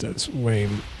his does way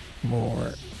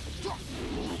more.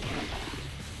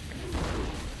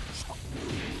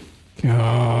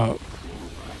 God.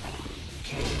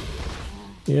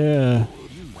 Yeah.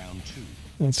 Round 2.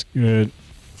 That's good.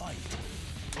 Fight.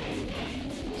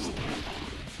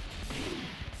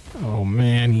 Oh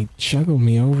man, he juggled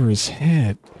me over his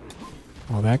head.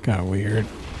 Oh, that got weird.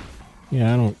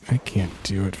 Yeah, I can't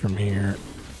do it from here.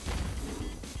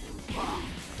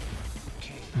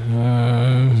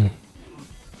 Round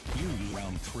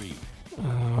 3.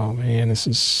 Oh man, this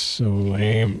is so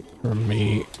lame for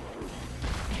me.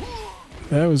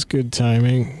 That was good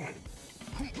timing.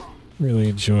 Really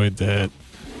enjoyed that.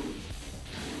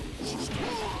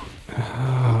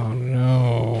 Oh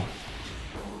no.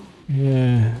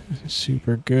 Yeah,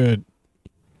 super good.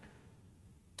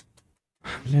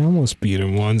 I almost beat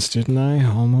him once, didn't I?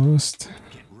 Almost?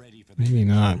 Maybe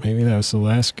not. Maybe that was the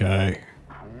last guy.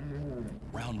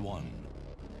 Round 1.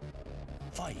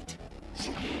 Fight.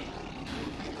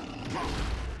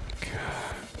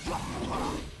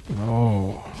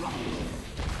 Oh.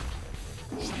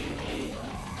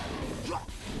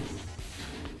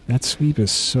 That sweep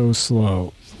is so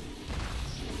slow.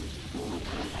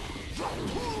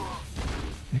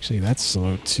 Actually, that's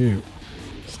slow too.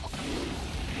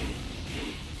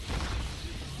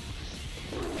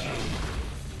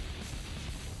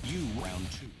 Round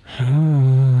 2.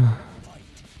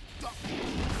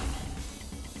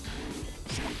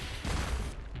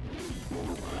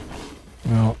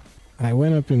 Well, I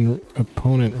went up in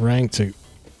opponent rank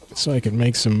so I could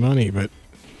make some money, but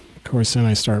of course then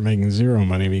I start making 0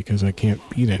 money because I can't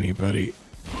beat anybody.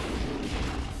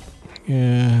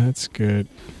 Yeah, that's good.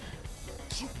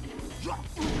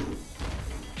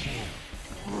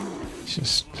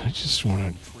 I just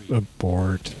want to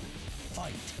abort.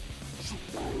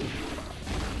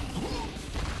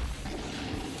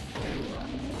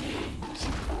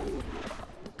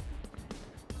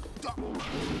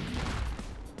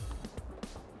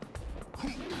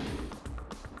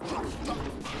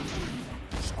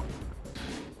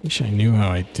 Wish I knew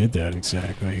how I did that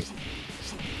exactly.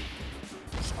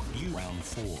 Round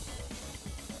 4.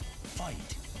 Fight.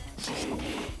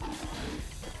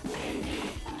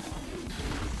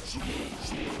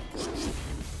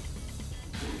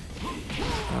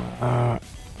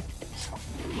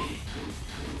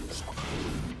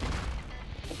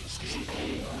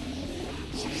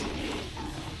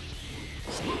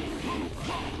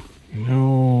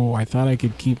 No, I thought I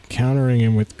could keep countering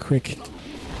him with quick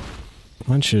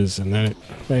punches and then it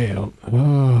failed.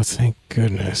 Oh, thank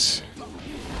goodness.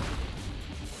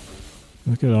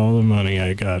 Look at all the money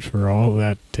I got for all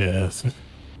that death.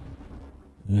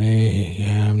 Hey,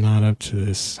 yeah, I'm not up to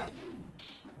this.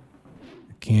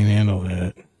 I can't handle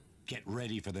that. Get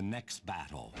ready for the next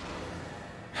battle.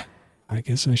 I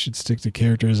guess I should stick to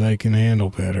characters I can handle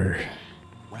better.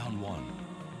 Round 1.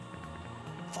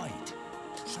 Fight.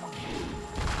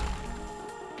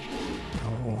 I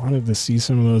wanted to see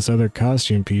some of those other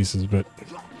costume pieces, but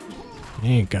I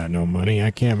ain't got no money.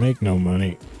 I can't make no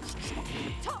money.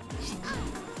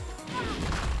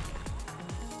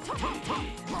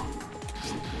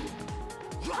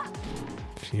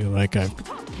 Feel like I've...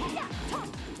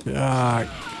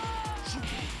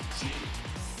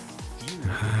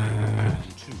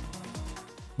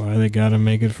 why they gotta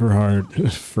make it for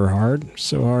hard? For hard?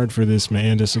 So hard for this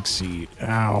man to succeed.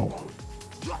 Ow.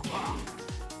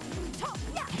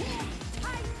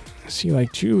 See,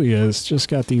 like Julia's just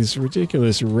got these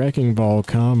ridiculous wrecking ball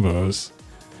combos.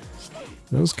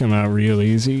 Those come out real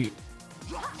easy.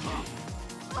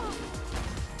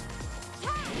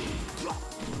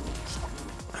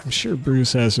 I'm sure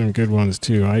Bruce has some good ones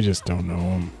too, I just don't know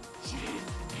them.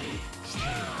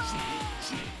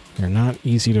 They're not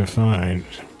easy to find.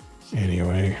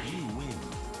 Anyway. You win.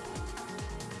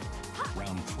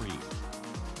 Round 3.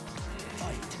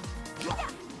 Fight.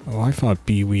 Oh, I fought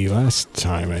Pee-wee last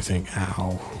time, I think.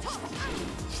 Ow.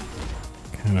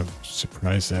 Kind of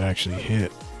surprised that actually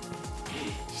hit.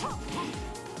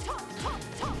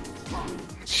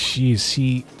 Jeez,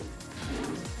 he...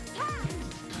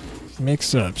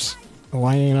 Mix-ups.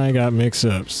 Why ain't I got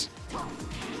mix-ups?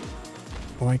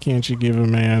 Why can't you give a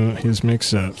man his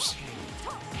mix-ups?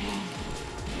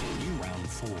 Round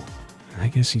 4. I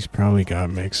guess he's probably got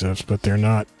mix-ups, but they're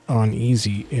not on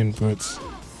easy inputs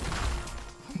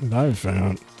that I've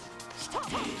found.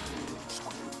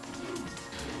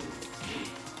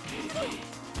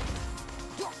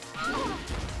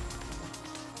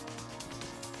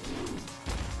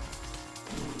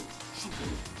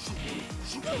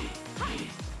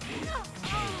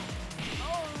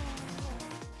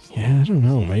 Yeah, I don't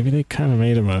know. Maybe they kind of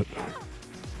made him a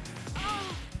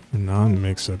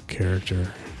non-mix-up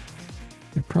character.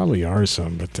 There probably are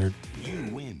some, but they're... You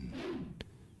win.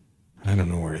 I don't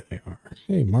know where they are.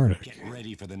 Hey, Marduk. Get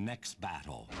ready for the next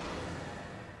battle.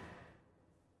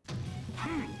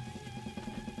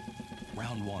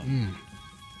 Round 1.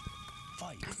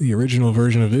 Fight. The original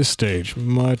version of this stage,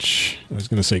 much... I was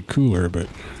going to say cooler, but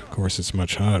of course it's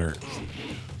much hotter.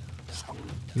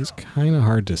 It's kind of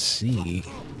hard to see.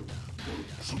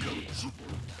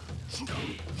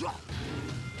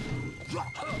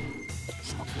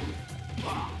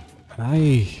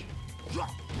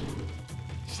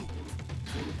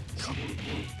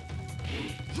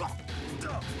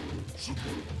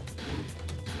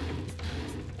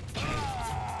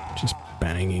 Just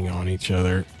banging on each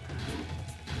other.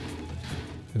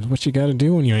 This is what you gotta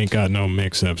do when you ain't got no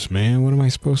mix-ups, man. What am I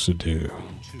supposed to do?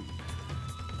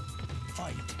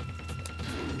 Fight.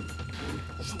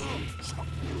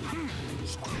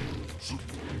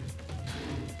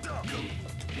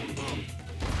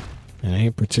 And I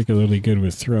ain't particularly good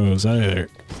with throws either.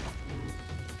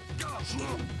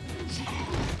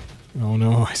 Oh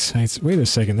no, wait a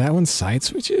second, that one side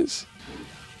switches?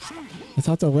 I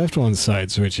thought the left one side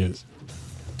switches.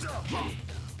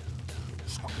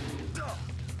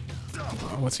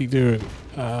 What's he doing?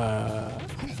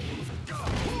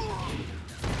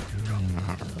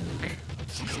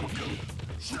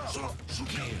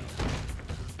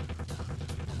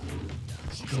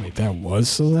 Wait, that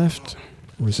was the left?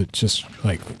 Or is it just,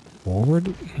 like,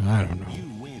 forward? I don't know. You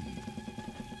win.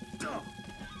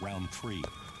 Round 3.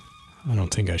 I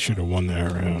don't think I should have won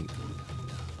that round.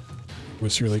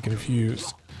 Was really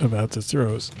confused about the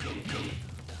throws.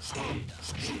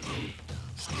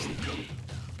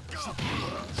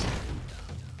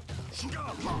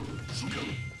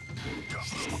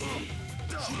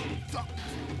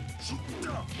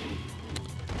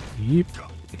 Yep.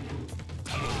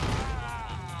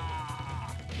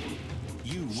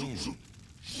 You win.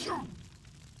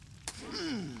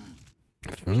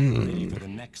 Ready for the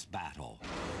next battle.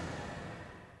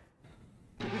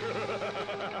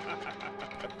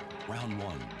 Round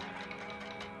one.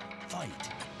 Fight.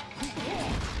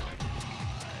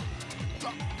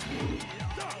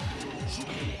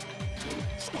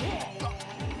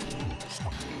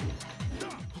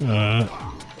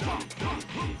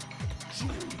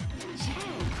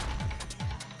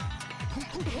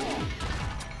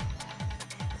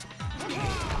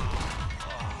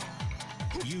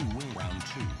 You win round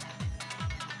two.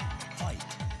 Fight.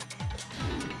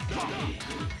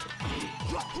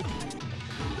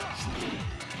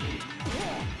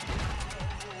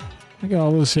 I got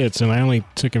all those hits, and I only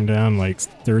took him down like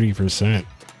 30%.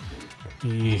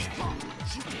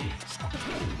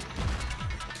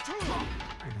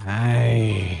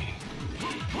 Aye.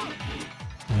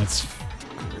 That's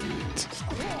great.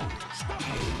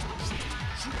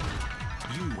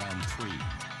 You round three.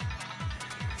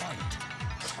 Fight.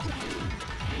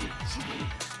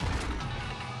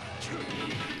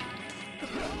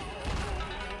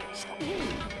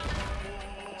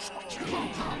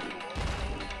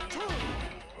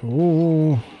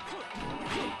 Oh.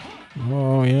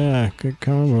 Oh yeah, good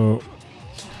combo.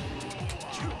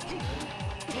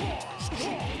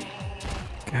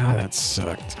 God, that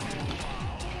sucked.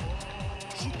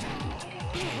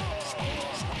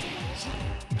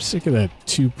 I'm sick of that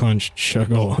two-punch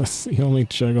juggle. That's the only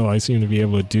juggle I seem to be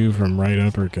able to do from right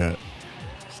uppercut.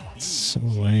 It's so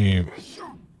lame.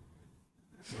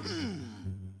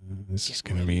 This is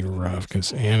gonna be rough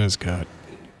because Anna's got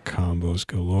combos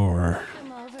galore.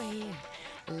 Come over here.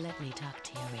 Let me talk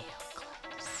to you real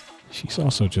close. She's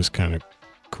also just kind of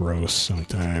gross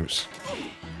sometimes.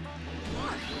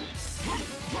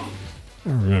 I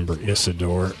remember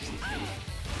Isidore.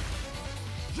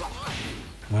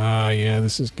 Ah, yeah,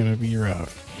 this is gonna be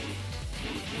rough.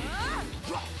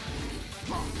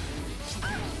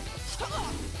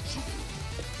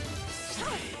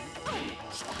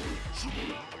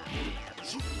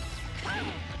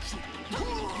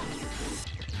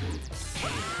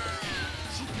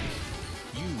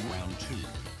 You round two.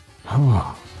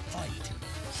 Oh. Fight.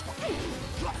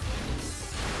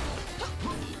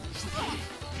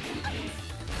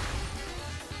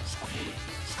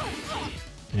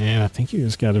 Man, I think you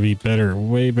just gotta be better,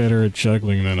 way better at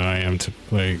juggling than I am to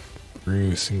play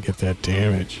Bruce and get that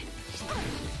damage.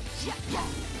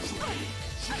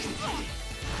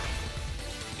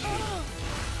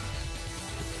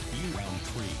 You round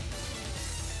three.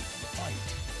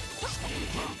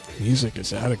 Fight. Music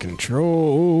is out of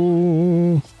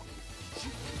control.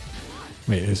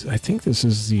 Wait, I think this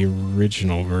is the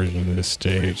original version of this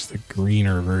stage, the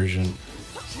greener version.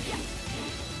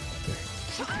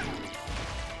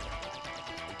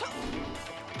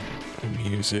 The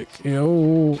music.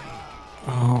 Oh,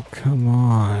 come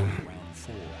on. Round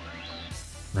four.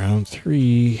 Round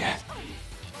three.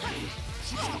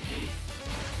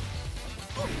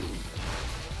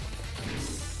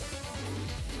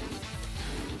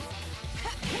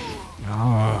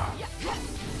 Ah.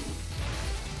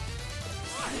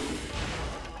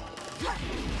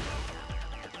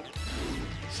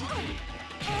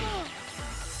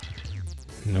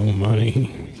 No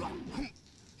money.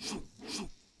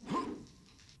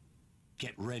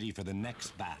 Get ready for the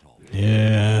next battle.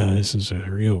 Yeah, this is a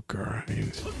real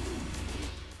grind.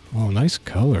 Oh, nice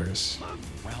colors.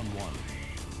 Round one.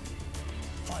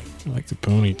 Fight. I like the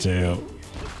ponytail.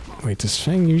 Wait, does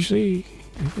Fang usually?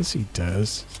 I guess he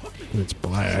does. But it's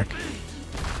black.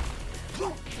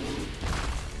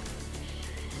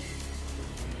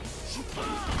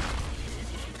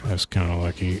 I was kind of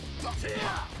lucky.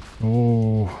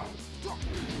 Oh.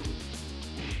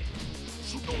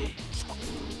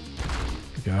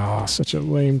 Oh, such a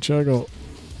lame juggle.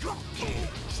 You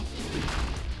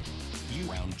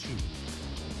round two.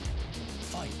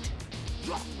 Fight.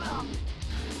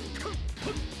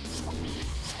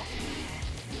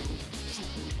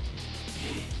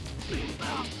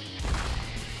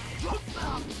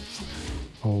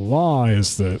 Law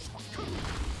is the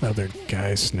other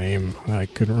guy's name. I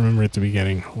couldn't remember at the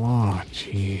beginning. Law,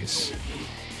 jeez.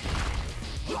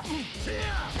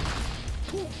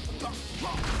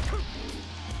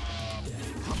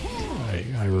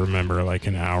 I remember like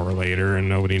an hour later and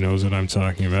nobody knows what I'm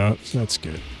talking about, so that's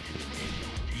good.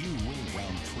 You win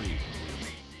round three.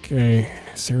 Okay,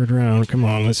 third round. Come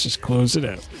on, let's just close it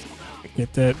out.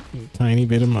 Get that tiny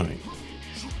bit of money.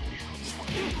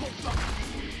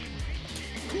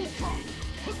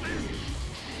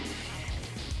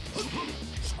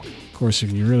 Of course,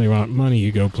 if you really want money,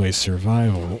 you go play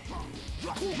survival.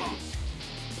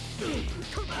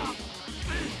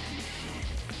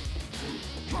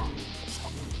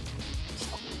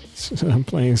 I'm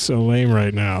playing so lame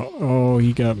right now. Oh,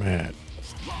 he got mad.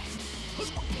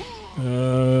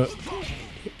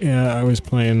 Yeah, I was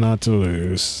playing not to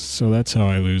lose, so that's how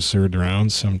I lose third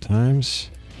rounds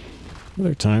sometimes.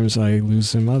 Other times I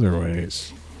lose them other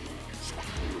ways.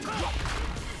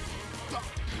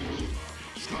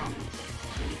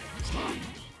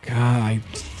 God, I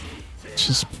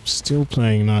just still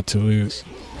playing not to lose.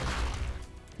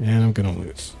 And I'm gonna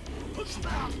lose.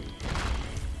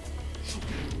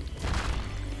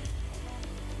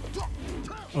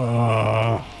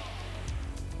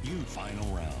 You final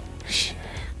round.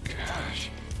 Gosh.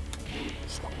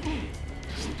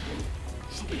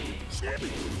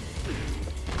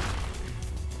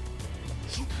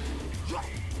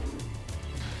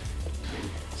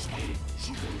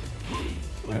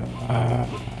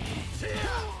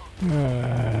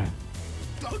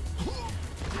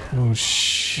 Oh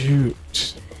shoot.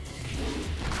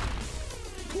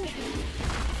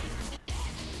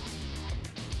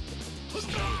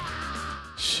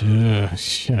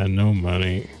 Yeah, no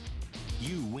money.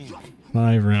 You win.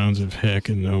 5 rounds of heck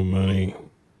and no money.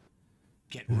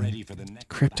 Get ready for the next.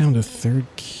 Crept down to third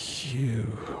queue.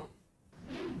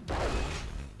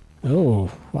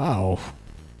 Oh, wow.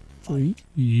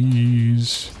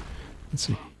 Please. That's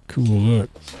a cool look.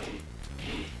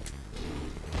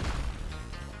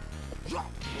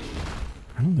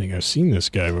 I don't think I've seen this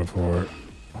guy before.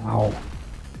 Wow.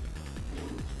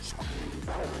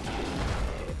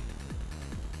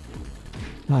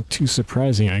 Not too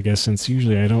surprising, I guess, since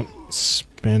usually I don't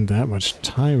spend that much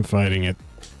time fighting at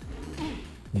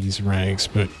these ranks,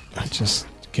 but I just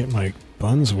get my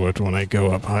buns whooped when I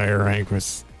go up higher rank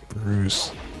with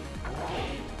Bruce.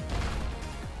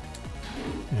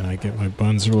 And I get my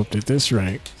buns whooped at this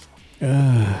rank. You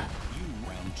round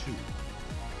 2.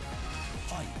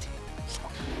 Fight.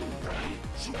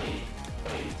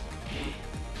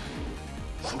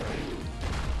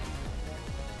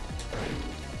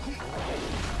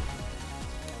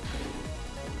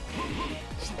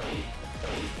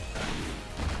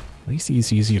 At least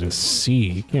he's easy to see.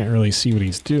 You can't really see what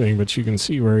he's doing, but you can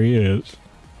see where he is.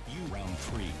 You round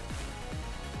 3.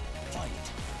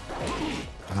 Fight.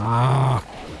 Ah!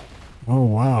 Oh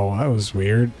wow, that was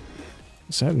weird.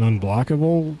 Is that an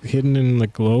unblockable hidden in the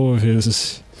glow of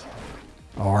his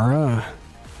aura?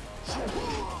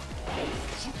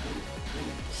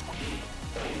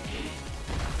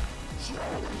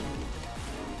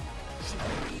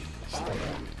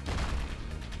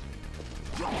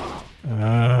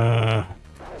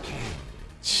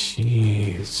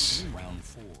 Jeez. Round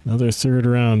 4. Another third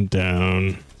round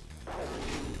down.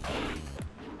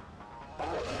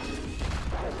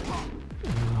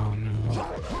 Oh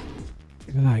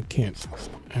no. I can't.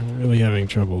 I'm really having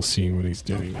trouble seeing what he's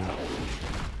doing now.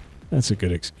 That's a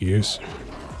good excuse.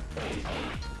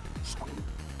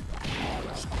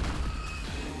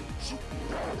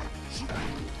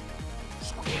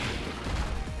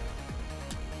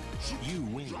 You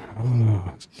win.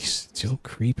 Oh, he's still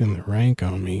creeping the rank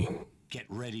on me. Get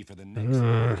ready for the next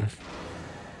round.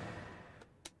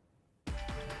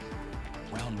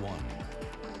 Round 1.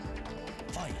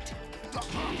 Fight.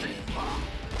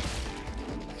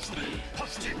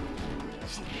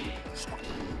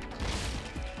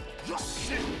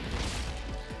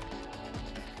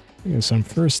 I guess I'm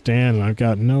first stand and I've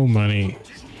got no money.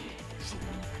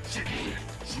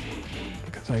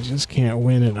 Because I just can't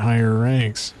win at higher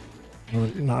ranks. Or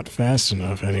not fast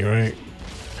enough anyway.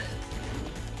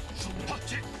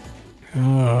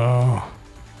 Oh.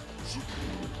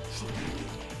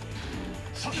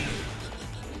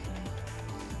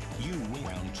 You win.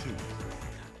 Round 2.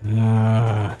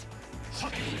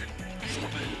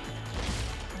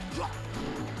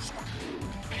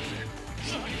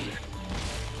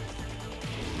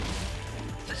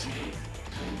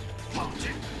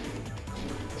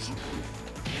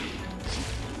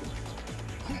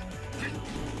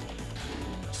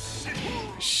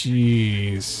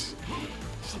 Jeez.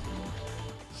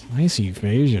 Nice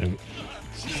evasion.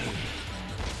 You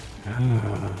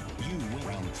win.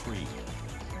 Round 3.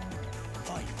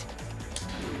 Fight.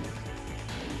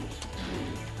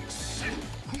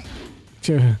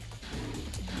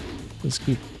 Let's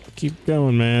keep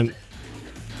going, man.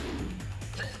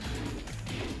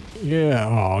 Yeah,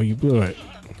 oh, you blew it.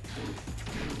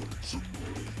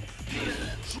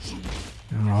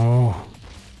 Oh,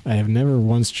 I have never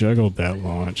once juggled that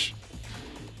launch.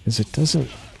 Because it doesn't,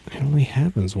 it only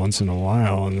happens once in a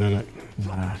while, and then it...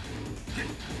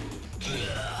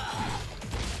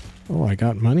 Oh, I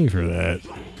got money for that.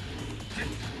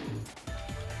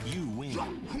 You win.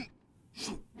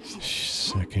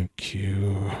 Second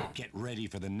queue. Get ready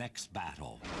for the next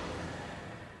battle.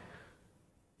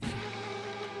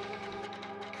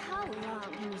 How long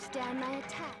can you stand my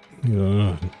attack?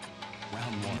 Ugh.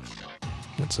 Round Round one.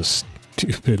 That's a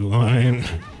stupid line.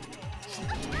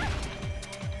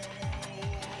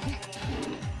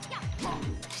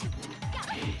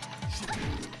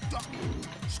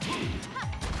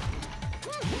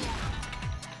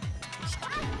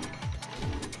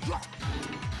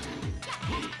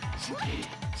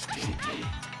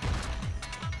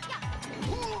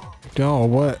 Oh,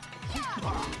 what?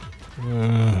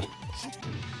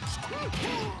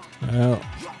 Well,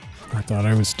 I thought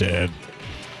I was dead.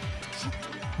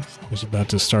 I was about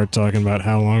to start talking about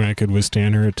how long I could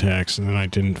withstand her attacks, and then I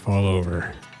didn't fall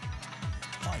over.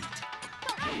 Fight.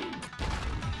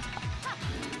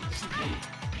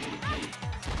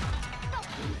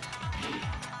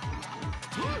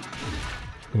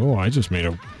 Oh, I just made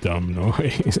a dumb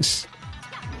noise.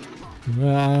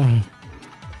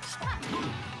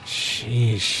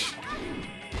 Sheesh.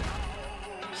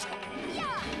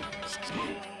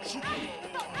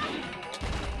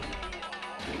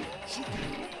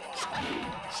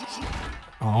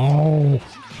 Oh.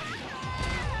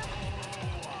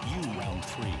 You round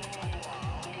three.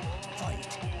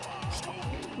 Fight.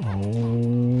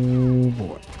 Oh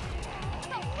boy.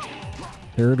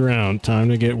 Third round, time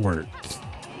to get worked.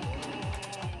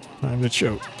 Time to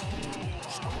choke.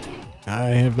 I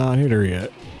have not hit her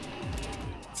yet.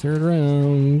 Third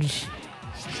round.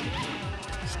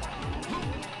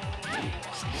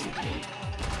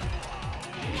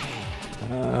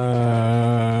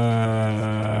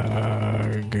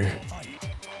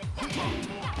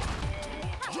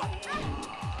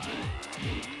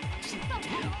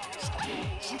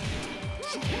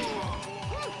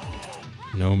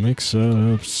 No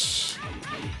mix-ups.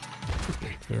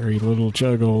 Very little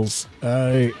juggles.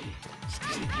 You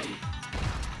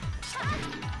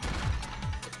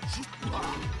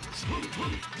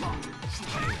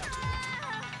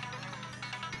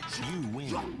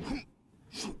win.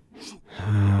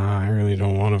 I really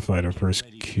don't want to fight a first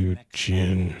cute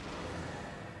Jin.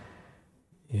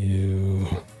 Ew.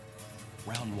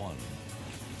 Round one.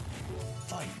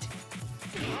 Fight.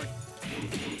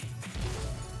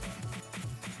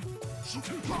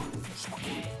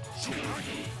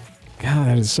 God,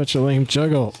 that is such a lame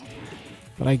juggle.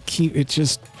 But I keep it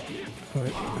just...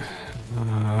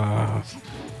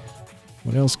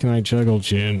 what else can I juggle,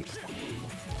 Jin?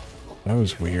 That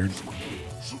was weird.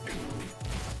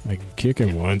 I can kick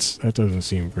him once. That doesn't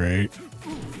seem great.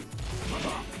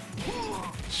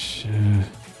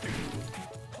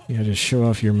 Yeah, just show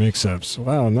off your mix-ups.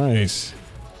 Wow, nice.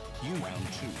 You round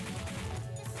two.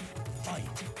 Fight.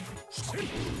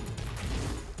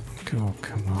 Oh,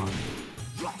 come on.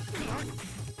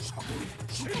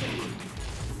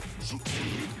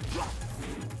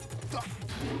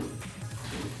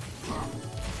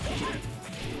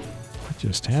 What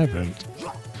just happened?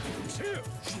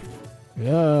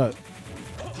 Yeah.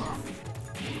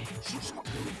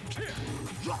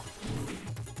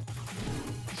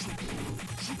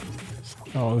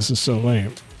 Oh, this is so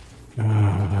lame.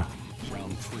 Round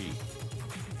three.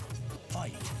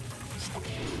 Fight.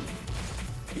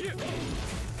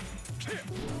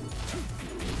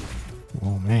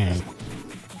 Oh, man.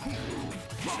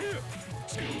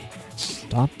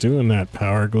 Stop doing that,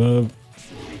 Power Glove.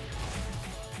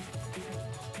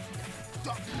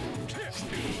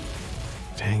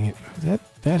 Dang it.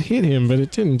 That hit him, but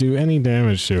it didn't do any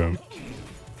damage to him.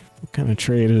 What kind of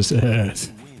trade is that?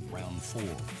 Win round four.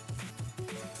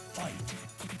 Fight.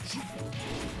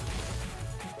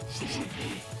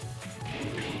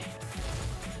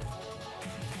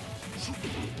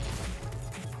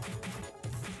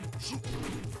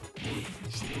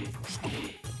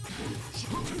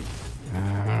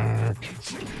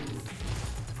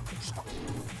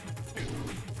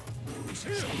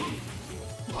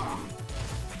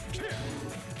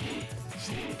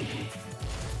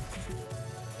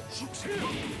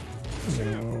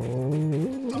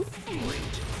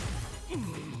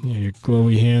 Yeah, your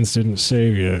glowy hands didn't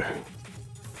save you.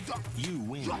 You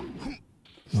win.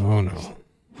 Oh no.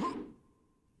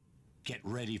 Get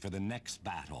ready for the next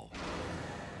battle.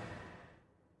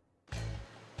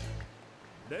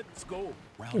 Let's go.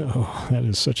 Round Oh, that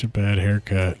is such a bad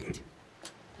haircut.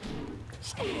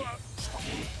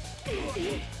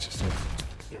 Just a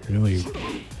really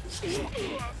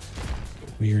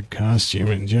weird costume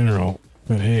in general,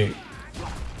 but hey.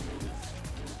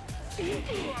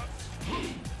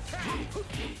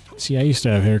 See, I used to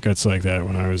have haircuts like that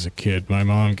when I was a kid. My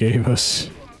mom gave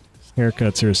us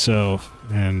haircuts herself,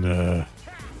 and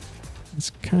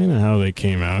that's kind of how they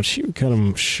came out. She would cut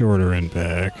them shorter and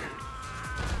back.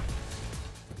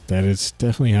 That is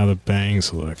definitely how the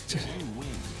bangs looked. you win.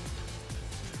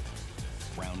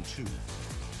 Round two.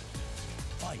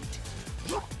 Fight.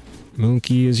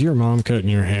 Monkey, is your mom cutting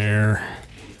your hair?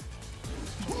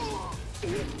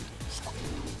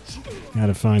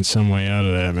 Gotta find some way out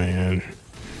of that, man.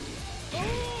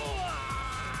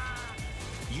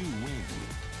 You win.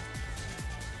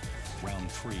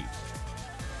 Round 3.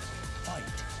 Fight.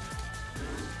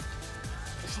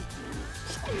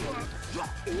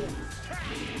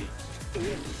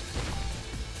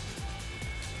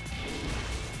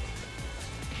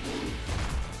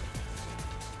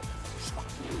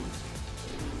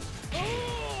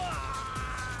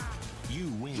 You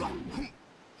win.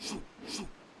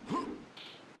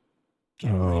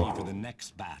 Get ready for the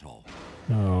next battle.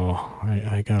 Oh,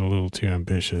 I got a little too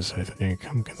ambitious, I think.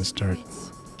 I'm gonna start...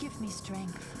 Give me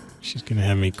strength. She's gonna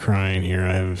have me crying here,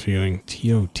 I have a feeling.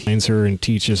 Tio trains her and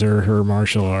teaches her her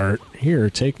martial art.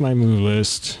 Here, take my move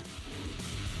list.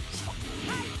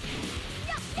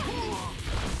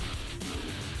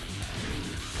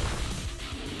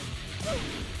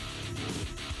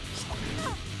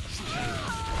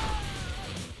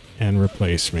 And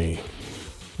replace me.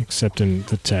 Except in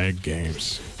the tag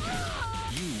games.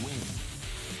 You win.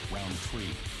 Round 3.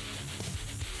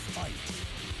 Fight.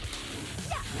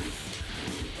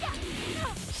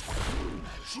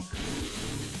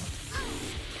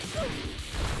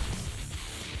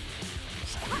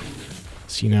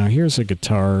 See, now here's a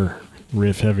guitar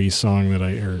riff heavy song that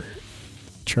or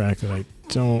track that I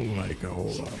don't like a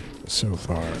whole lot so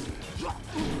far.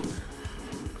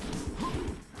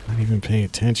 Not even paying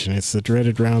attention. It's the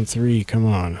dreaded round 3. Come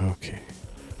on. Okay.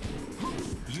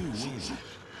 You win.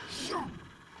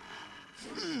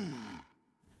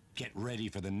 Get ready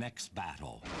for the next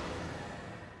battle.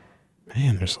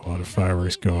 Man, there's a lot of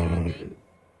fireworks going on.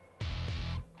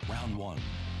 Round 1.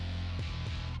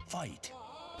 Fight.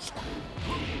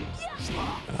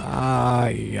 Ah,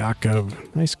 Jakob.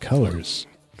 Nice colors.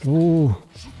 Oh.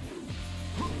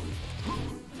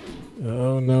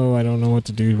 Oh no, I don't know what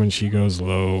to do when she goes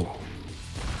low.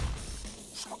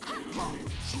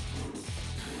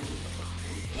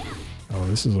 Oh,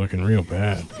 this is looking real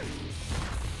bad.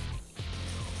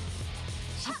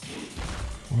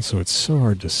 Also, it's so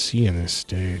hard to see in this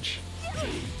stage.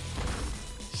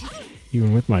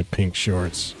 Even with my pink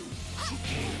shorts.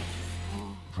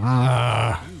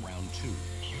 Ah! Round 2.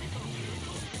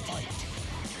 Fight.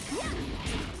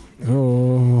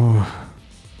 Oh...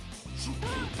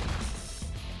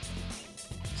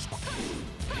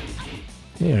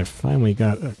 Yeah, I finally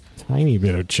got a tiny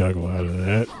bit of juggle out of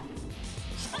that.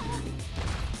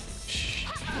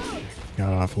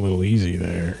 Got off a little easy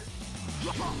there.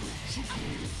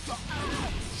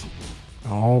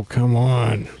 Oh, come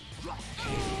on.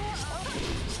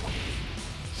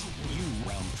 You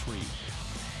round 3.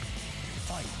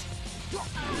 Fight.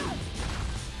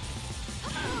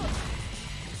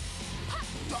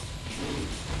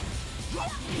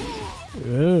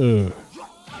 Ugh.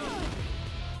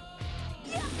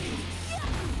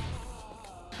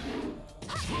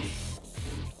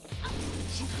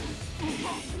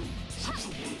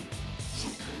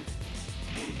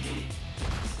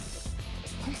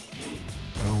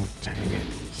 Oh, dang it.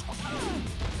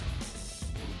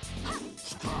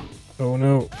 Oh,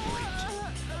 no.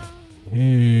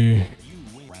 Hey. You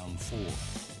win. Round 4.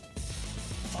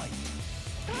 Fight.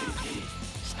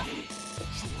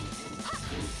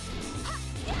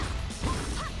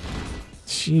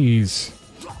 Jeez.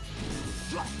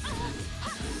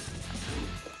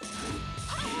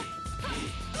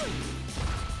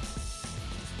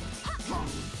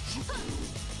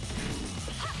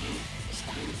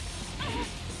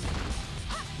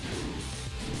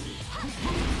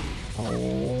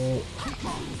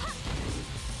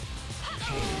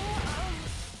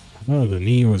 Oh, the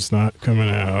knee was not coming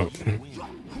out.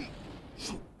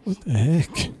 What the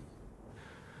heck?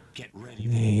 Get ready for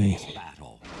the next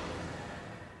battle.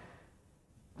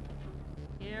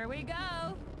 Here we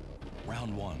go.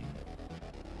 Round 1.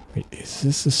 Wait, is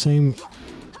this the same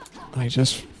I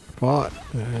just fought?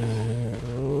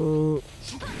 Oh.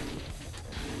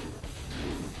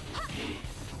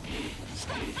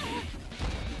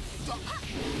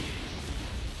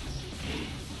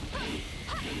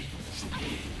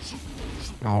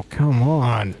 Oh, come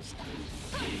on.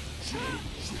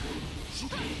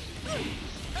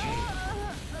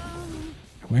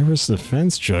 Where was the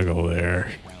fence juggle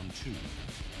there? Round 2.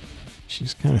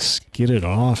 She's kind of skidded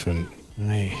off and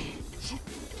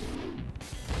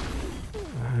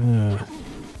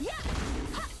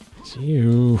it's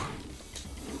you.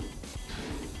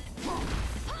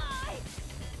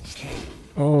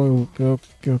 Oh,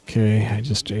 okay. I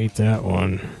just ate that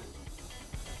one.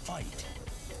 Fight.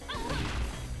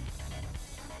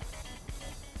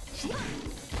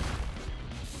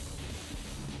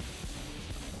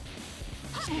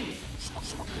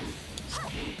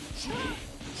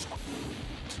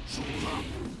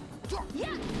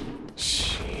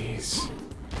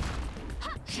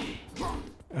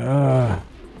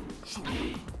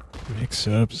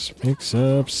 Mix-ups,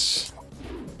 mix-ups.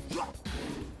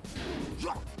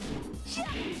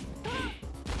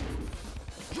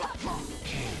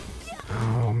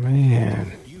 Oh,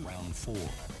 man. Round 4.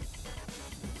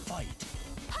 Fight.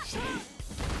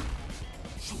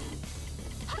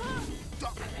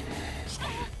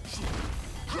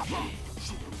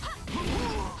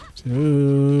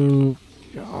 Two.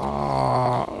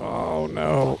 Oh,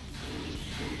 no.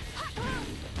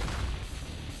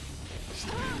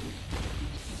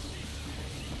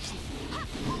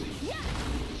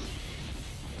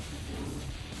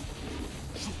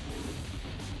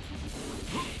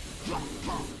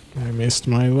 I missed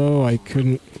my low. I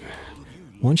couldn't.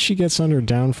 Once she gets under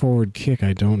down forward kick,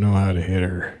 I don't know how to hit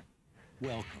her.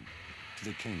 Welcome to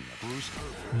the King of Bruce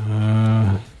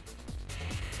Irvin.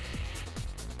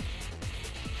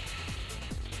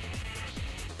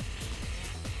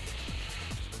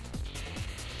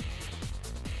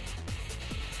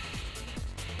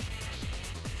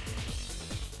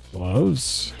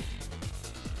 Gloves.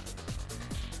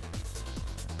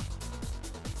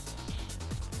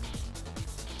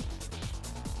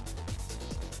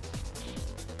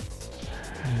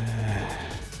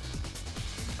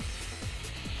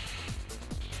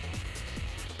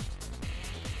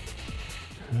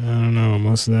 I don't know,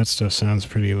 most of that stuff sounds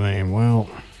pretty lame. Well,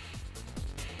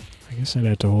 I guess I'd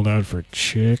have to hold out for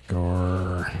Chick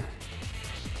or...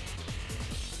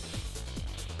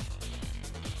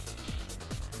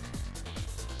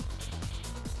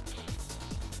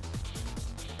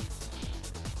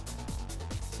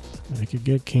 I could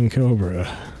get King Cobra.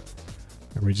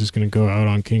 Are we just gonna go out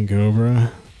on King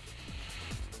Cobra?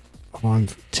 Oh, I'm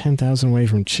 10,000 away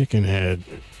from Chicken Head.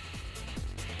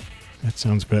 That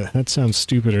sounds bad. That sounds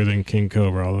stupider than King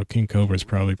Cobra, although King Cobra is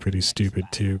probably pretty stupid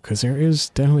too, because there is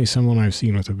definitely someone I've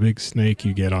seen with a big snake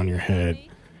you get on your head,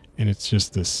 and it's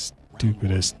just the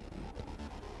stupidest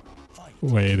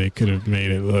way they could have made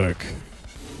it look.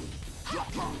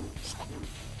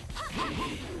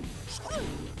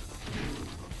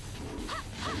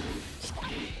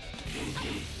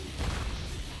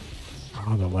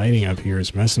 Oh, the lighting up here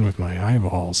is messing with my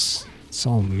eyeballs. It's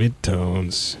all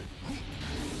mid-tones.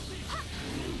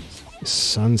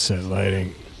 Sunset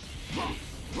lighting.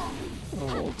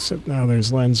 Oh, except now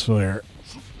there's lens flare.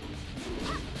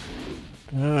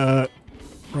 Right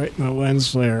in the lens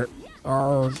flare.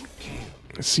 Oh,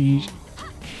 see.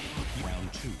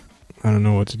 I don't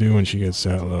know what to do when she gets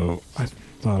that low. I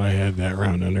thought I had that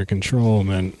round under control, and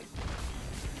then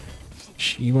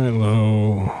she went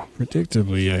low,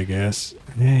 predictably, I guess.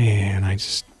 Man, I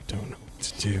just don't know what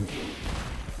to do.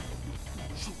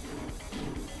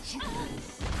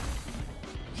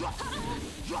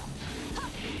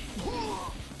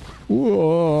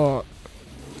 Whoa!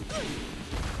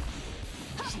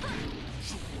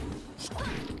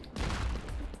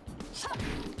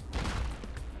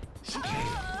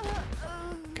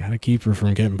 Gotta keep her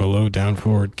from getting below down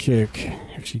forward kick.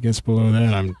 If she gets below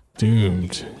that, I'm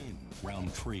doomed.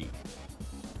 Round 3.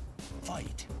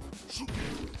 Fight.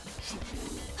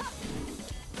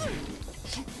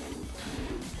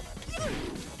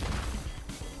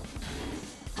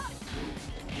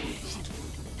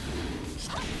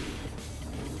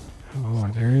 Oh,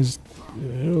 there is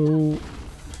no.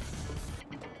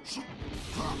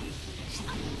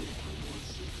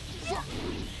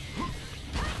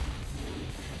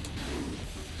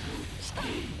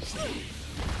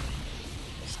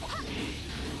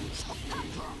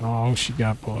 Oh, she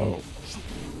got below.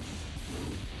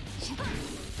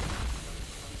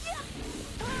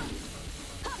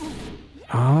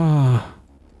 Ah.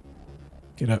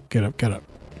 Get up, get up, get up.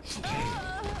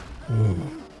 Ooh.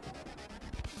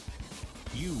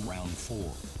 You round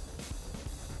 4.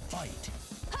 Fight.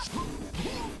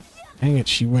 Dang it,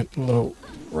 she went low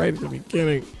right at the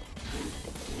beginning.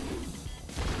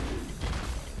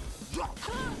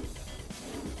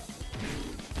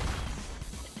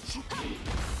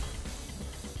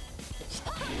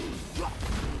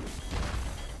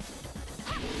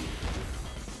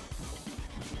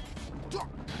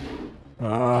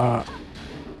 Ah.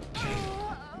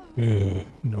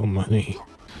 No money.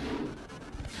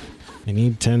 I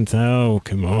need 10,000.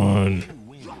 Come on.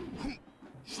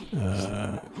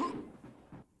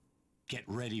 Get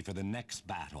ready for the next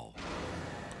battle.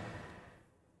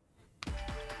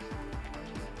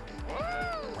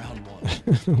 Round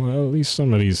 1. Well, at least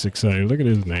somebody's excited. Look at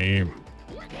his name.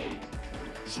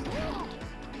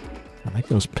 I like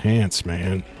those pants,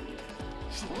 man.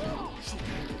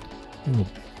 Little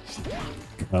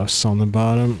cuffs on the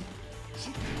bottom.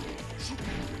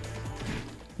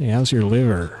 Hey, how's your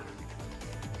liver?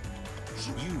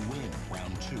 You win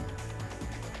round 2.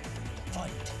 Fight.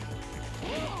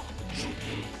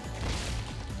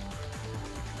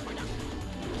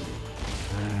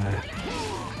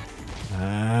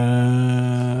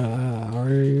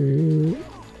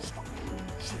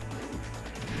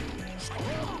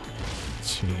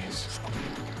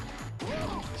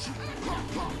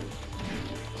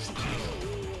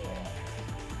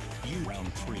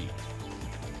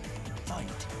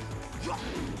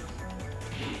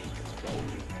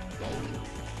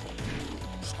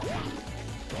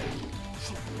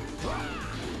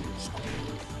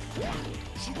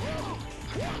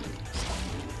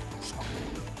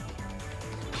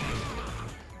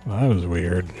 Well, that was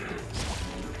weird.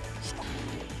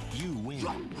 You win.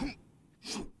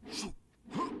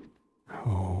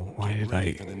 Oh, why did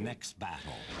I... For the next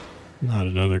battle. Not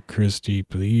another Christie,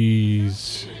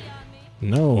 please.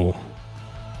 No.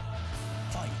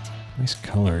 Fight. Nice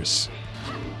colors.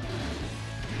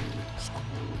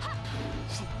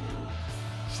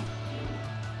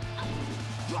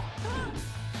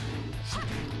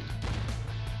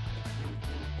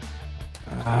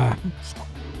 Ah.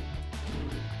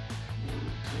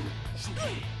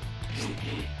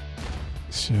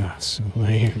 So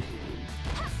lame.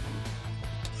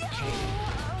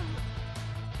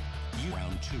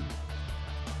 Round 2.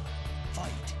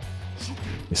 Fight.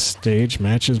 This stage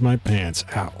matches my pants.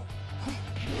 Ow.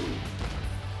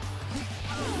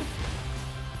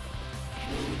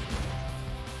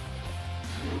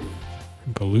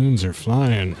 Balloons are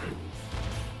flying.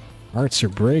 Hearts are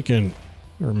breaking.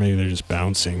 Or maybe they're just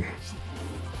bouncing.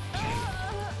 You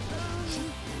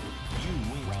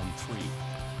win. Round 3.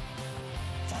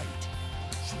 Fight.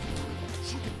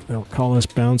 They'll call us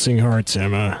bouncing hearts,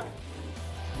 Emma.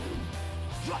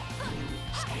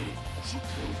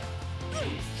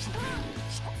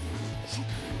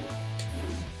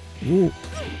 Ooh.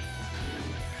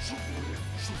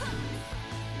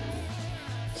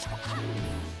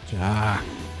 Ah.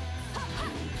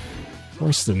 Of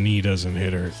course the knee doesn't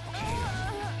hit her.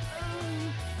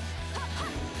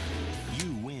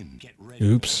 You win. Get ready.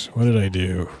 Oops, what did I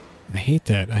do? I hate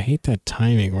that. I hate that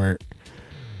timing where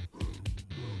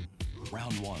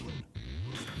Round 1.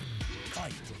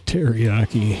 Fight.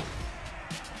 teriyaki.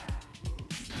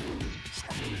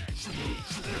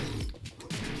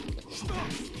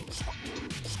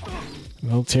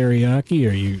 Well, teriyaki,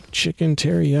 are you chicken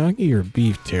teriyaki or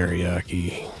beef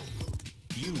teriyaki?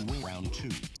 You win. Round 2.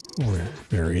 Or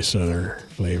various other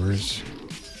flavors.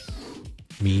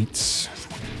 Meats.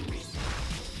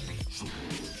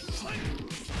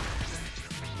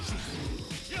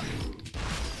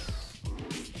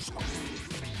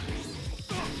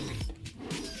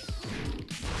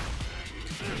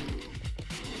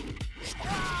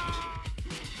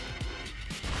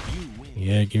 You win.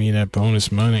 Yeah, give me that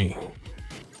bonus money.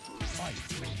 Fight.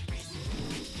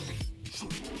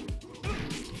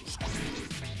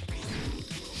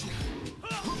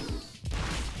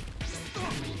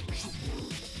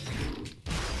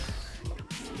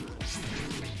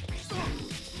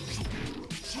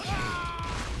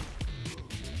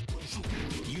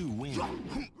 You win.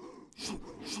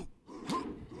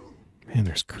 Man,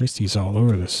 there's Christies all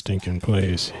over this stinking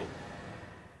place.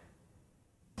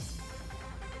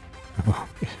 Oh.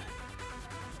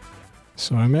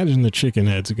 So I imagine the chicken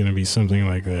heads are going to be something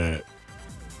like that.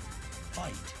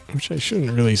 Fight. Which I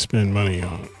shouldn't really spend money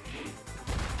on.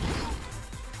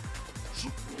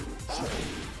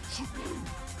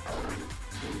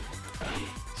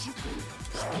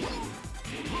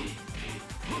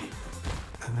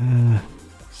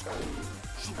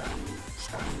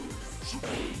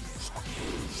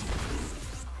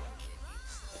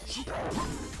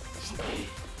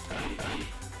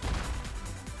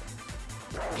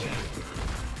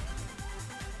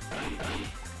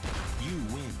 You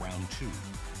win. Round 2.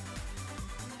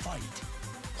 Fight.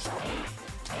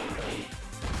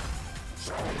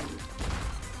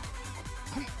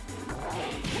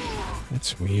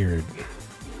 That's weird.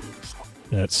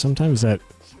 That sometimes that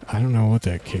I don't know what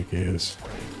that kick is.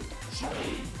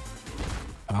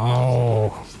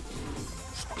 Oh,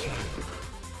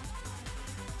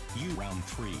 You round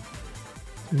 3.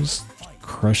 just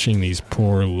crushing these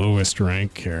poor lowest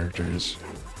rank characters.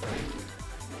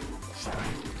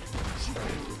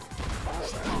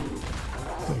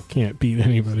 I can't beat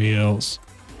anybody else.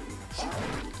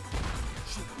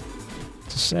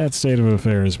 It's a sad state of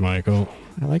affairs, Michael.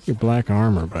 I like your black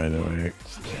armor, by the way.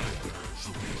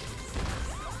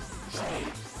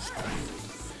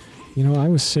 You know, I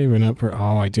was saving up for...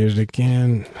 Oh, I did it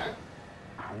again.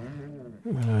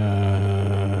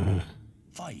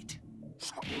 Fight.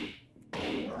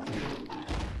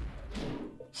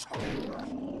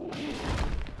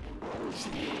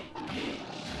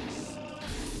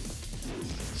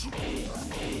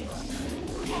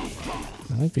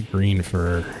 I like the green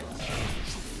fur.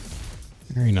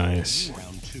 Very nice.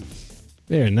 Round 2.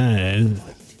 Very nice.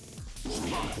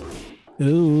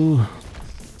 Ooh.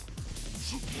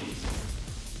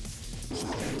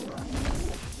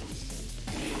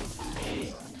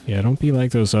 Yeah, don't be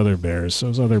like those other bears.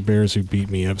 Those other bears who beat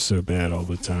me up so bad all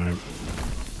the time.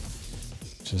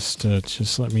 Just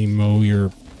let me mow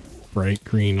your bright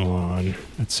green lawn.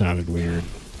 That sounded weird.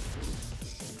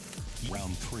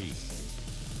 Round 3.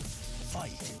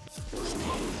 Fight.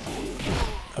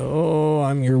 Oh,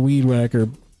 I'm your weed whacker,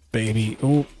 baby.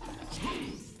 Oh.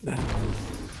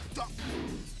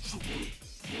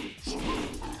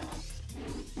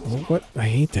 Oh, what? I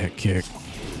hate that kick.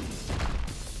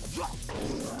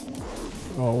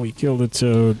 Oh, we killed a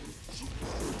toad.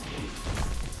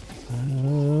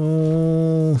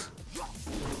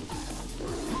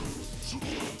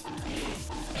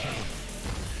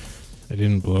 I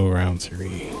didn't blow round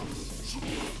 3.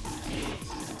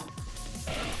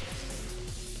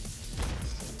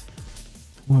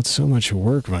 Well, it's so much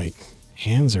work. My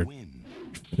hands are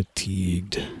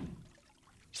fatigued.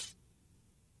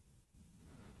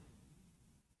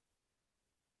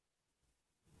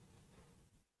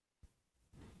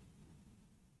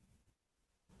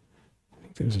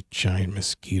 I think there's a giant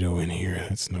mosquito in here.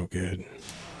 That's no good.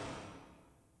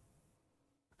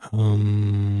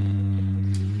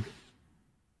 Welcome.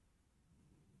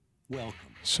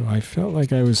 So I felt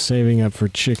like I was saving up for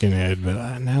chicken head,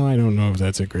 but now I don't know if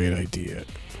that's a great idea.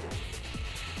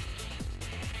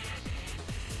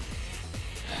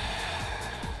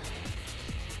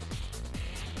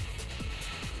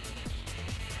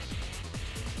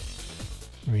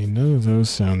 I mean, none of those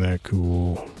sound that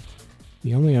cool.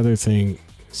 The only other thing,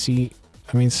 see,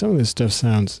 I mean, some of this stuff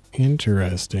sounds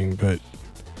interesting, but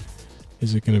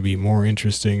is it going to be more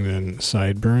interesting than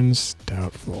Sideburns?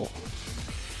 Doubtful.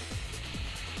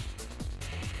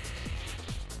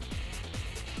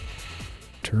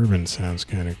 Turban sounds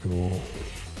kind of cool.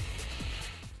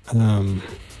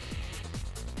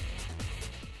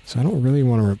 So I don't really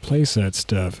want to replace that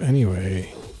stuff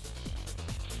anyway.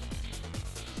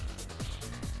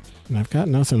 And I've got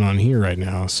nothing on here right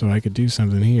now, so I could do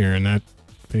something here, and that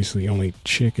basically only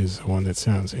chick is the one that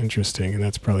sounds interesting, and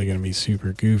that's probably going to be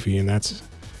super goofy, and that's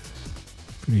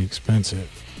pretty expensive.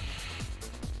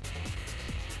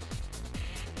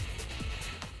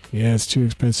 Yeah, it's too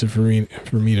expensive for me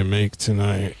to make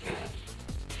tonight.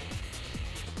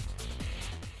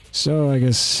 So I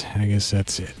guess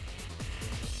that's it.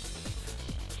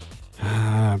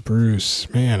 Ah, Bruce.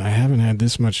 Man, I haven't had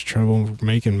this much trouble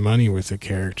making money with the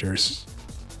characters.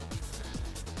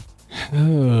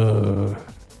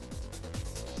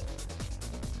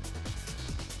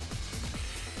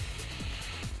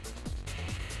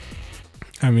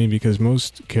 I mean, because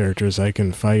most characters I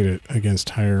can fight it against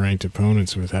higher ranked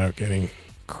opponents without getting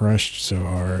crushed so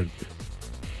hard.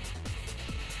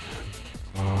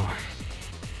 Oh.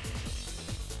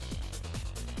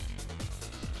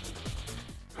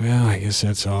 Well, I guess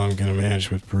that's all I'm gonna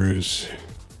manage with Bruce.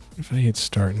 If I hit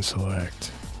start and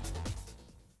select.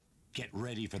 Get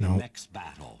ready for the next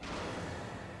battle.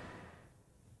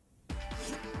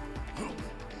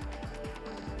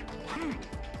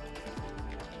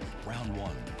 Round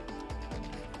 1.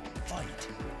 Fight.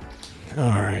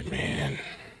 Alright, man.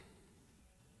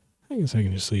 I guess I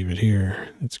can just leave it here.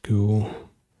 That's cool.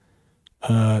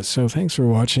 So thanks for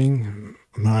watching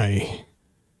my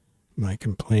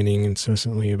complaining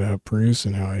incessantly about Bruce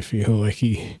and how I feel like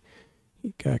he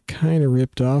got kind of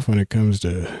ripped off when it comes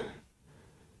to,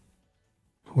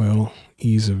 well,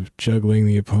 ease of juggling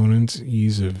the opponents,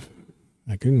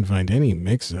 I couldn't find any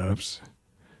mix-ups.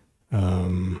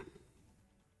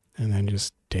 And then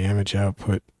just damage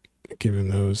output, given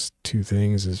those two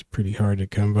things, is pretty hard to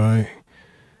come by.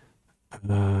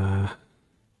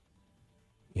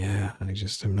 Yeah, I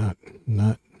just am not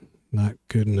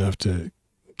good enough to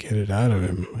get it out of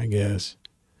him, I guess.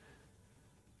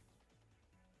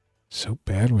 So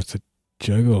bad with the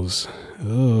juggles.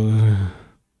 Oh.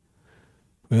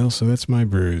 Well, so that's my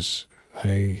Bruce.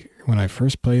 When I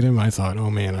first played him, I thought,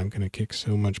 oh man, I'm gonna kick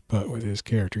so much butt with his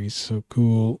character. He's so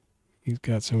cool. He's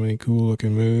got so many cool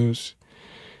looking moves.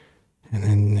 And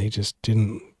then they just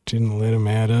didn't let him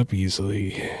add up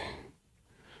easily.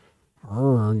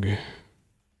 Arrgh.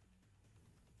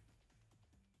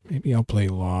 Maybe I'll play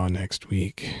Law next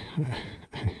week.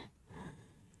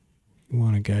 You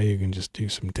want a guy who can just do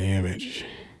some damage.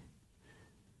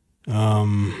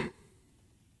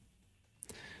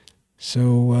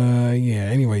 Yeah,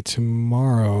 anyway,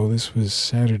 tomorrow, this was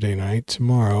Saturday night,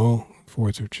 tomorrow,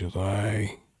 4th of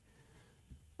July,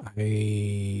 I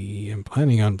am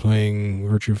planning on playing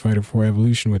Virtua Fighter 4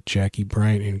 Evolution with Jackie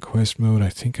Bryant in quest mode. I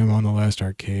think I'm on the last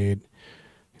arcade.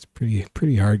 It's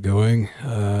pretty hard going.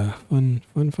 Fun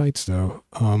fights though.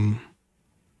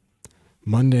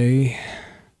 Monday,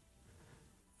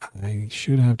 I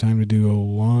should have time to do a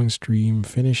long stream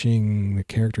finishing the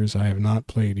characters I have not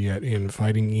played yet in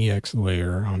Fighting EX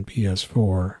Layer on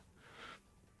PS4.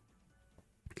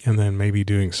 And then maybe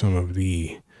doing some of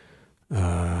the,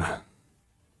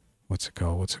 what's it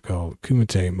called?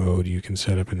 Kumite mode you can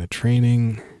set up in the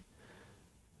training.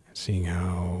 Seeing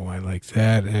how I like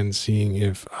that and seeing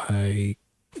if I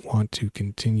want to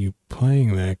continue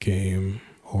playing that game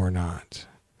or not.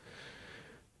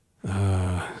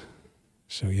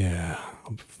 So yeah,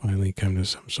 I'll finally come to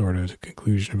some sort of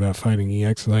conclusion about Fighting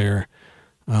EX Layer.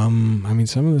 I mean,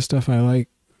 some of the stuff I like,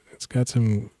 it's got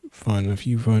some fun, a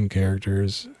few fun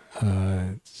characters.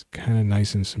 It's kind of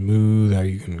nice and smooth how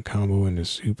you can combo into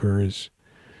supers,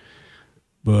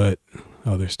 but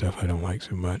other stuff I don't like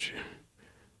so much.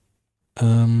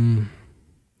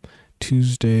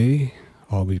 Tuesday,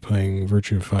 I'll be playing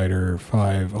Virtua Fighter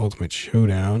 5 Ultimate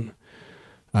Showdown.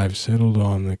 I've settled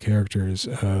on the characters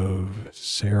of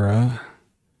Sarah,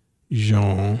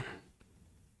 Jean,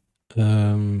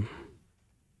 Vanessa,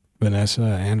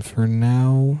 and for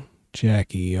now,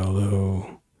 Jackie,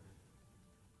 although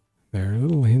there are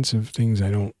little hints of things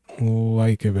I don't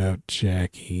like about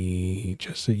Jackie,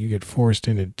 just that you get forced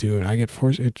into doing.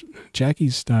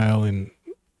 Jackie's style in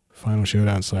Final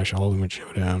Showdown / Ultimate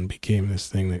Showdown became this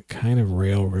thing that kind of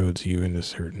railroads you into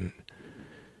certain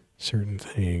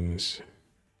things.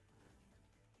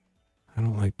 I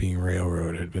don't like being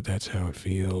railroaded, but that's how it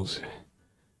feels.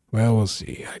 Well, we'll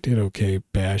see. I did okay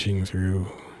bashing through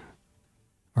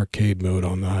arcade mode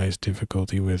on the highest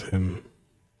difficulty with him.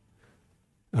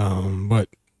 But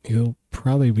he'll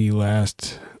probably be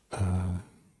last.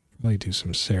 Probably do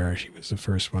some Sarah. She was the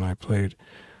first one I played.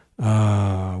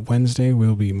 Wednesday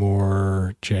will be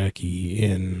more Jackie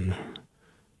in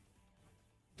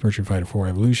Virtua Fighter 4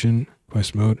 Evolution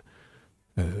quest mode.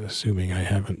 Assuming I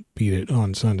haven't beat it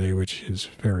on Sunday, which is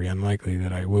very unlikely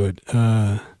that I would.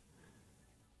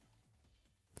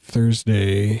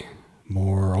 Thursday,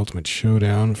 more Ultimate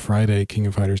Showdown. Friday, King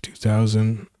of Fighters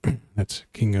 2000. That's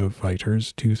King of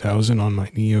Fighters 2000 on my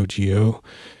Neo Geo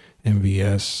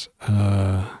MVS.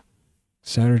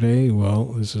 Saturday, well,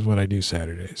 this is what I do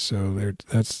Saturday. So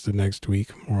that's the next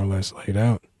week, more or less laid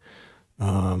out.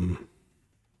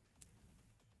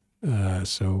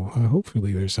 So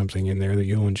hopefully there's something in there that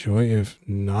you'll enjoy. If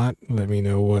not, let me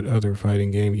know what other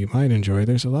fighting game you might enjoy.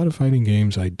 There's a lot of fighting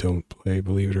games I don't play,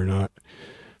 believe it or not,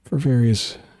 for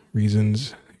various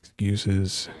reasons,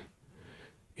 excuses,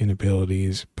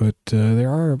 inabilities. But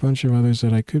there are a bunch of others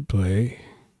that I could play,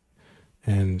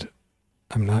 and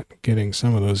I'm not getting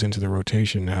some of those into the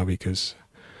rotation now because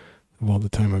of all the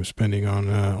time I'm spending on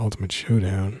Ultimate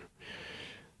Showdown.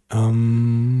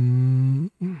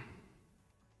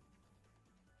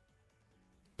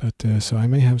 But so I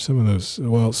may have some of those.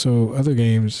 Well, so other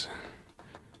games,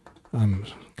 I'm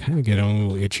kind of getting a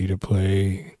little itchy to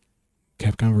play.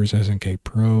 Capcom vs. SNK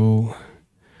Pro,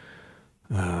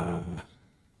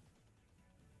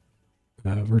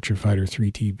 Virtua Fighter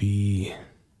 3 TB,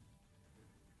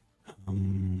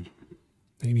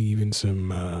 maybe even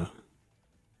some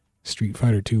Street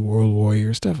Fighter 2 World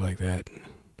Warrior, stuff like that.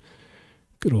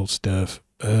 Good old stuff.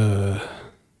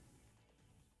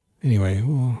 Anyway,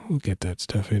 we'll get that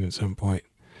stuff in at some point.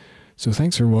 So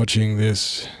thanks for watching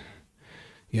this.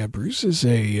 Yeah, Bruce is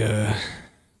a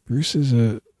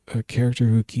character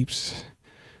who keeps.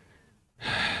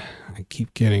 I keep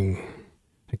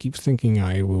thinking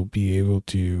I will be able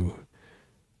to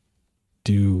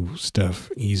do stuff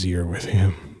easier with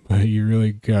him, but you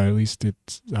really got, at least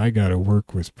I got to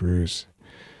work with Bruce,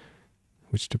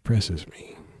 which depresses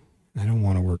me. I don't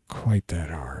want to work quite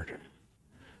that hard.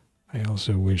 I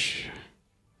also wish,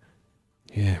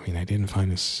 I didn't find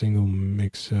a single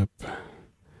mix-up.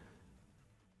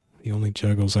 The only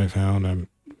juggles I found,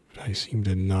 I seem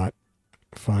to not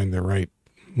find the right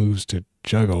moves to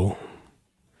juggle.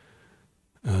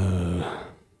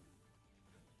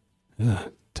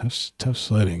 Tough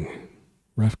sledding,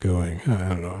 rough going. I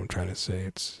don't know what I'm trying to say.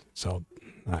 It's all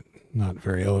not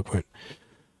very eloquent.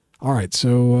 All right,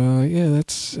 so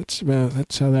that's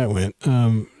how that went.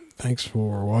 Thanks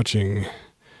for watching,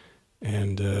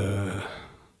 and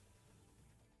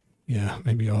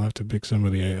maybe I'll have to pick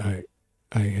somebody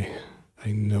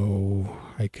I know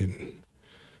I can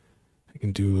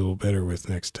do a little better with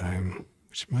next time,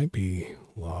 which might be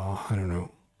Law. I don't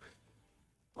know.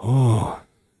 Oh,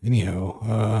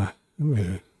 anyhow, I'm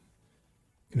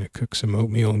gonna cook some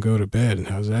oatmeal and go to bed.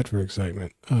 How's that for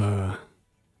excitement? I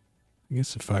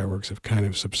guess the fireworks have kind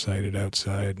of subsided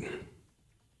outside.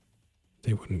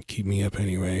 They wouldn't keep me up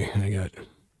anyway. I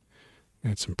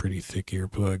got some pretty thick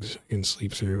earplugs. I can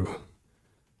sleep through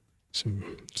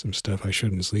some stuff I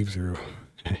shouldn't sleep through.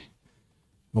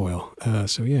 Well,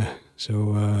 so yeah.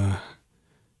 So,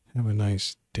 have a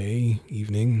nice day,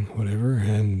 evening, whatever,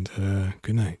 and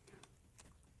good night.